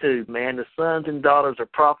YouTube, man. The sons and daughters are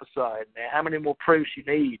prophesying, man. How many more proofs you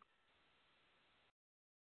need?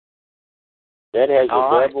 That has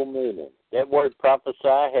a double meaning. That word prophesy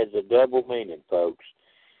has a double meaning, folks.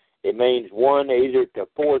 It means one, either to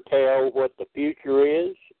foretell what the future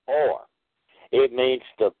is, or it means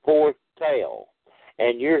to foretell.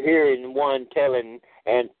 And you're hearing one telling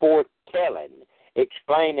and foretelling,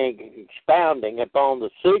 expounding upon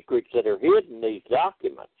the secrets that are hidden in these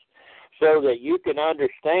documents, so that you can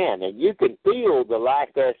understand and you can feel the life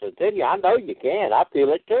essence in you. I know you can. I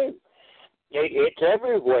feel it too. It's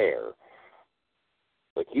everywhere.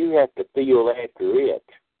 But you have to feel after it.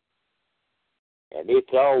 And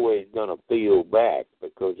it's always going to feel back,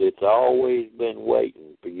 because it's always been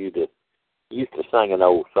waiting for you to. I used to sing an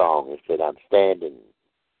old song that said, I'm standing,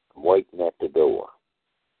 I'm waiting at the door.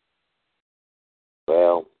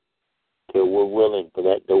 Well, till we're willing for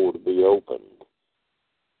that door to be opened.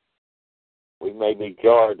 We may be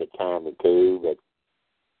jarred a time or two, but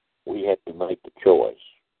we have to make the choice.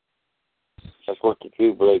 That's what the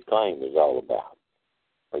Jubilee claim is all about.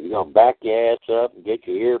 Are you going to back your ass up and get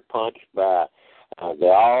your ear punched by the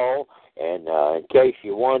awl? And in case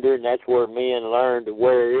you're wondering, that's where men learned to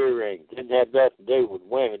wear earrings. Didn't have nothing to do with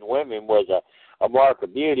women. Women was a mark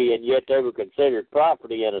of beauty, and yet they were considered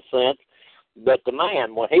property in a sense. But the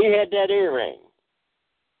man, when he had that earring,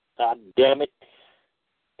 God damn it,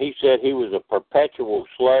 he said he was a perpetual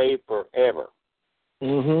slave forever.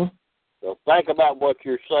 Mm-hmm. So think about what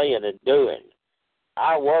you're saying and doing.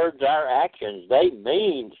 Our words, our actions, they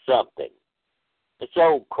mean something. This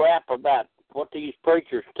old crap about what these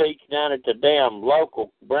preachers teach down at the damn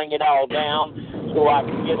local, bring it all down so I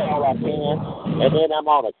can get all I can, and then I'm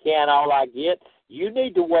on a can all I get. You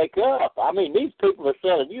need to wake up. I mean, these people are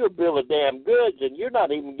selling you a bill of damn goods, and you're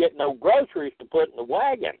not even getting no groceries to put in the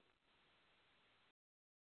wagon.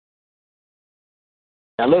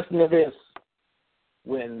 Now listen to this.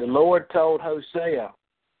 When the Lord told Hosea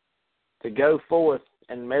to go forth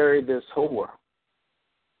and marry this whore,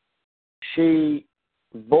 she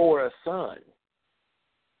bore a son,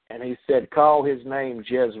 and he said, call his name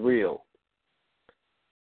Jezreel.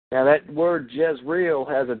 Now that word Jezreel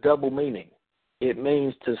has a double meaning. It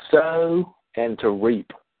means to sow and to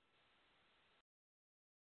reap.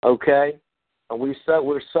 Okay? And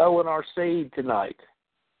we're sowing our seed tonight.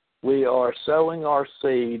 We are sowing our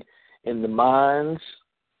seed in the minds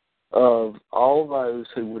of all those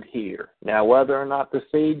who would hear. Now, whether or not the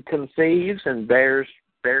seed conceives and bears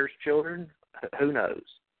children, who knows?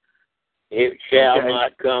 It shall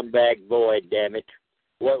not come back void, damn it.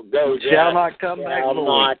 What goes it shall not come back void. Shall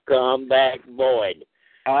not come back void.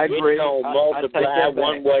 I agree. It's going to multiply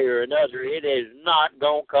one way or another. It is not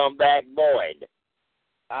going to come back void.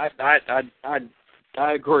 I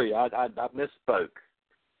agree. I misspoke.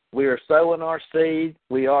 We are sowing our seed.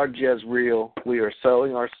 We are Jezreel. We are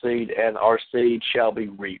sowing our seed, and our seed shall be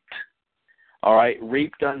reaped. All right?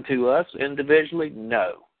 Reaped unto us individually?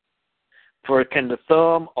 No. For can the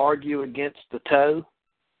thumb argue against the toe?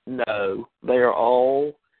 No. They are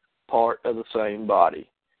all part of the same body.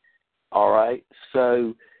 All right?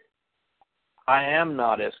 So I am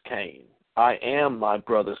not as Cain. I am my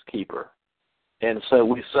brother's keeper. And so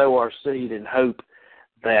we sow our seed in hope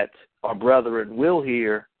that our brethren will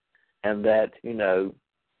hear, and that,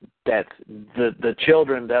 that the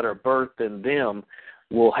children that are birthed in them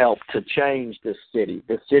will help to change this city.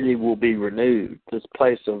 The city will be renewed. This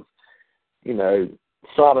place of,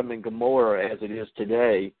 Sodom and Gomorrah as it is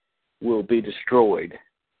today will be destroyed.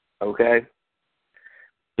 Okay?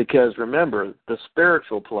 Because remember, the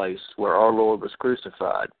spiritual place where our Lord was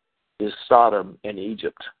crucified is Sodom and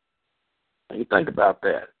Egypt. Now you think about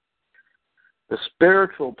that. The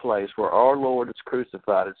spiritual place where our Lord is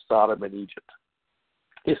crucified is Sodom and Egypt.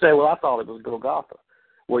 You say, well, I thought it was Golgotha.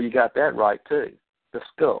 Well, you got that right, too. The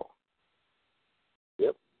skull.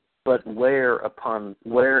 Yep. But where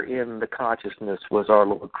in the consciousness was our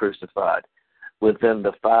Lord crucified? Within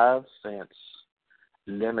the 5 sense,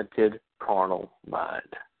 limited carnal mind,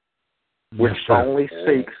 which only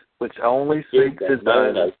seeks his own.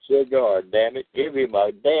 A cigar, damn it! Give him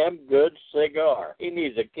a damn good cigar. He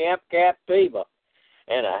needs a Camp Captiva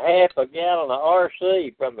and a half a gallon of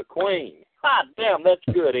RC from the Queen. Hot damn, that's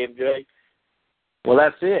good, MJ. Well,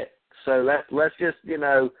 that's it. So let's just,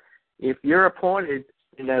 if you're appointed,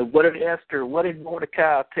 what did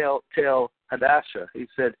Mordecai tell Hadassah? He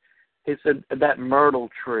said that myrtle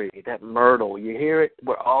tree, that myrtle, you hear it,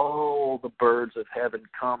 where all the birds of heaven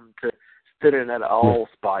come to sit in that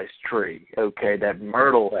allspice tree. Okay, that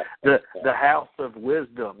myrtle, the house of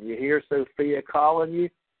wisdom. You hear Sophia calling you?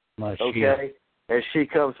 Okay, as she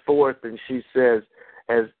comes forth and she says,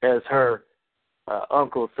 as her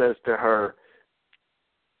uncle says to her,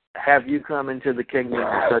 have you come into the kingdom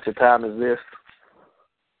for such a time as this?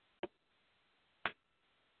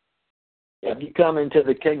 Have you come into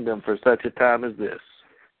the kingdom for such a time as this?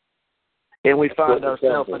 And we find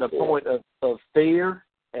ourselves at a point of fear,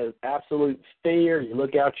 as absolute fear. You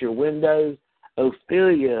look out your windows,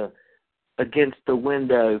 Ophelia against the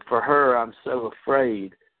window. For her, I'm so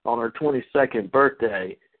afraid. On her 22nd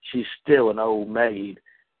birthday, she's still an old maid.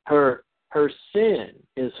 Her sin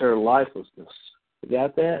is her lifelessness. You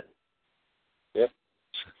got that? Yep.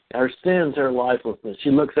 Her sin's her lifelessness.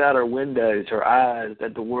 She looks out her windows, her eyes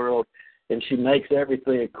at the world, and she makes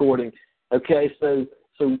everything according. Okay, so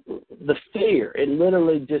the fear, it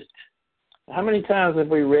literally just, how many times have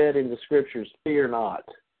we read in the scriptures, fear not?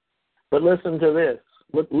 But listen to this.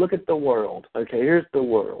 Look at the world. Okay, here's the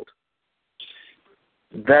world.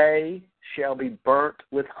 They shall be burnt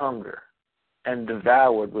with hunger and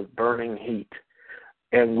devoured with burning heat.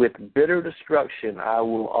 And with bitter destruction I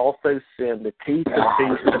will also send the teeth of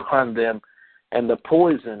beasts upon them and the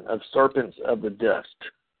poison of serpents of the dust.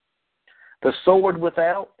 The sword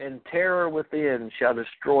without and terror within shall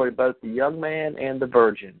destroy both the young man and the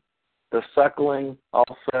virgin, the suckling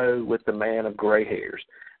also with the man of gray hairs.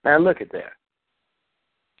 Now look at that.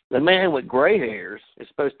 The man with gray hairs is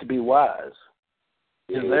supposed to be wise.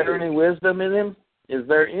 Is there any wisdom in him? Is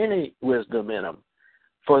there any wisdom in him?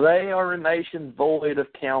 For they are a nation void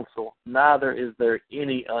of counsel, neither is there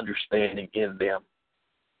any understanding in them.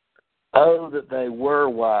 Oh, that they were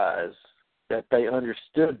wise, that they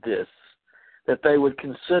understood this, that they would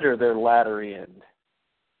consider their latter end.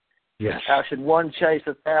 Yes. How should one chase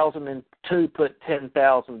 1,000 and two put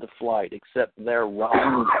 10,000 to flight, except their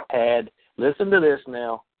wrath had, listen to this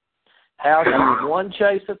now, how should one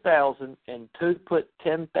chase 1,000 and two put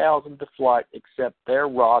 10,000 to flight, except their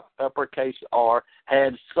wrath, uppercase R,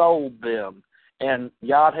 had sold them, and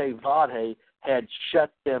Yad-He-Vad-He had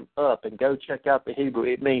shut them up. And go check out the Hebrew.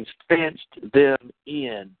 It means fenced them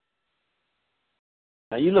in.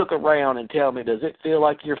 Now, you look around and tell me, does it feel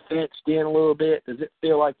like you're fenced in a little bit? Does it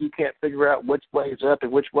feel like you can't figure out which way is up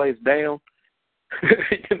and which way is down?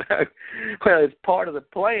 Well, it's part of the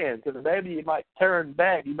plan, because maybe you might turn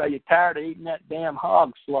back. You know, you're tired of eating that damn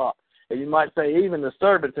hog slop. And you might say, even the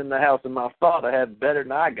servants in the house of my father have better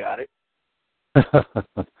than I got it.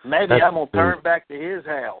 Maybe I'm going to turn back to his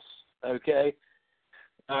house, okay?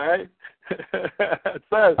 All right?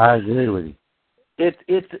 So I agree with you. It's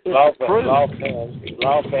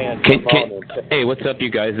Hey, what's up,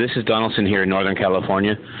 you guys? This is Donaldson here in Northern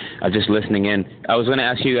California. I'm just listening in. I was going to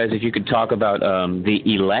ask you guys if you could talk about the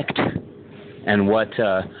elect and what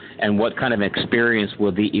kind of experience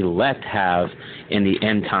will the elect have in the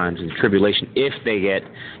end times and tribulation if they get,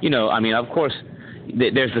 of course,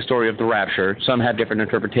 there's the story of the rapture. Some have different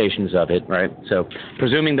interpretations of it, right? So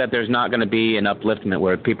presuming that there's not going to be an upliftment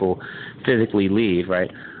where people physically leave,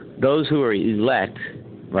 right? Those who are elect,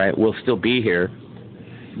 right, will still be here,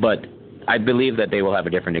 but I believe that they will have a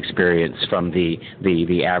different experience from the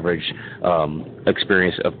average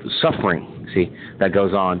experience of suffering, that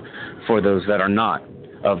goes on for those that are not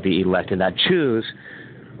of the elect and that choose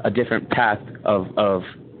a different path of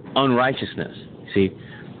unrighteousness,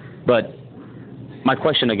 But my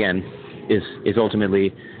question again is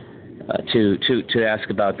ultimately to ask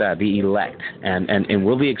about that, the elect, and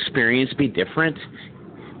will the experience be different?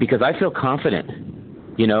 Because I feel confident,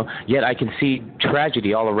 yet I can see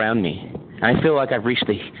tragedy all around me. I feel like I've reached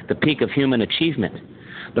the peak of human achievement.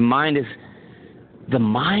 The mind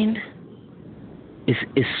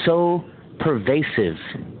is so pervasive.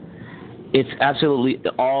 It's absolutely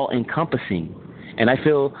all-encompassing. And I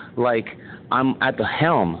feel like I'm at the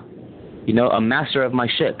helm, a master of my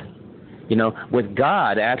ship, with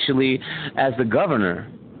God actually as the governor.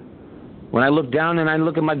 When I look down and I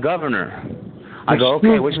look at my governor, I go,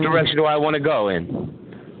 okay, which direction do I want to go in?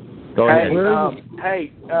 Go ahead.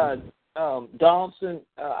 Donaldson,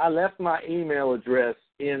 I left my email address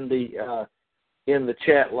in the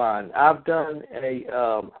chat line. I've done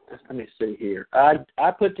let me see here.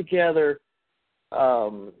 I put together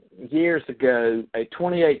years ago a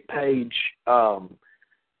 28-page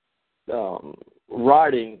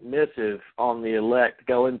writing missive on the elect,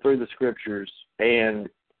 going through the scriptures, and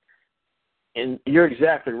you're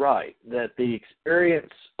exactly right that the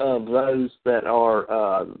experience of those that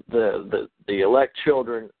are the elect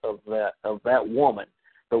children of that woman.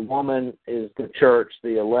 The woman is the church.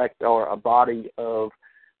 The elect are a body of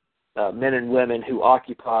men and women who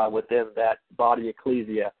occupy within that body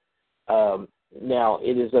ecclesia. Now,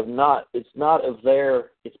 it's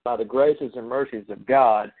by the graces and mercies of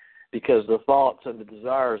God, because the thoughts and the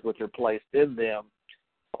desires which are placed in them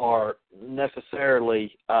are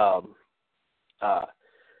necessarily, I'll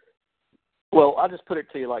just put it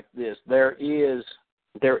to you like this. There is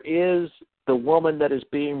the woman that is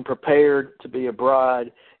being prepared to be a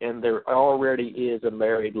bride, and there already is a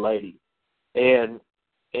married lady. And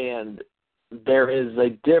there is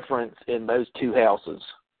a difference in those two houses,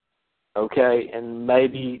 okay? And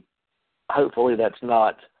maybe, hopefully that's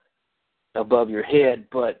not above your head,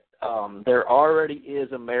 but there already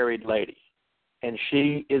is a married lady, and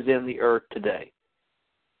she is in the earth today,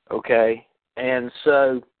 okay? And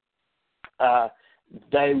so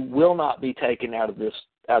they will not be taken out of this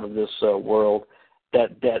world,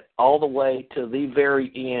 that all the way to the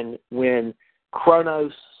very end, when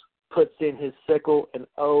Kronos puts in his sickle. And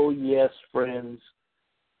oh yes, friends,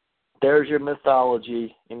 there's your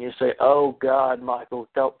mythology. And you say, oh God, Michael,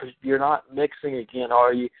 you're not mixing again,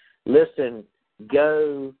 are you? Listen,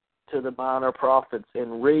 go to the minor prophets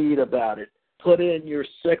and read about it. Put in your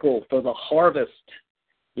sickle, for the harvest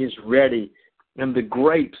is ready. And the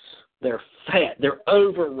grapes, they're fat, they're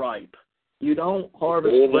overripe. You don't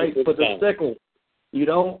harvest grapes with a sickle. You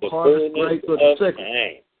don't harvest grapes with a sickle.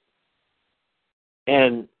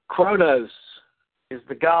 And Kronos is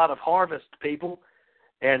the god of harvest, people,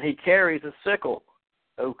 and he carries a sickle.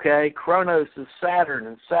 Okay? Kronos is Saturn,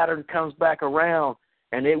 and Saturn comes back around,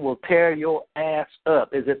 and it will tear your ass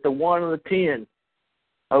up. Is it the 1 or the 10?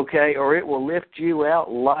 Okay? Or it will lift you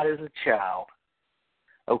out light as a child.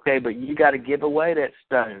 Okay? But you got to give away that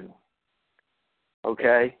stone.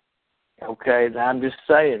 Okay? Okay, I'm just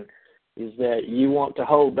saying, is that you want to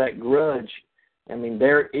hold that grudge. I mean,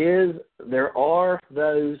 there are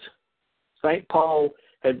those. St. Paul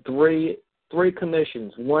had three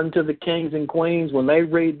commissions. One to the kings and queens. When they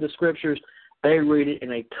read the scriptures, they read it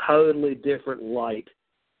in a totally different light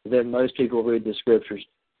than most people read the scriptures.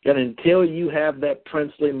 And until you have that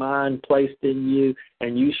princely mind placed in you,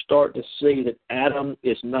 and you start to see that Adam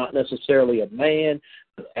is not necessarily a man,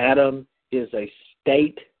 but Adam is a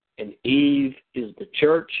state, and Eve is the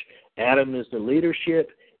church. Adam is the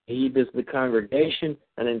leadership. Eve is the congregation.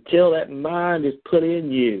 And until that mind is put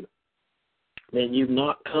in you, then you've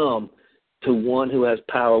not come to one who has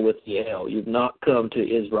power with the L. You've not come to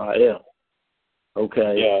Israel.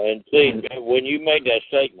 Okay? Yeah, and see, when you made that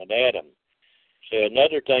statement, Adam, so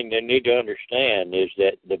another thing they need to understand is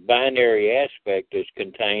that the binary aspect is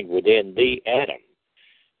contained within the Adam.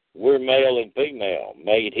 We're male and female,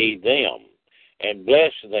 made he them, and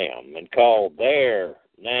bless them, and call their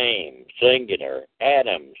name singular,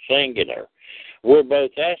 Adam singular. We're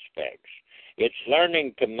both aspects. It's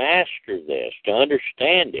learning to master this, to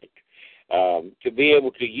understand it, to be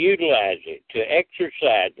able to utilize it, to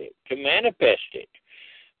exercise it, to manifest it.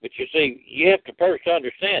 But you see, you have to first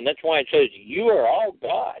understand. That's why it says, you are all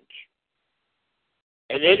gods.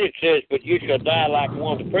 And then it says, but you shall die like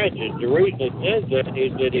one of the princes. The reason it says that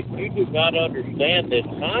is that if you do not understand this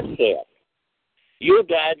concept, you'll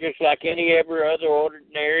die just like any other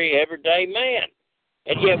ordinary, everyday man.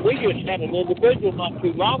 And yet we just had an individual not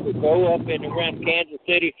too long ago up in around Kansas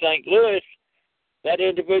City, St. Louis. That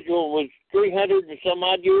individual was 300 and some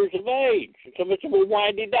odd years of age. And somebody said, well,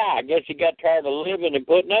 why did he die? I guess he got tired of living and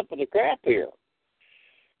putting up with the crap here.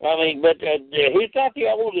 I mean, but he's not the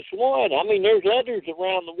oldest one. I mean, there's others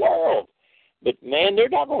around the world. But, man, they're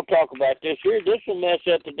not going to talk about this here. This will mess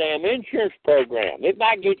up the damn insurance program. It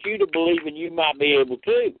might get you to believing you might be able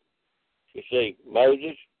to. You see,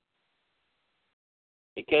 Moses,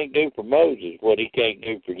 he can't do for Moses what he can't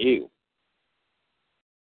do for you.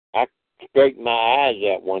 straightened my eyes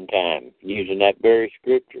out one time using that very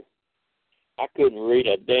scripture. I couldn't read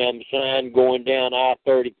a damn sign going down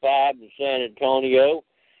I-35 in San Antonio,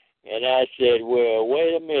 and I said, well,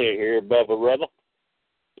 wait a minute here, Bubba Rubber.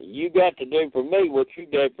 You got to do for me what you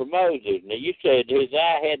did for Moses. Now, you said his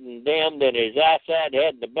eye hadn't dimmed and his eyesight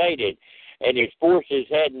hadn't abated and his forces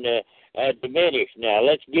hadn't diminished. Now,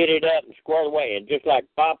 let's get it up and squared away. And just like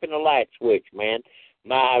popping a light switch, man,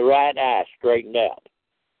 my right eye straightened out.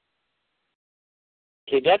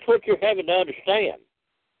 See, that's what you're having to understand.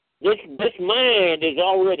 This mind is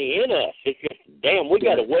already in us. It's just, damn, we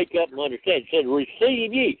got to wake up and understand. It said,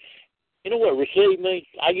 receive ye. You know what receive means?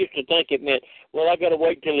 I used to think it meant, well, I got to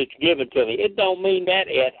wait till it's given to me. It don't mean that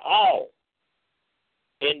at all.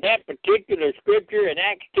 In that particular scripture in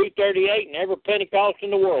Acts 2:38, and every Pentecost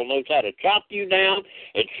in the world knows how to chop you down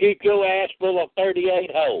and shoot your ass full of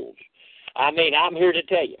 38 holes. I mean, I'm here to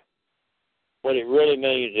tell you. What it really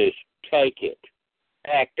means is take it,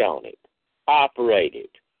 act on it, operate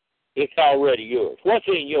it. It's already yours. What's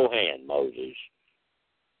in your hand, Moses?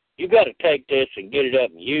 You got to take this and get it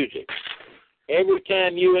up and use it. Every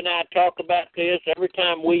time you and I talk about this, every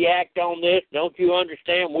time we act on this, don't you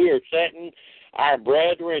understand we are setting our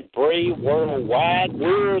brethren free worldwide?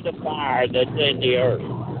 We're the fire that's in the earth.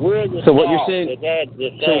 We're the so what you're saying, that adds the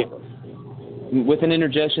savor. With an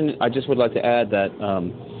interjection, I just would like to add that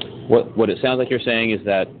what it sounds like you're saying is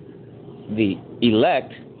that the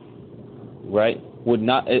elect, right,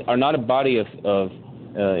 are not a body of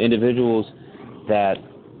individuals that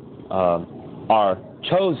are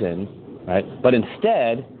chosen, right, but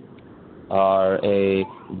instead are a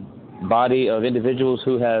body of individuals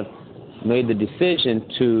who have made the decision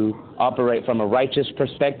to operate from a righteous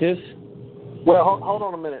perspective. Well, hold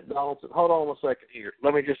on a minute, Donald. Hold on a second here.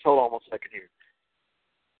 Let me just hold on 1 second here.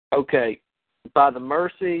 Okay, by the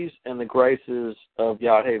mercies and the graces of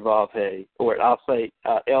Yahweh, or I'll say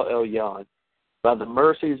El Elyon, by the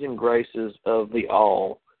mercies and graces of the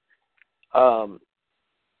All,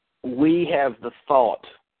 we have the thought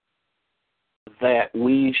that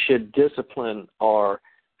we should discipline our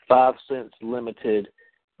 5 sense limited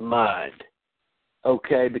mind.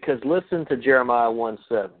 Okay, because listen to Jeremiah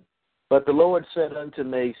 1:7. But the Lord said unto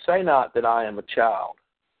me, say not that I am a child,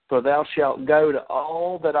 for thou shalt go to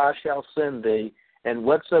all that I shall send thee, and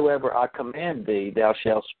whatsoever I command thee, thou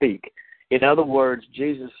shalt speak. In other words,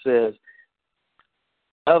 Jesus says,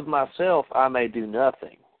 of myself I may do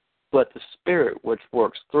nothing, but the Spirit which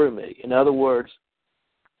works through me. In other words,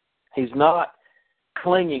 he's not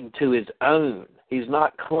clinging to his own. He's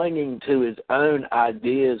not clinging to his own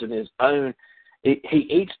ideas and his own. He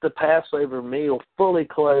eats the Passover meal fully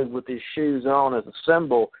clothed with his shoes on as a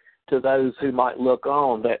symbol to those who might look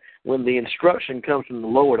on, that when the instruction comes from the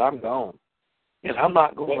Lord, I'm gone. And I'm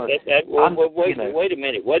not going to... Wait a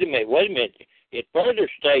minute. It further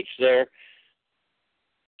states there,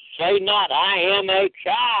 say not, I am a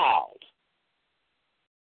child.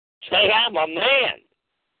 Say, I'm a man.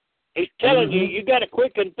 He's telling you got to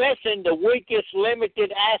quit confessing the weakest,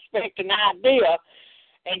 limited aspect and idea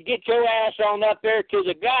and get your ass on up there to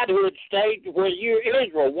the Godhood state where you're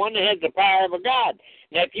Israel, one that has the power of a God.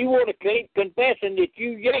 Now, if you want to keep confessing that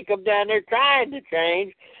you Jacob down there trying to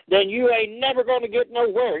change, then you ain't never going to get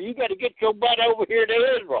nowhere. You got to get your butt over here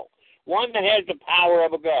to Israel, one that has the power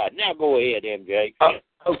of a God. Now, go ahead, MJ.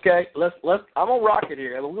 Okay, let's. I'm gonna rock it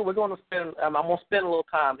here. We're going to spend. I'm gonna spend a little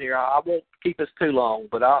time here. I won't keep us too long,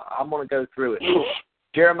 but I'm gonna go through it.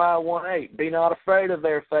 Jeremiah 1:8. Be not afraid of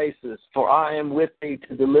their faces, for I am with thee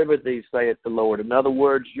to deliver thee, saith the Lord. In other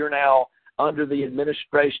words, you're now under the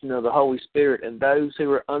administration of the Holy Spirit, and those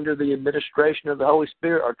who are under the administration of the Holy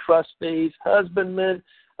Spirit are trustees, husbandmen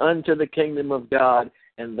unto the kingdom of God,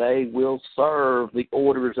 and they will serve the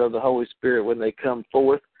orders of the Holy Spirit when they come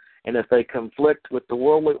forth. And if they conflict with the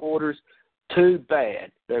worldly orders, too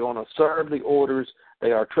bad. They're going to serve the orders.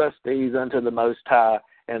 They are trustees unto the Most High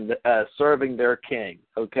and serving their king.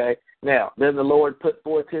 Okay? Now, then the Lord put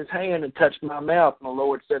forth his hand and touched my mouth. And the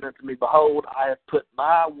Lord said unto me, behold, I have put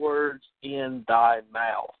my words in thy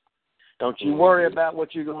mouth. Don't you worry about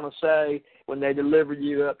what you're going to say when they deliver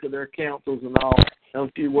you up to their councils and all.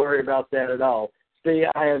 Don't you worry about that at all. See,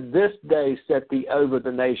 I have this day set thee over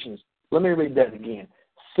the nations. Let me read that again.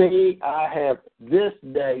 See, I have this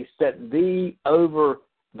day set thee over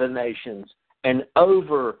the nations and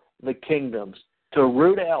over the kingdoms, to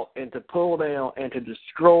root out and to pull down and to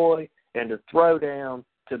destroy and to throw down,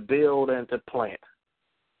 to build and to plant.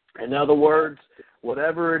 In other words,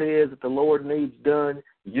 whatever it is that the Lord needs done,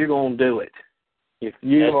 you're going to do it. If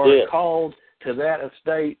you are called to that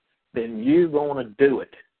estate, then you're going to do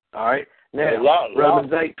it. All right? Now,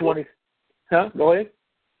 Romans 8:20. Go ahead.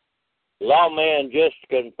 lawman just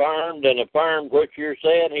confirmed and affirmed what you're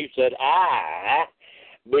saying. He said, I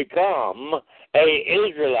become a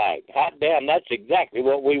Israelite. Hot damn, that's exactly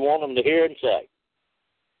what we want them to hear and say.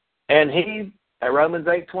 And he, at Romans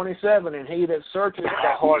 8:27, and he that searcheth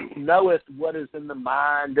the heart knoweth what is in the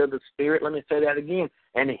mind of the Spirit. Let me say that again.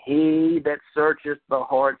 And he that searcheth the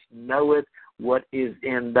heart knoweth what is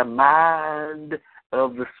in the mind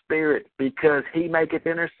of the Spirit, because he maketh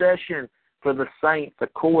intercession for the saints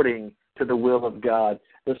according to the will of God.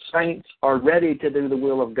 The saints are ready to do the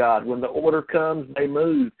will of God. When the order comes, they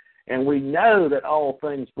move. And we know that all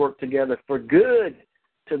things work together for good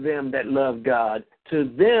to them that love God, to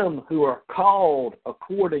them who are called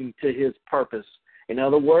according to his purpose. In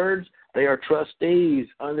other words, they are trustees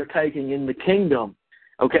undertaking in the kingdom.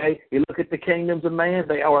 Okay? You look at the kingdoms of man,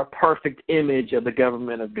 they are a perfect image of the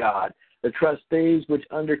government of God. The trustees which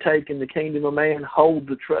undertake in the kingdom of man hold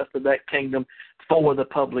the trust of that kingdom for the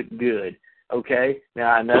public good. Okay?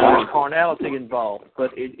 Now, I know there's carnality involved,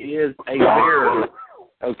 but it is a mirror.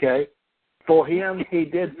 Okay? For him he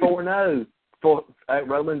did foreknow. For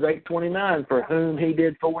Romans 8:29, for whom he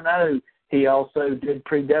did foreknow, he also did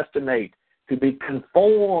predestinate to be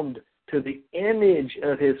conformed to the image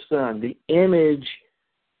of his Son. The image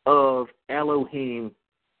of Elohim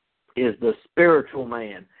is the spiritual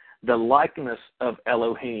man. The likeness of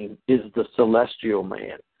Elohim is the celestial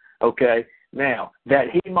man. Okay? Now,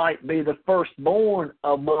 that he might be the firstborn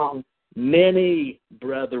among many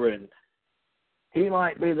brethren. He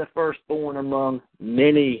might be the firstborn among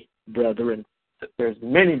many brethren. There's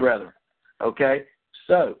many brethren. Okay?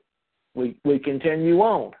 So, we continue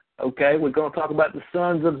on. Okay? We're going to talk about the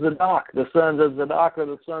sons of Zadok. The sons of Zadok are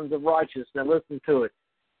the sons of righteousness. Now listen to it.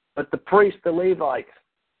 But the priests, the Levites,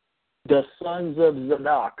 the sons of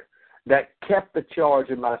Zadok, that kept the charge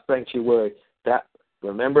of my sanctuary. That,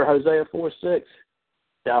 remember Hosea 4:6?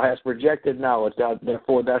 Thou hast rejected knowledge,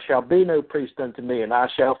 therefore thou shalt be no priest unto me, and I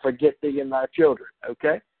shall forget thee and thy children.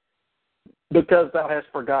 Okay? Because thou hast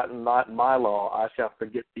forgotten not my law, I shall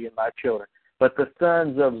forget thee and thy children. But the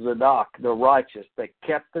sons of Zadok, the righteous, that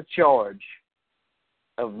kept the charge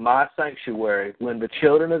of my sanctuary, when the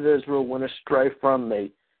children of Israel went astray from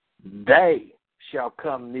me, they shall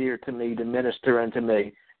come near to me to minister unto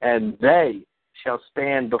me, and they shall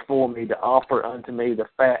stand before me to offer unto me the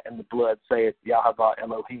fat and the blood, saith Yahweh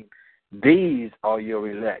Elohim. These are your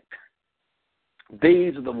elect.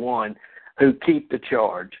 These are the ones who keep the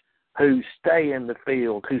charge, who stay in the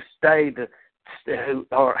field,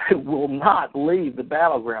 who will not leave the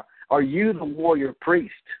battleground. Are you the warrior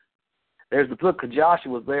priest? There's the book of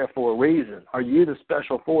Joshua there for a reason. Are you the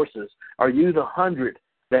special forces? Are you the 100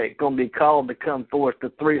 that going to be called to come forth, the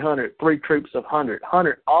 300, 3 troops of 100?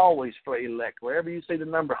 100 always for elect. Wherever you see the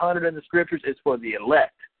number 100 in the scriptures, it's for the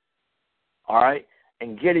elect. All right?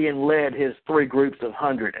 And Gideon led his 3 groups of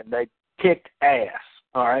 100, and they kicked ass.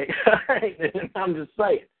 All right? I'm just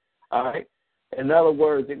saying. All right? In other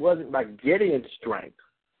words, it wasn't by Gideon's strength,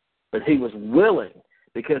 but he was willing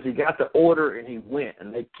because he got the order and he went,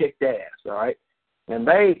 and they kicked ass. All right? And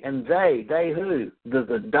they who? The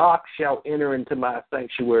Zadok shall enter into my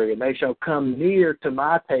sanctuary, and they shall come near to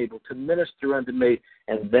my table to minister unto me,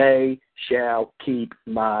 and they shall keep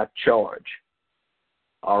my charge.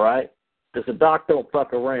 All right? The Zadok don't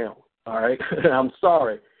fuck around. All right? I'm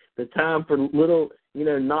sorry. The time for little,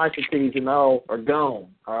 niceties and all are gone.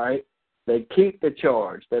 All right? They keep the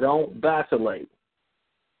charge. They don't vacillate.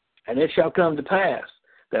 And it shall come to pass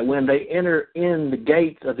that when they enter in the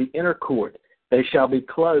gates of the inner court, they shall be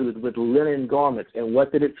clothed with linen garments. And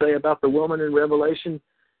what did it say about the woman in Revelation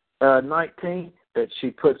 19? That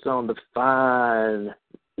she puts on the fine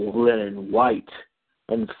linen, white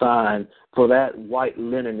and fine. For that white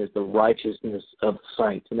linen is the righteousness of the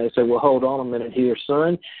saints. And they say, well, hold on a minute here,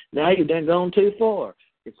 son. Now you've done gone too far.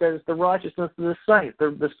 It says it's the righteousness of the saints.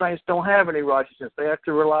 The saints don't have any righteousness. They have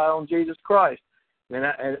to rely on Jesus Christ.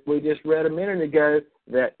 And we just read a minute ago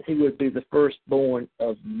that he would be the firstborn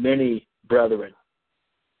of many brethren.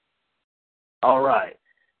 All right.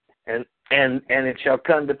 And it shall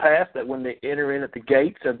come to pass that when they enter in at the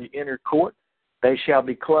gates of the inner court, they shall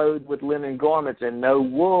be clothed with linen garments, and no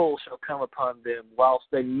wool shall come upon them, whilst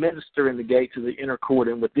they minister in the gates of the inner court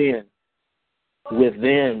and within.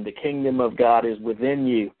 Within, the kingdom of God is within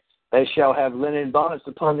you. They shall have linen bonnets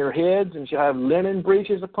upon their heads, and shall have linen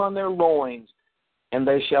breeches upon their loins, and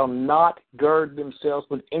they shall not gird themselves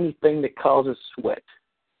with anything that causes sweat.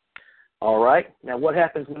 All right? Now, what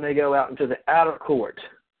happens when they go out into the outer court?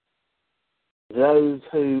 Those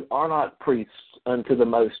who are not priests unto the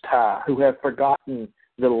Most High, who have forgotten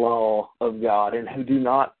the law of God, and who do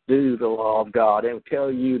not do the law of God, and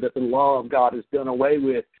tell you that the law of God is done away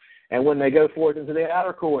with, And when they go forth into the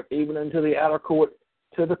outer court, even into the outer court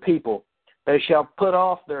to the people, they shall put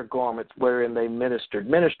off their garments wherein they ministered.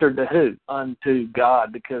 Ministered to who? Unto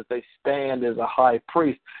God, because they stand as a high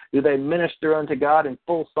priest. Do they minister unto God in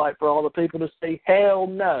full sight for all the people to see? Hell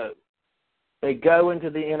no. They go into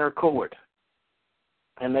the inner court,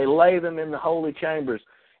 and they lay them in the holy chambers,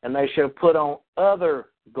 and they shall put on other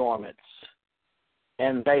garments,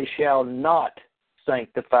 and they shall not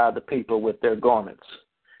sanctify the people with their garments.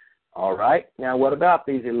 All right. Now, what about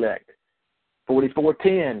these elect?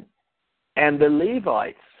 44:10. And the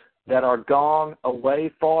Levites that are gone away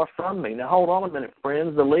far from me. Now, hold on a minute,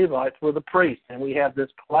 friends. The Levites were the priests, and we have this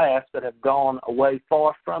class that have gone away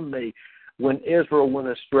far from me when Israel went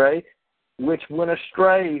astray, which went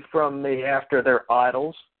astray from me after their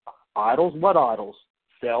idols. Idols? What idols?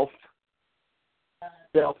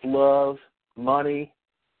 Self-love, money,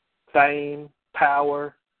 fame,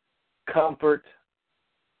 power, comfort.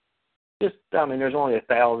 There's only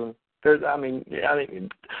 1,000.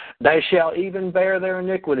 They shall even bear their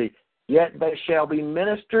iniquity, yet they shall be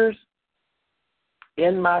ministers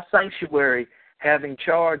in my sanctuary, having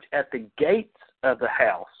charge at the gates of the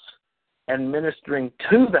house and ministering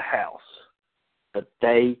to the house. But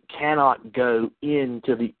they cannot go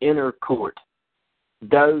into the inner court.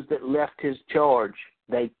 Those that left his charge,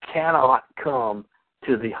 they cannot come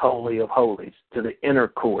to the Holy of Holies, to the inner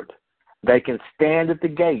court. They can stand at the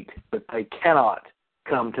gate, but they cannot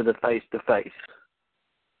come to the face-to-face.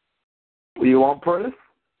 You want proof?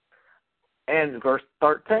 And verse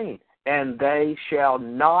 13, and they shall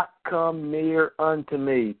not come near unto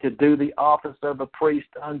me to do the office of a priest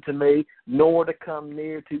unto me, nor to come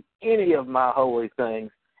near to any of my holy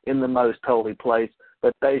things in the most holy place,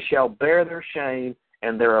 but they shall bear their shame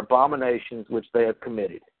and their abominations which they have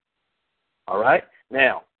committed. All right?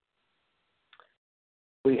 Now,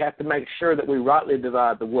 we have to make sure that we rightly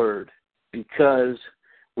divide the word, because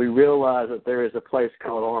we realize that there is a place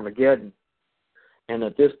called Armageddon, and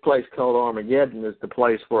that this place called Armageddon is the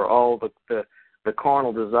place where all the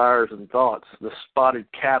carnal desires and thoughts, the spotted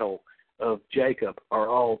cattle of Jacob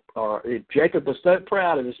are. Jacob was so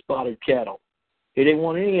proud of his spotted cattle. He didn't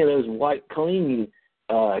want any of those white, clean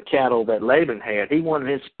cattle that Laban had. He wanted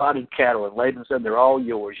his spotted cattle, and Laban said, they're all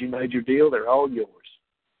yours. You made your deal, they're all yours.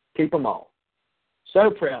 Keep them all. So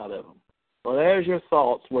proud of them. Well, there's your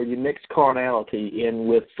thoughts where you mix carnality in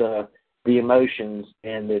with the emotions,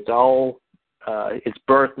 and it's all, it's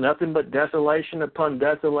birthed nothing but desolation upon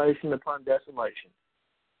desolation upon desolation.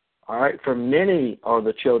 All right? For many are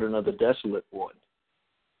the children of the desolate one.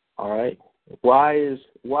 All right? Why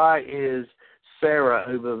is Sarah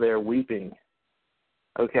over there weeping?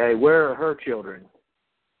 Okay, where are her children?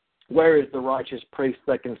 Where is the righteous priest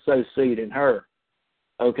that can sow seed in her?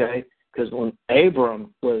 Okay, because when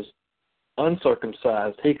Abram was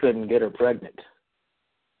uncircumcised, he couldn't get her pregnant.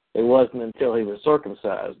 It wasn't until he was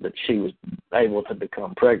circumcised that she was able to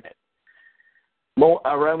become pregnant.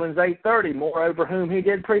 Romans 8:30, moreover, whom he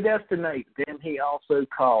did predestinate, them he also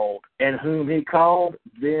called. And whom he called,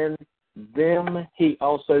 then them he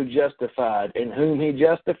also justified. And whom he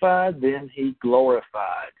justified, then he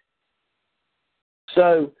glorified.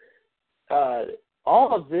 So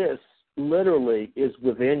all of this literally is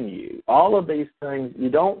within you. All of these things, you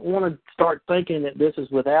don't want to start thinking that this is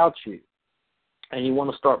without you. And you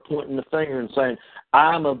want to start pointing the finger and saying,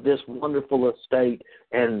 I'm of this wonderful estate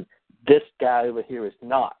and this guy over here is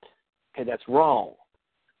not. Okay, that's wrong.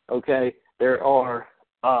 Okay, there are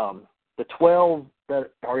the 12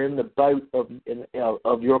 that are in the boat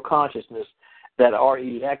of your consciousness that are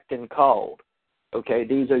elect and called. Okay,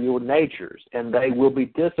 these are your natures, and they will be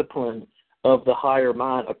disciplined of the higher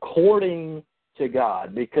mind according to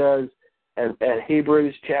God, because at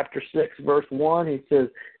Hebrews chapter 6, verse 1, he says,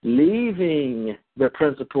 leaving the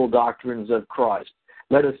principal doctrines of Christ,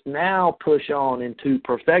 let us now push on into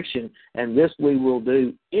perfection, and this we will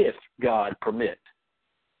do if God permit.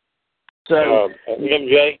 So,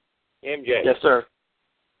 MJ? Yes, sir.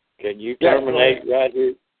 Can you terminate right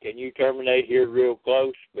here? Can you terminate here real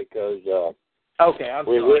close? Because okay, I'm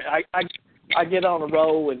sorry. I get on the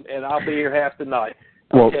roll, and I'll be here half the night.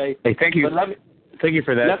 Okay? Well, hey, thank you. Thank you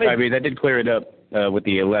for that. That did clear it up with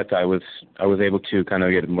the elect. I was able to kind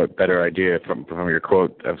of get a better idea from your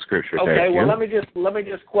quote of scripture. Okay, well, let me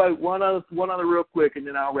just quote one other real quick, and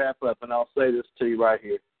then I'll wrap up, and I'll say this to you right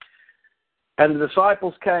here. And the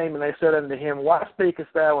disciples came, and they said unto him, why speakest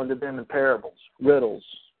thou unto them in parables, riddles,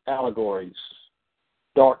 allegories,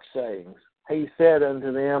 dark sayings? He said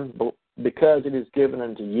unto them, because it is given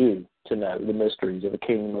unto you to know the mysteries of the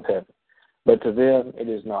kingdom of heaven, but to them it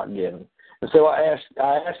is not given. And so I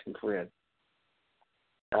ask you, friend,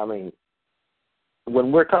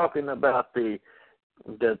 when we're talking about the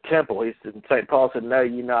temple, St. Paul said, "No,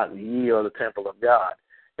 ye are the temple of God,"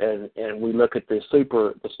 and we look at the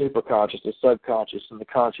superconscious, the subconscious, and the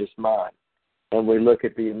conscious mind, and we look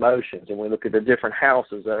at the emotions, and we look at the different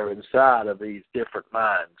houses that are inside of these different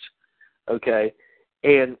minds. Okay,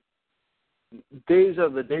 and these are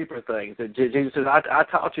the deeper things. And Jesus said, I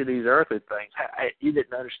taught you these earthly things. You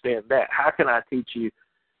didn't understand that. How can I teach you,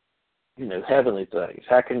 heavenly things?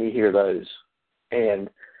 How can you hear those? And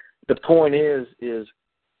the point is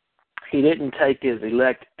he didn't take his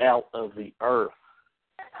elect out of the earth.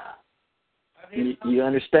 You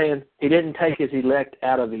understand? He didn't take his elect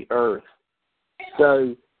out of the earth.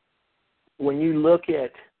 So when you look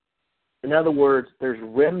at, in other words, there's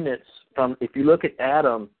remnants from, if you look at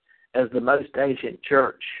Adam as the most ancient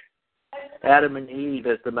church, Adam and Eve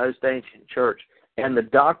as the most ancient church, and the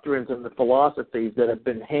doctrines and the philosophies that have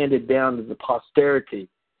been handed down to the posterity,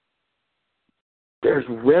 there's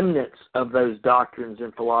remnants of those doctrines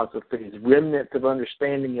and philosophies, remnants of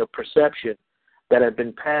understanding of perception that have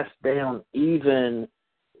been passed down even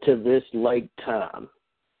to this late time.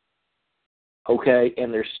 Okay,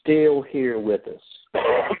 and they're still here with us.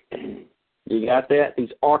 You got that?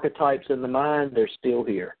 These archetypes in the mind, they're still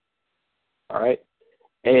here. All right?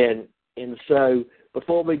 And so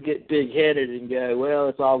before we get big-headed and go, well,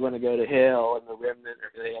 it's all going to go to hell and the remnant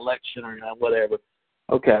or the election or whatever.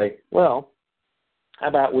 Okay, well, how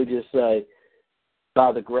about we just say,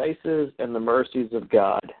 by the graces and the mercies of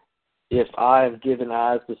God, if I have given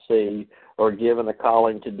eyes to see or given a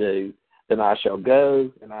calling to do, then I shall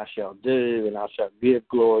go and I shall do and I shall give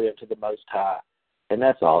glory unto the Most High. And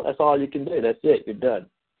that's all you can do. That's it. You're done.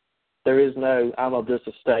 There is no, I'm of this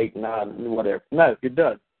estate and I'm whatever. No, you're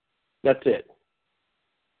done. That's it.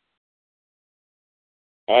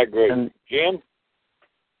 I agree. And Jim,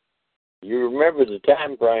 you remember the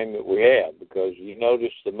time frame that we have, because you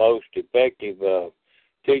notice the most effective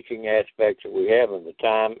teaching aspects that we have in the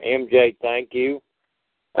time. MJ, thank you.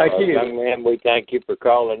 Thank you. Young man, we thank you for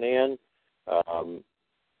calling in.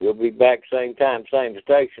 We'll be back same time, same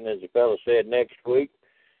station, as the fellow said, next week.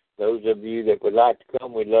 Those of you that would like to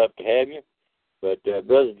come, we'd love to have you. But,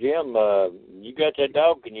 Brother Jim, you got that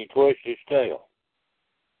dog? Can you twist his tail?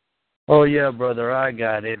 Oh, yeah, brother, I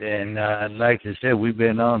got it. And like I said, we've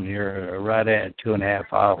been on here right at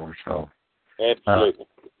 2.5 hours. So. Absolutely.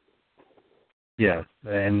 Yeah,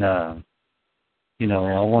 and, I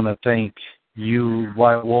want to thank you,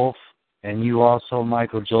 White Wolf, and you also,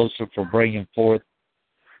 Michael Joseph, for bringing forth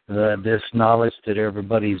this knowledge that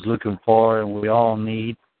everybody's looking for and we all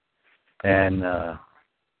need. And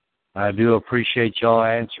I do appreciate y'all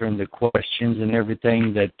answering the questions and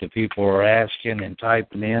everything that the people are asking and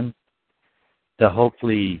typing in.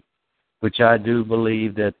 Hopefully, which I do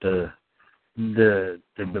believe that the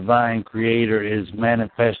divine creator is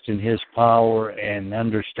manifesting his power and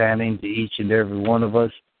understanding to each and every one of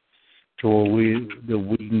us, to where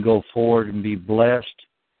we can go forward and be blessed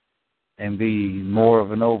and be more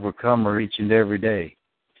of an overcomer each and every day.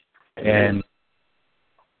 And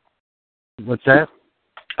what's that?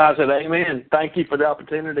 I said, amen. Thank you for the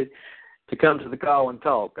opportunity to come to the call and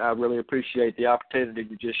talk. I really appreciate the opportunity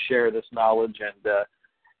to just share this knowledge.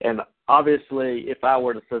 And obviously, if I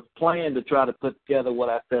were to plan to try to put together what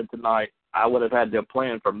I said tonight, I would have had to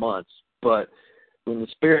plan for months. But when the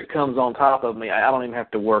Spirit comes on top of me, I don't even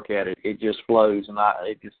have to work at it. It just flows, and I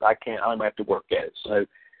don't have to work at it. So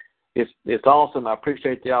it's awesome. I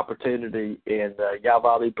appreciate the opportunity, and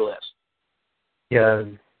y'all be blessed. Yeah,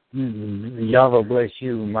 y'all bless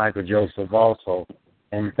you, Michael Joseph, also.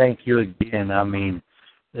 And thank you again. I mean,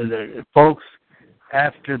 folks,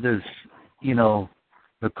 after this,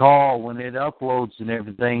 the call, when it uploads and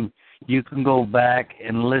everything, you can go back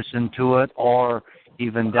and listen to it or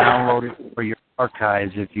even download it for your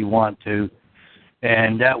archives if you want to.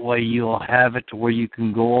 And that way you'll have it to where you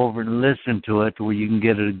can go over and listen to it, to where you can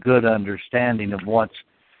get a good understanding of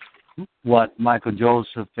what Michael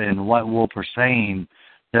Joseph and White Wolf are saying.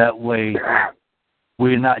 That way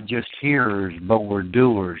we're not just hearers, but we're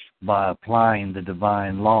doers by applying the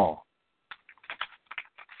divine law.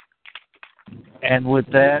 And with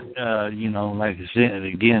that, like I said,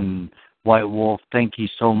 again, White Wolf, thank you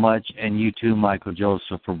so much, and you too, Michael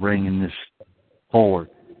Joseph, for bringing this forward.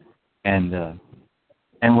 And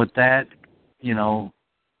with that, I'm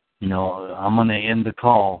going to end the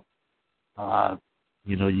call. I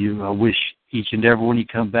wish each and every one of you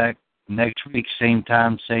come back next week, same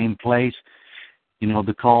time, same place.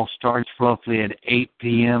 The call starts roughly at 8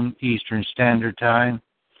 p.m. Eastern Standard Time.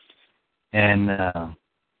 And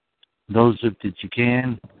those that you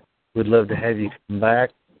can, we'd love to have you come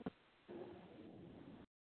back.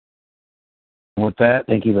 With that,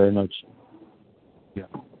 thank you very much. Yeah.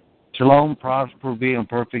 Shalom, prosper, be in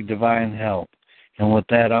perfect divine health. And with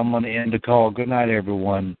that, I'm going to end the call. Good night,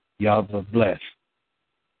 everyone. Y'all be blessed.